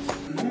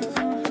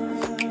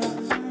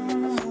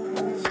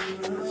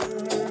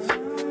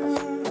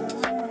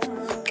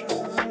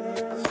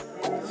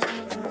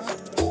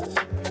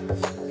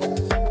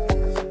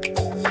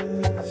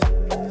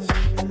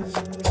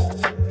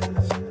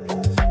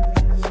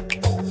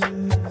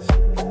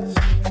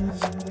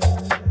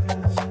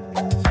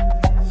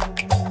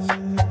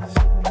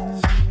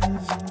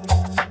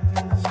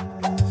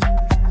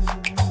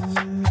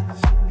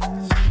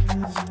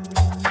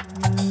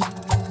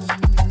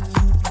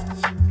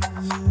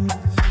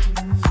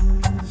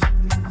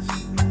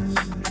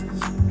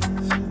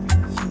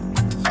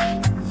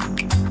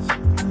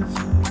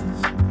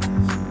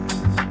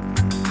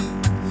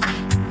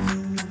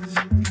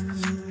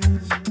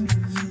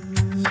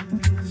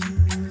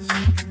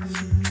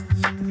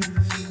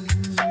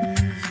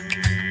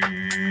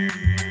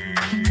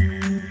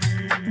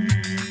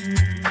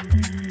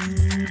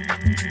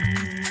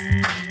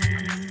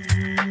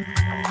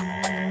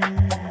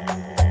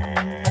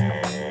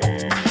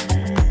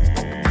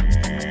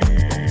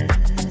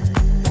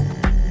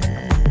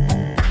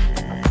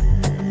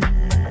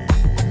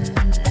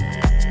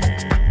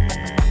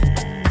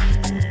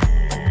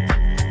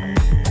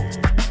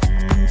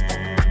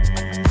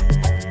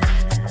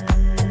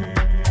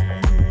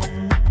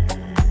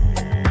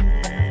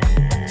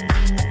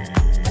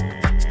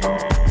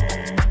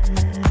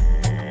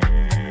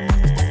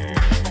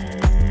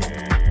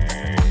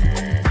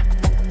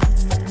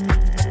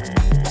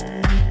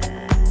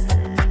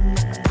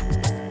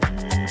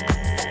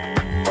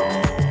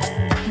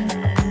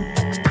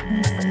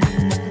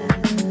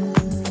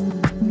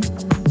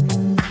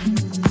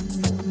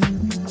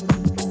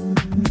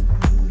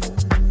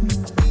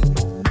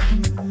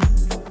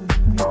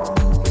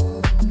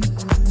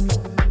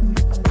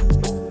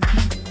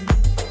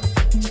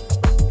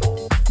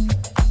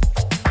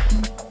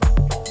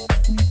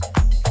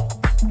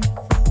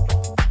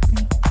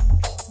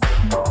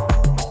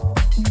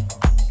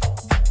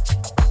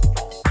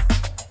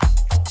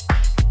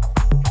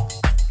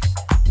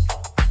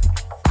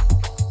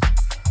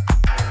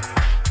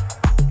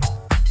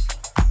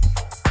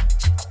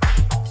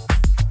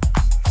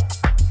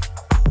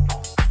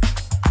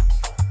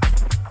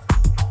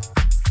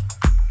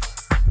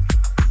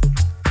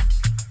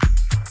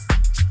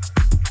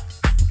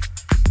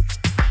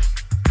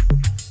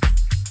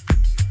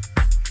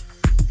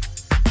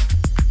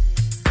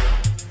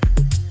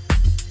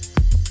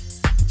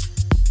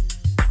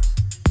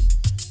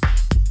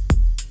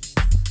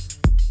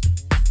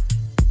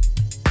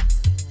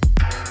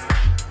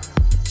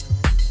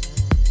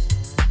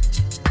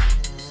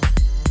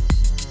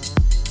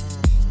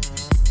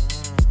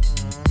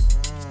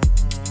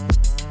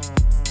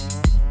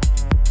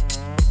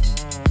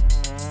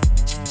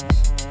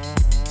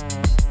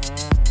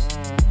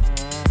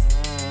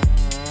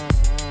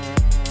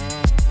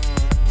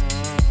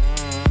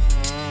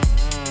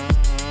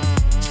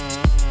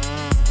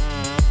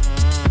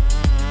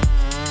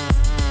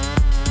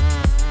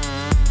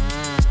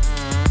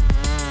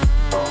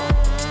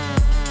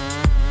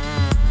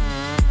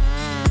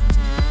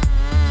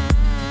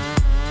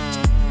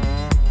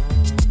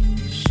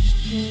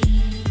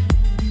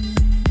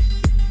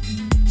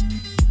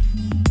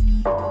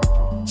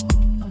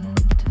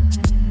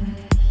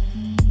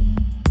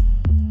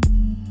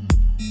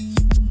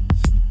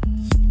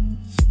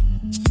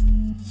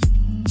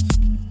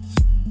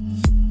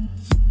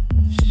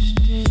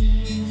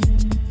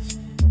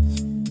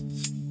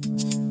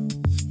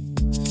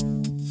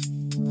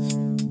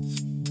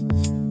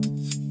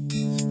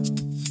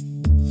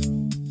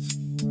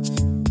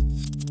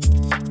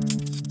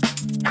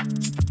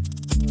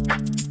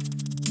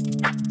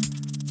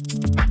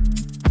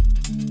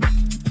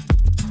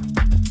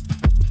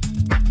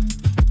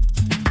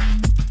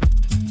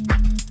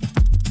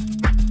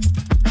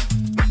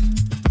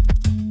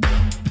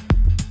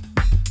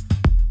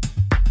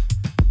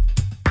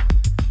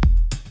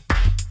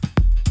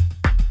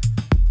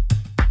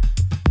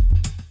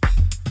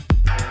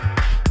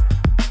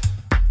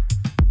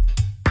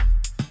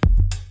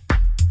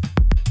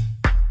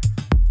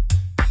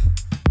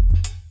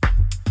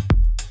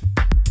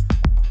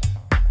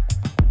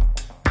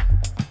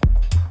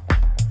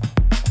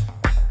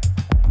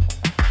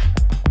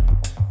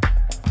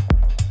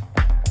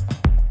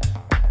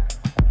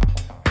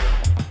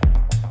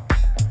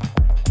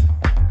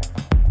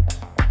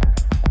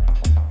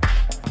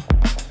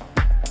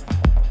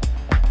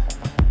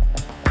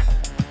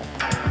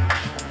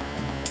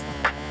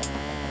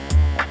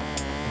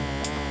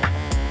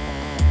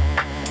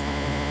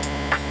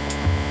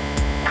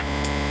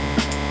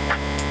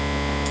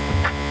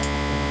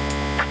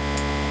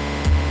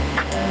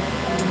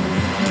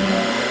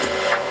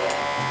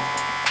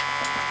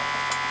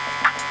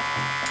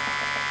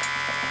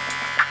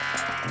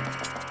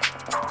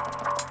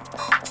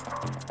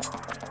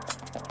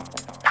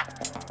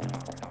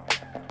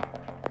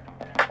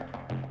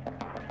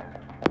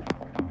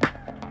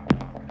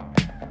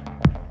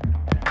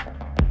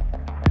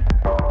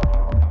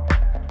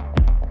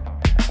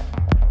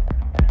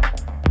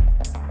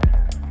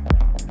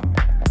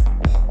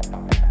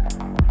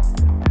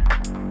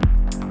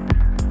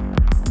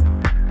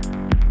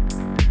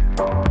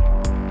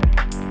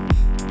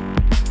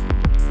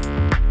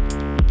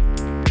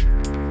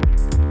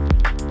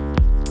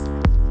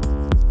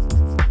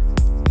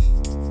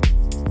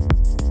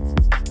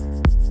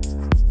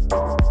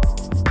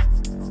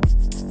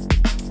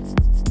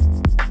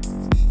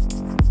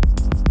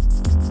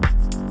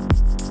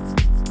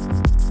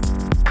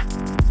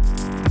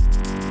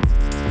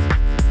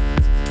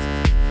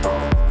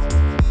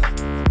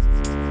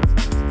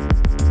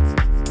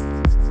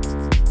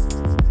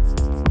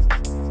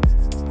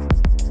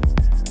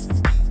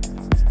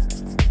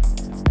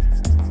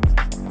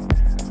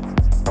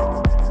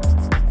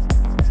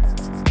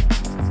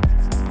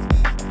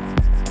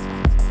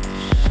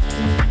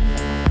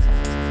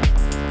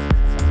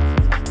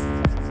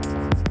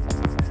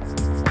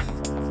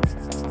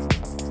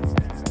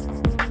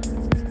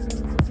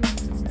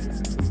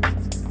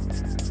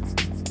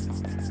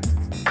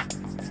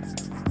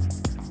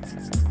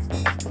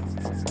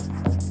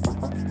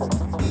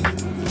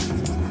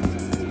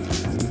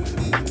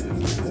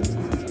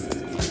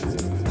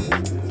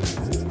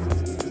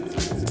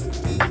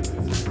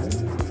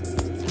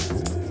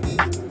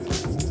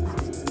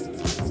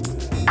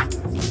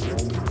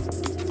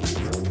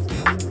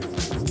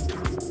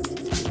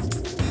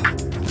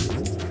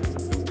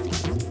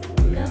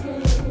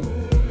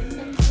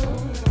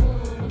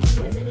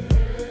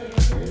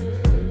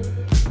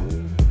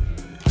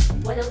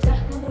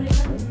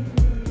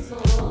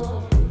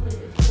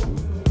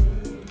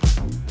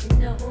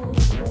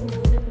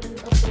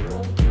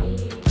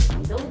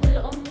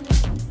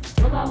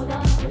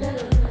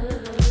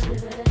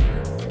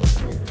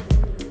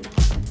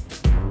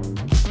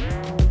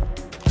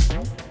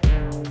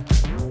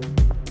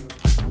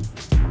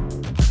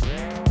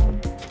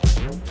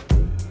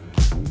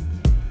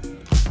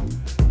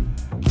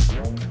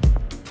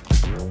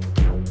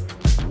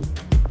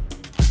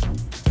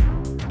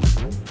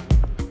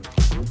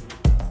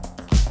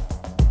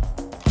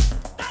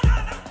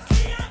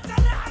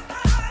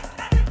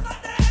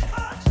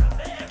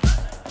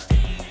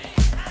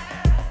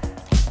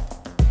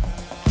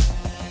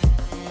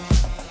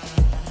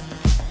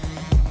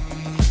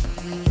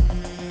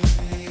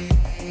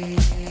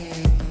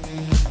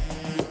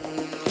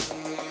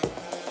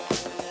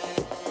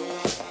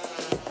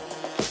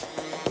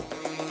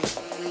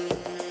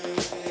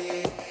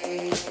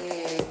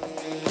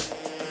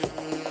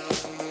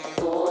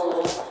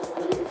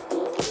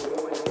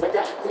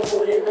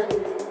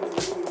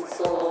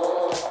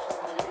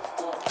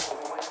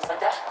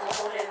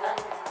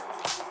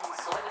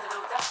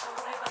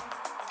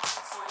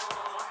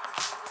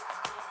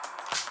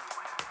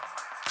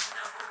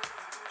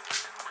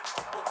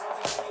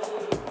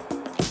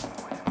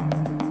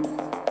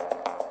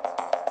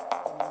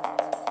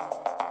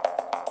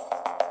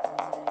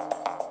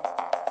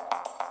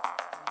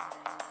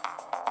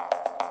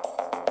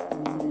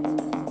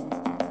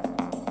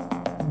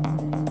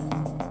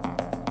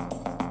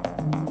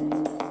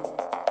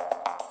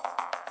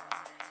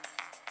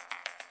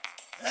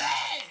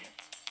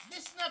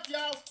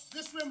 y'all.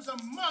 This rhythm's a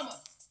mama.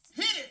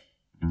 Hit it.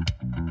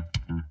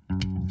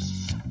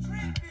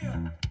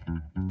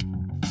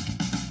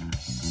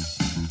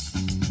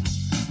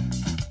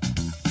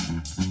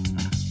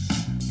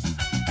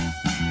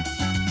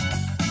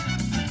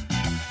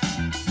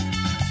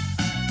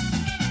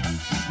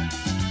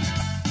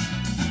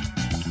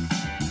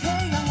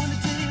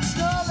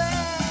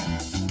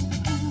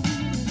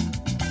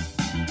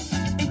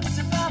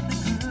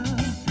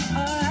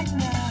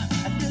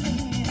 I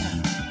believe it.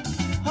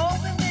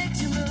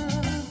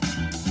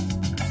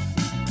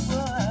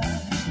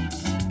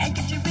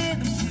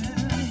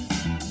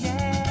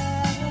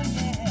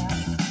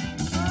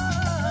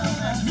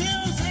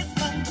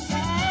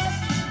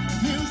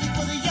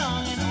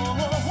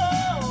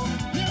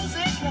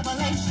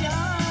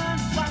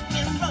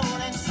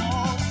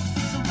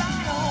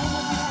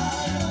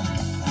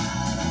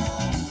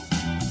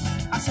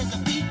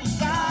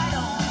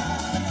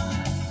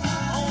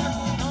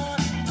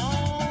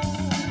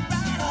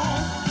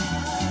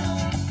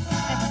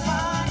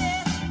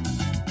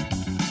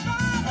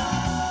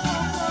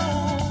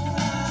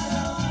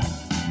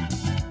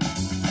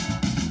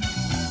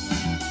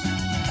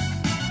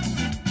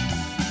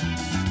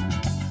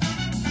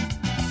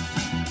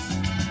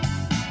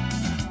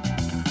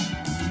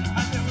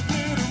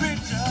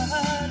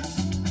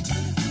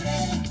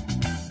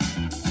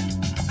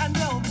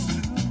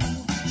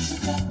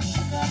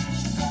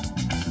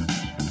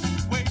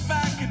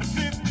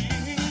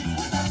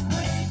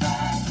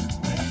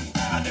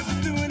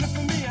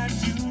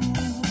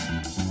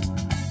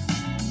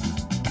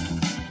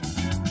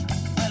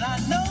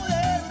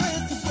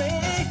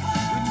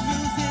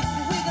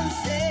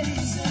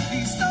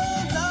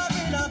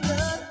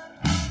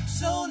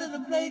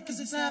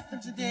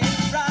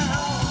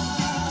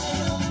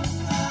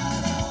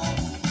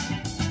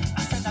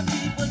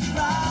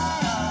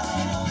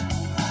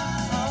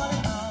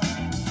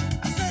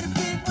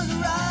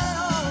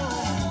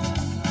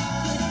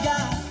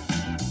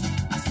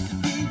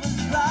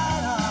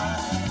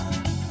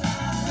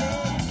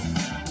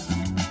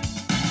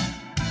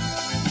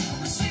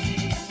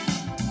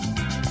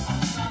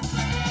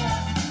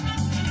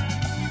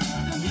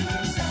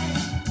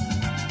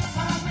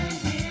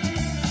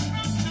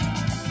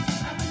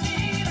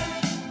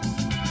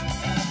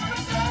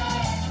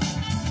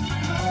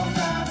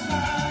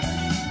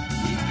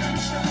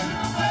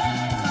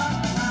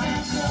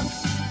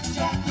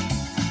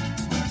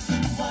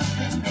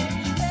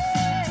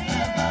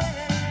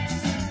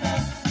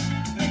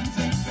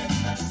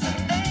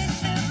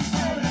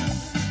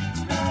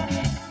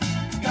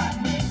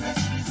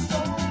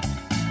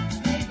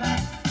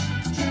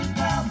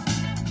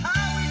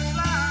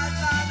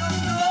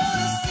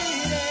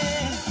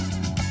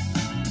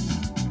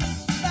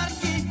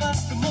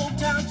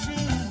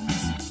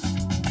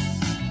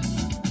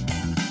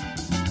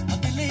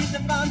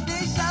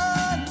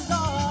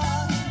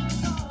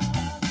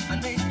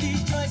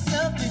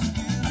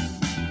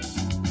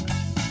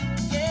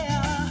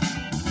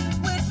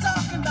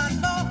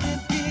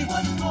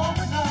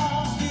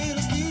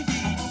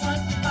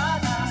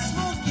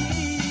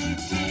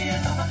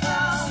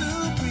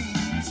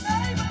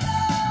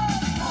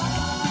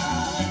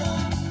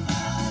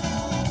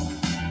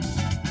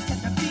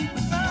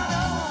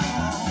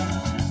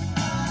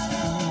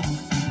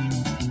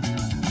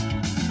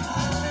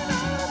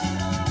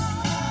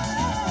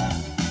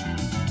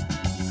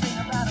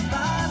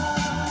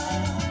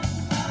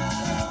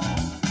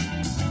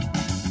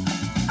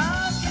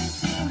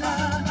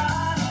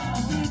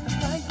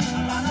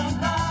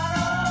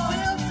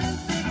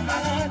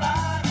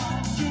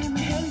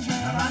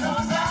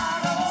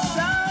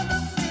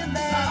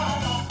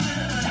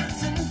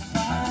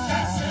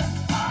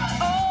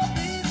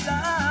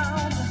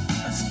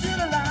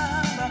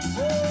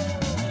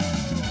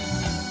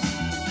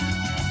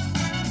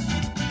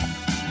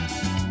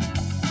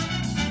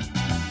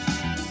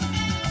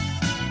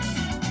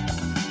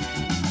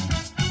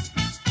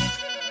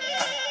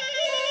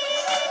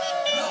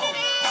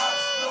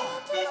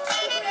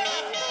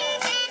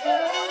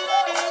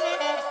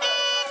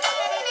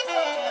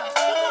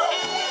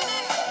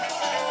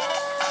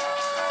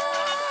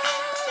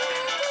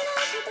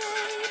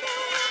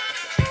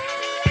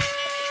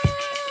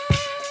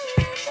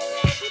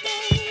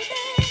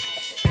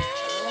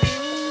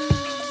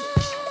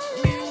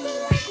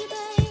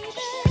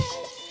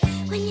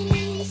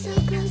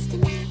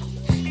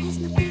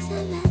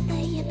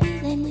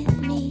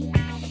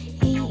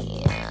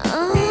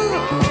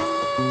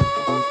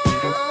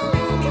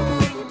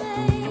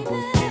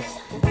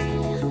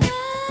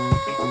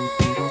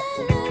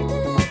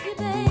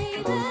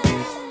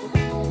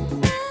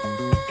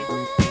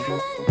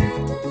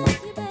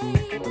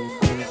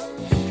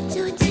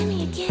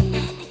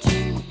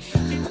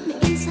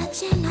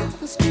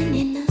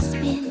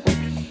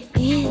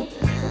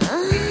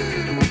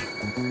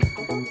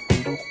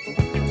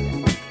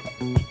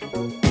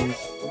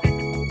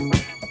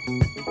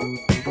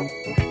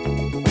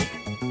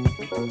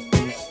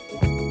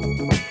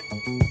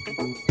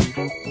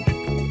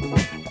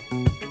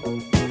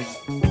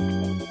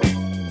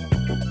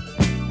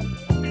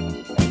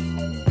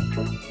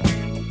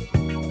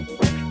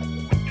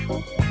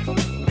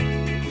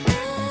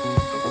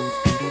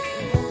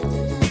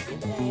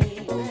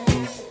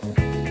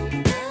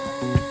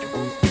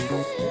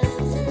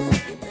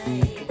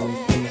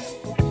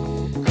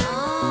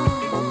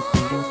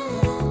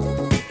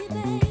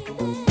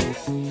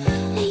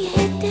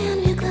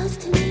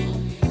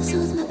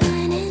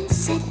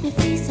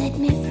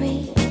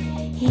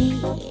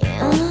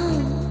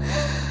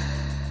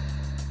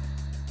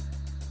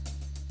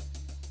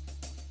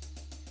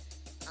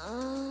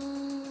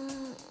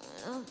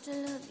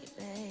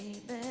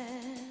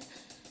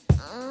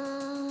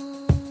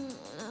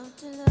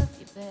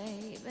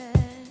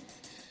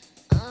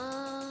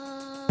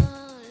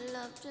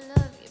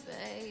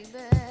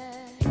 Baby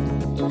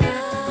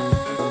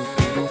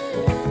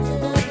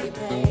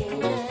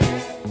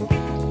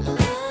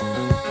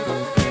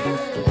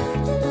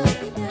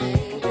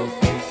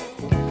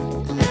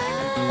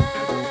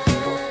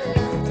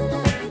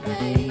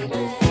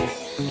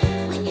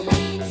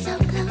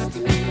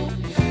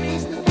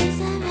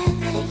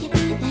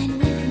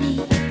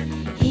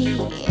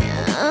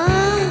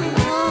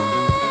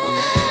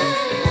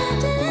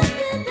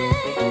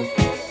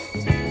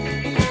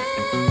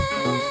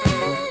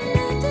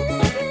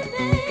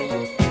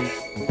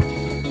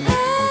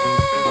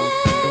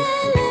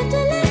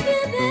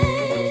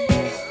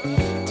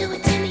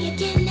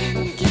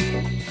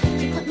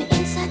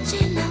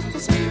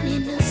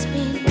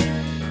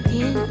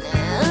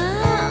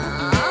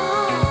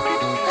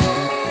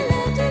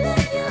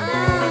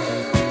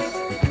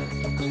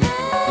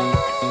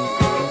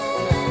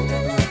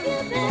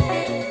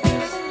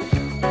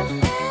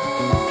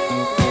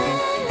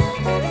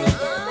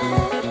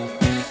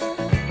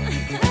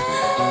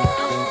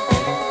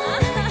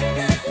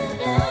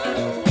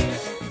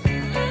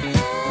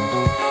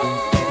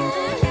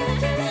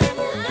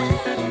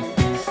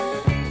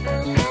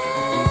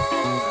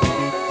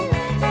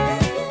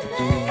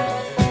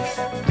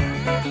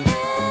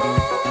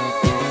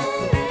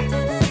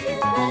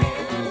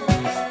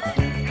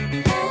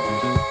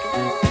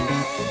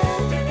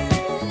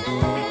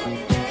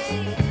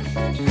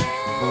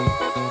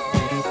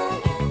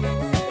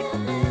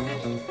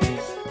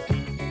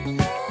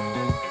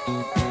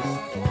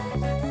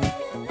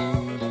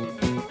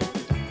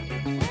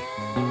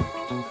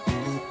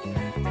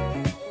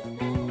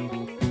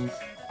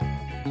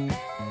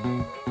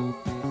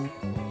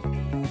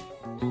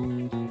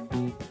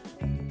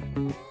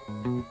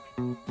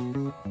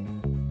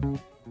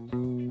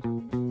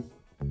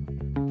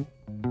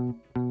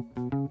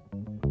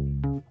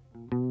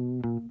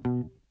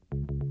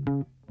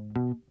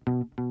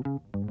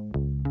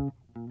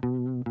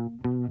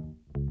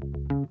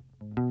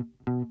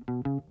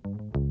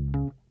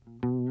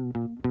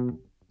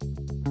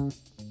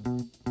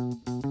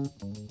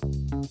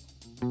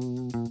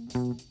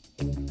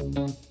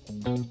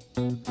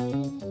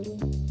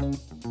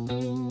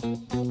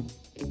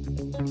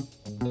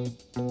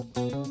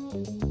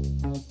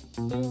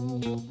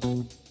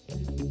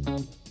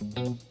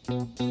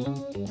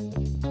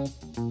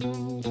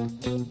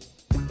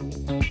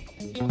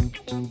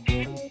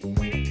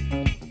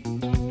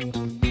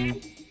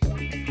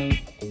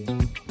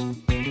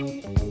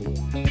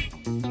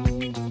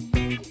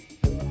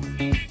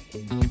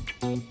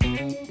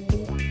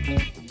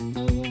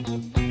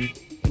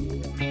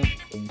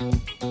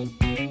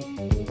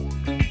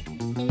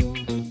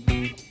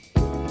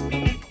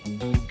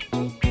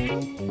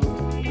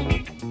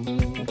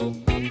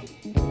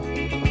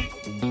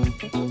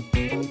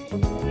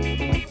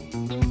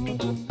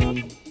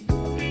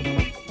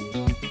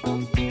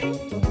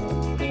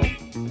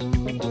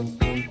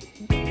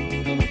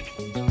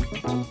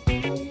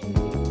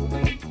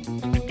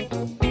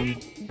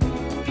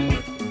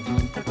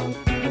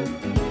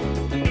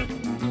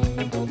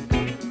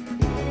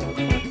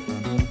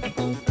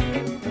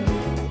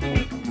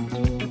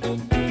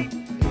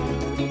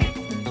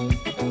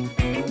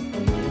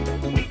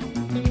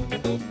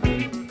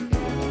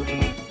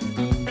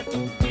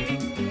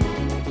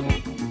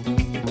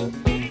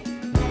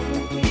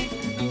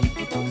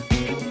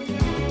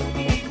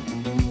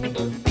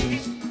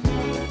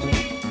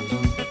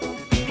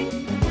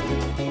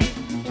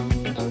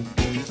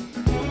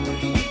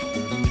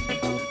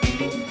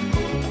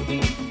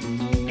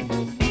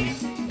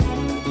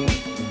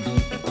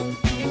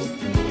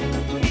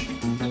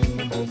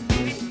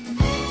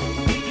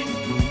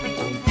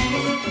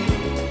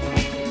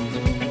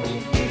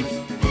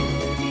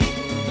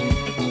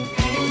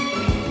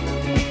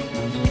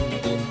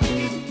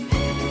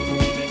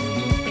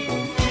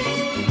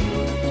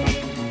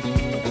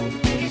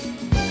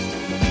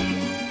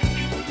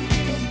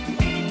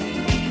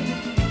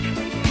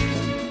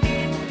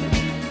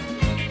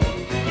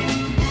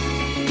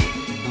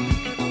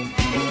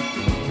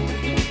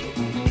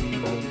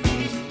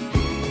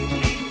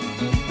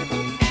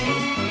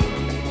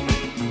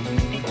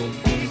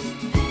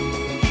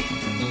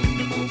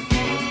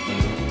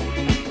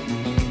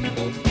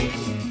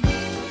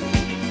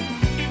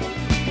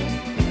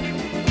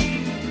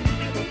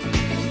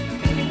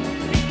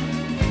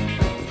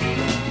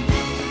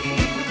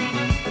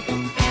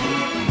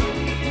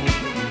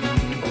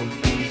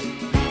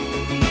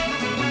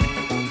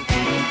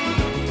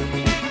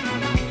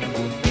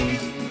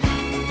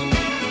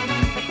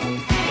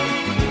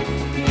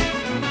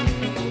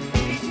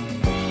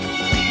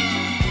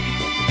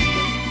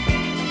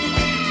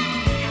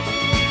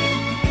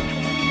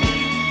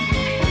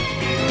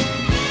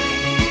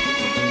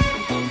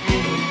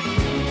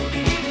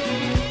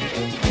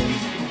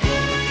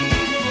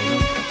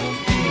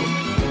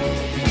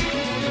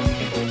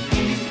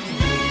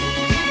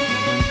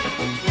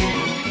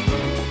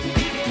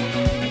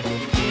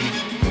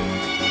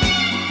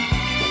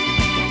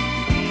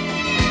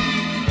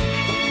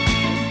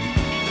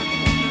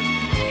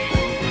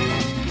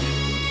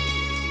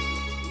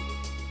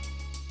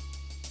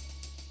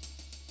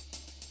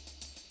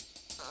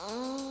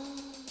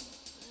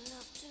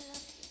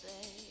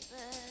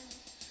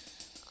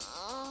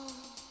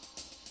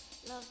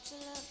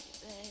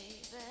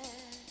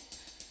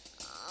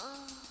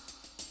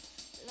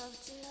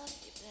Baby.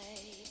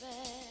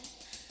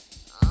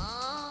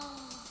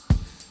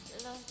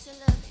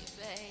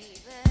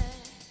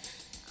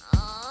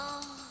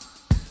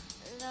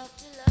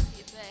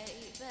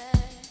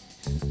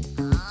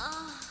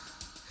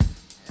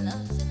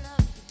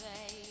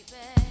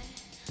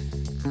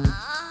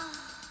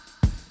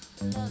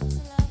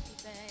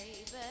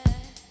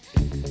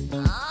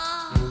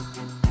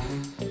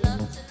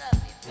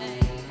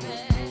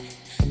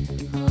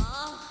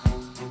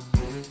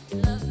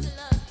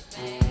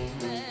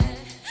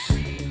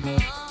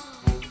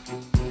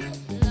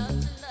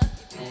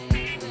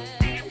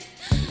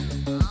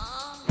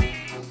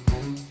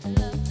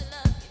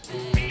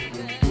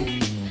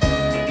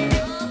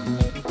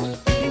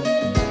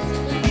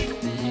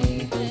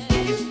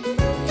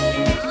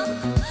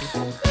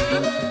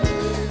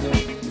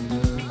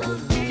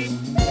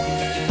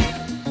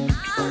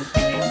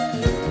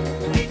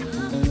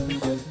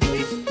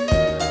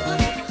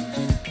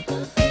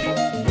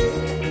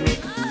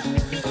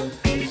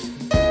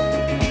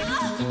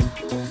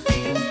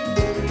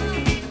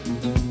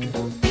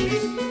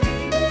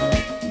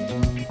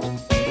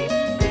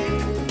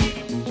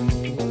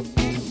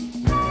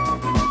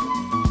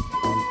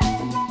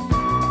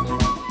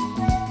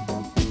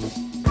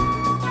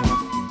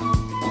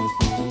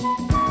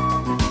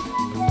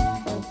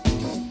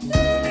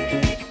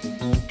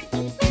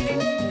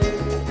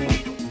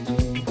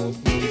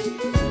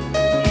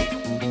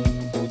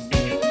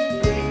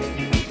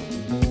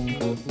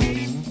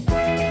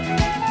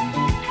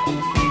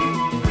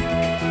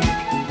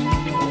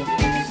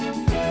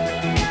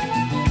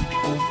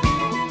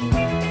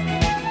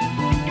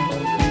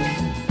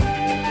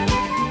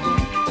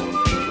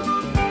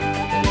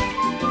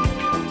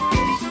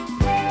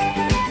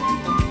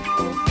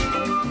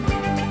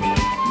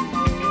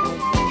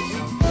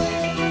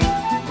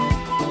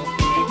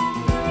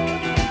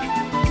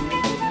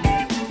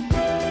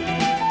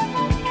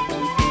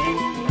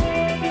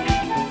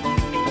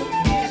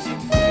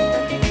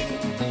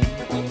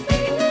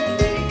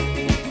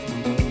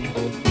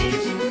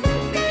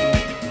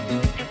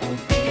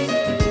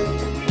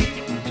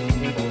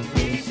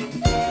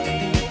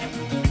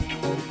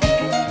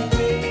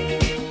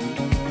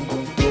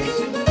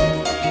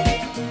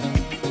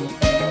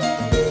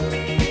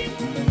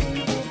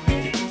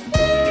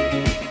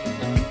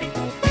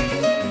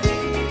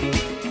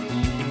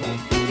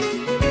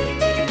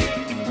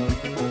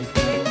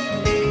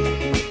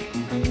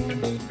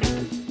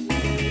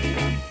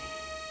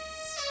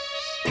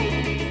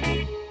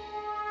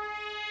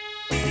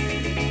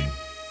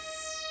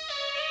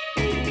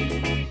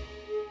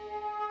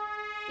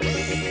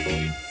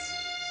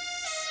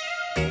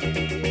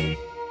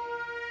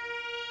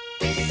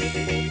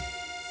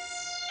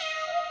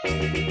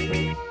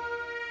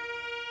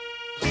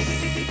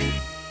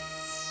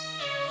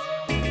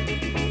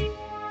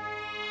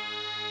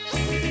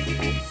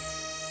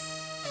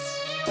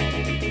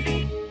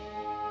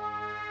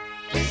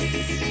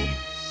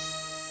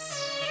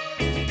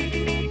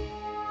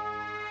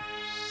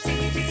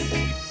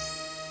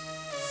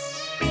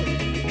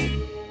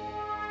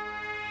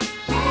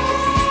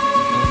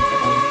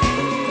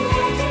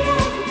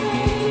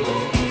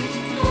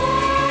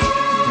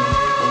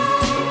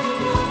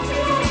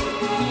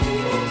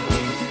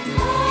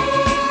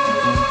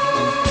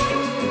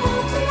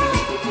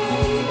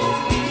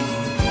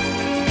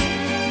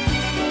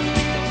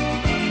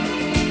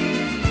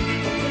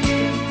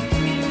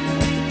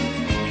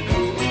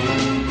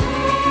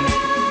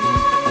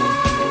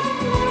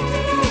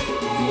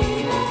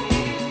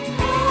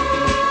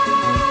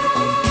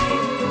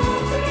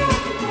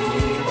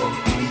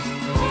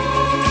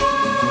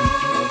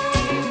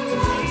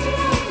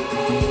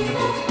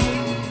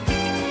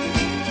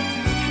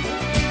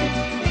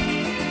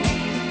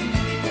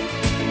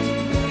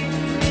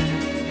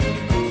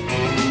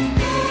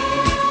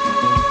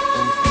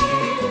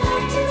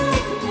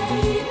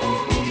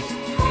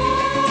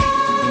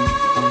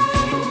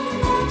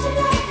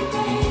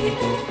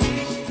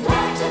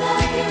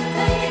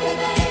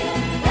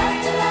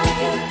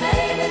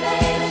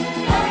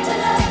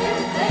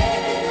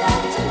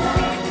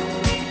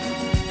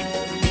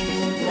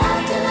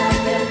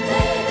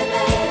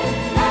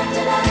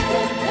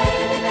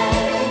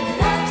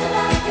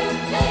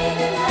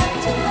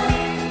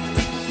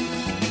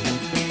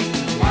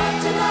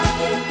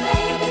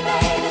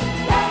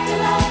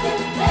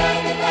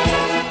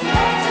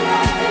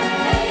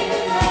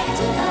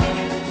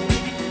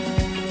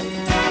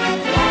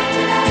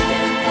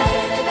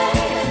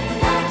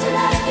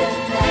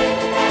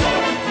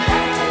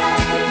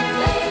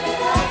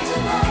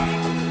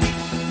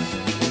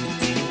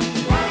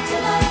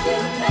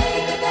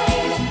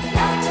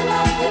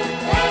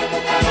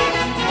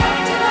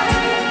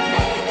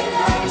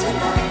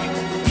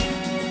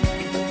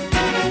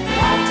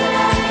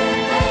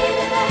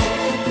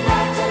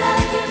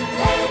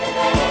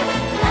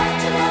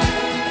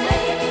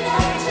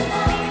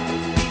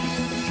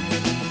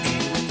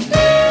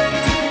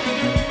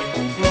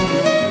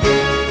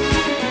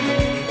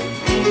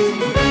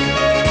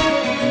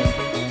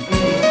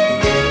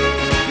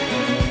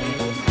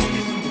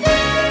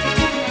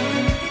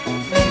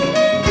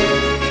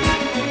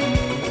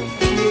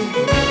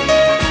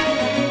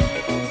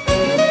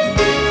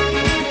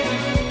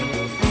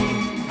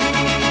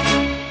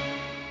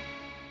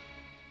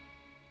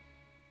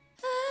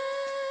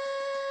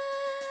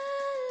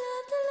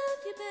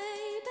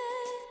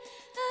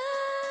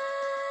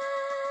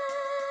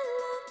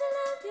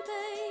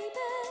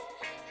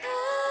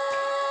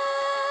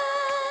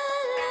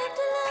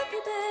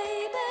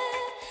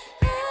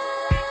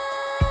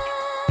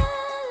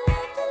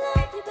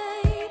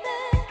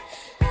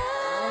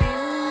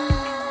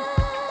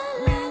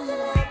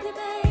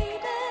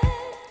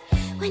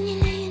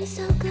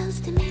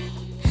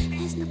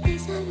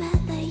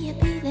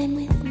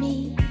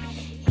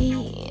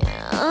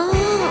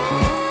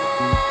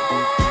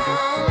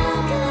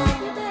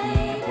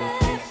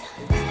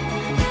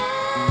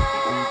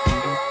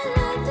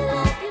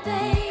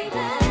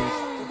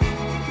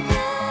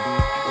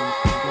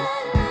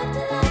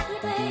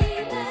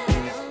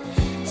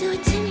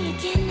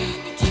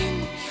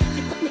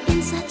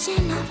 your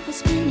love was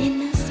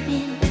spinning a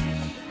spin.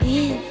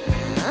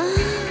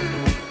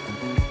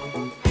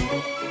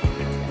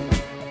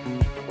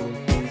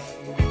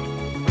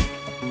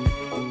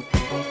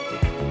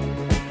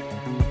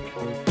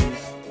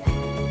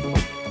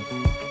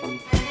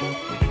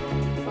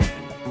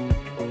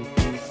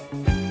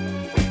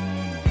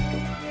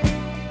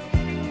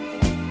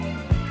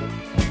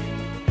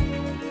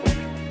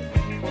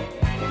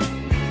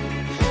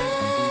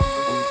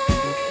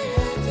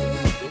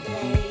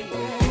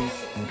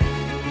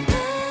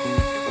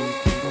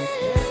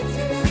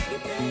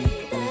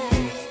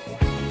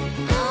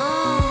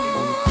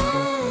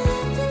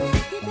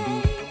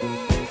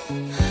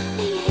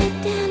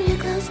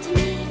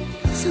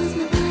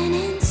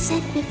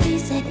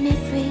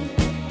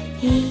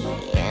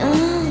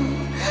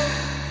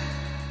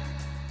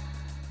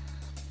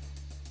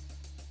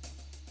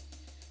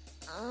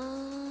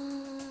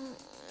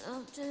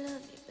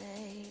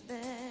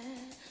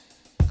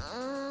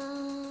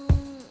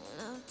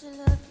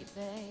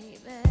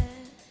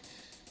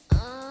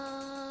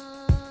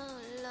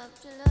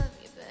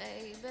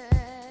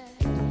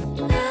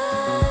 Love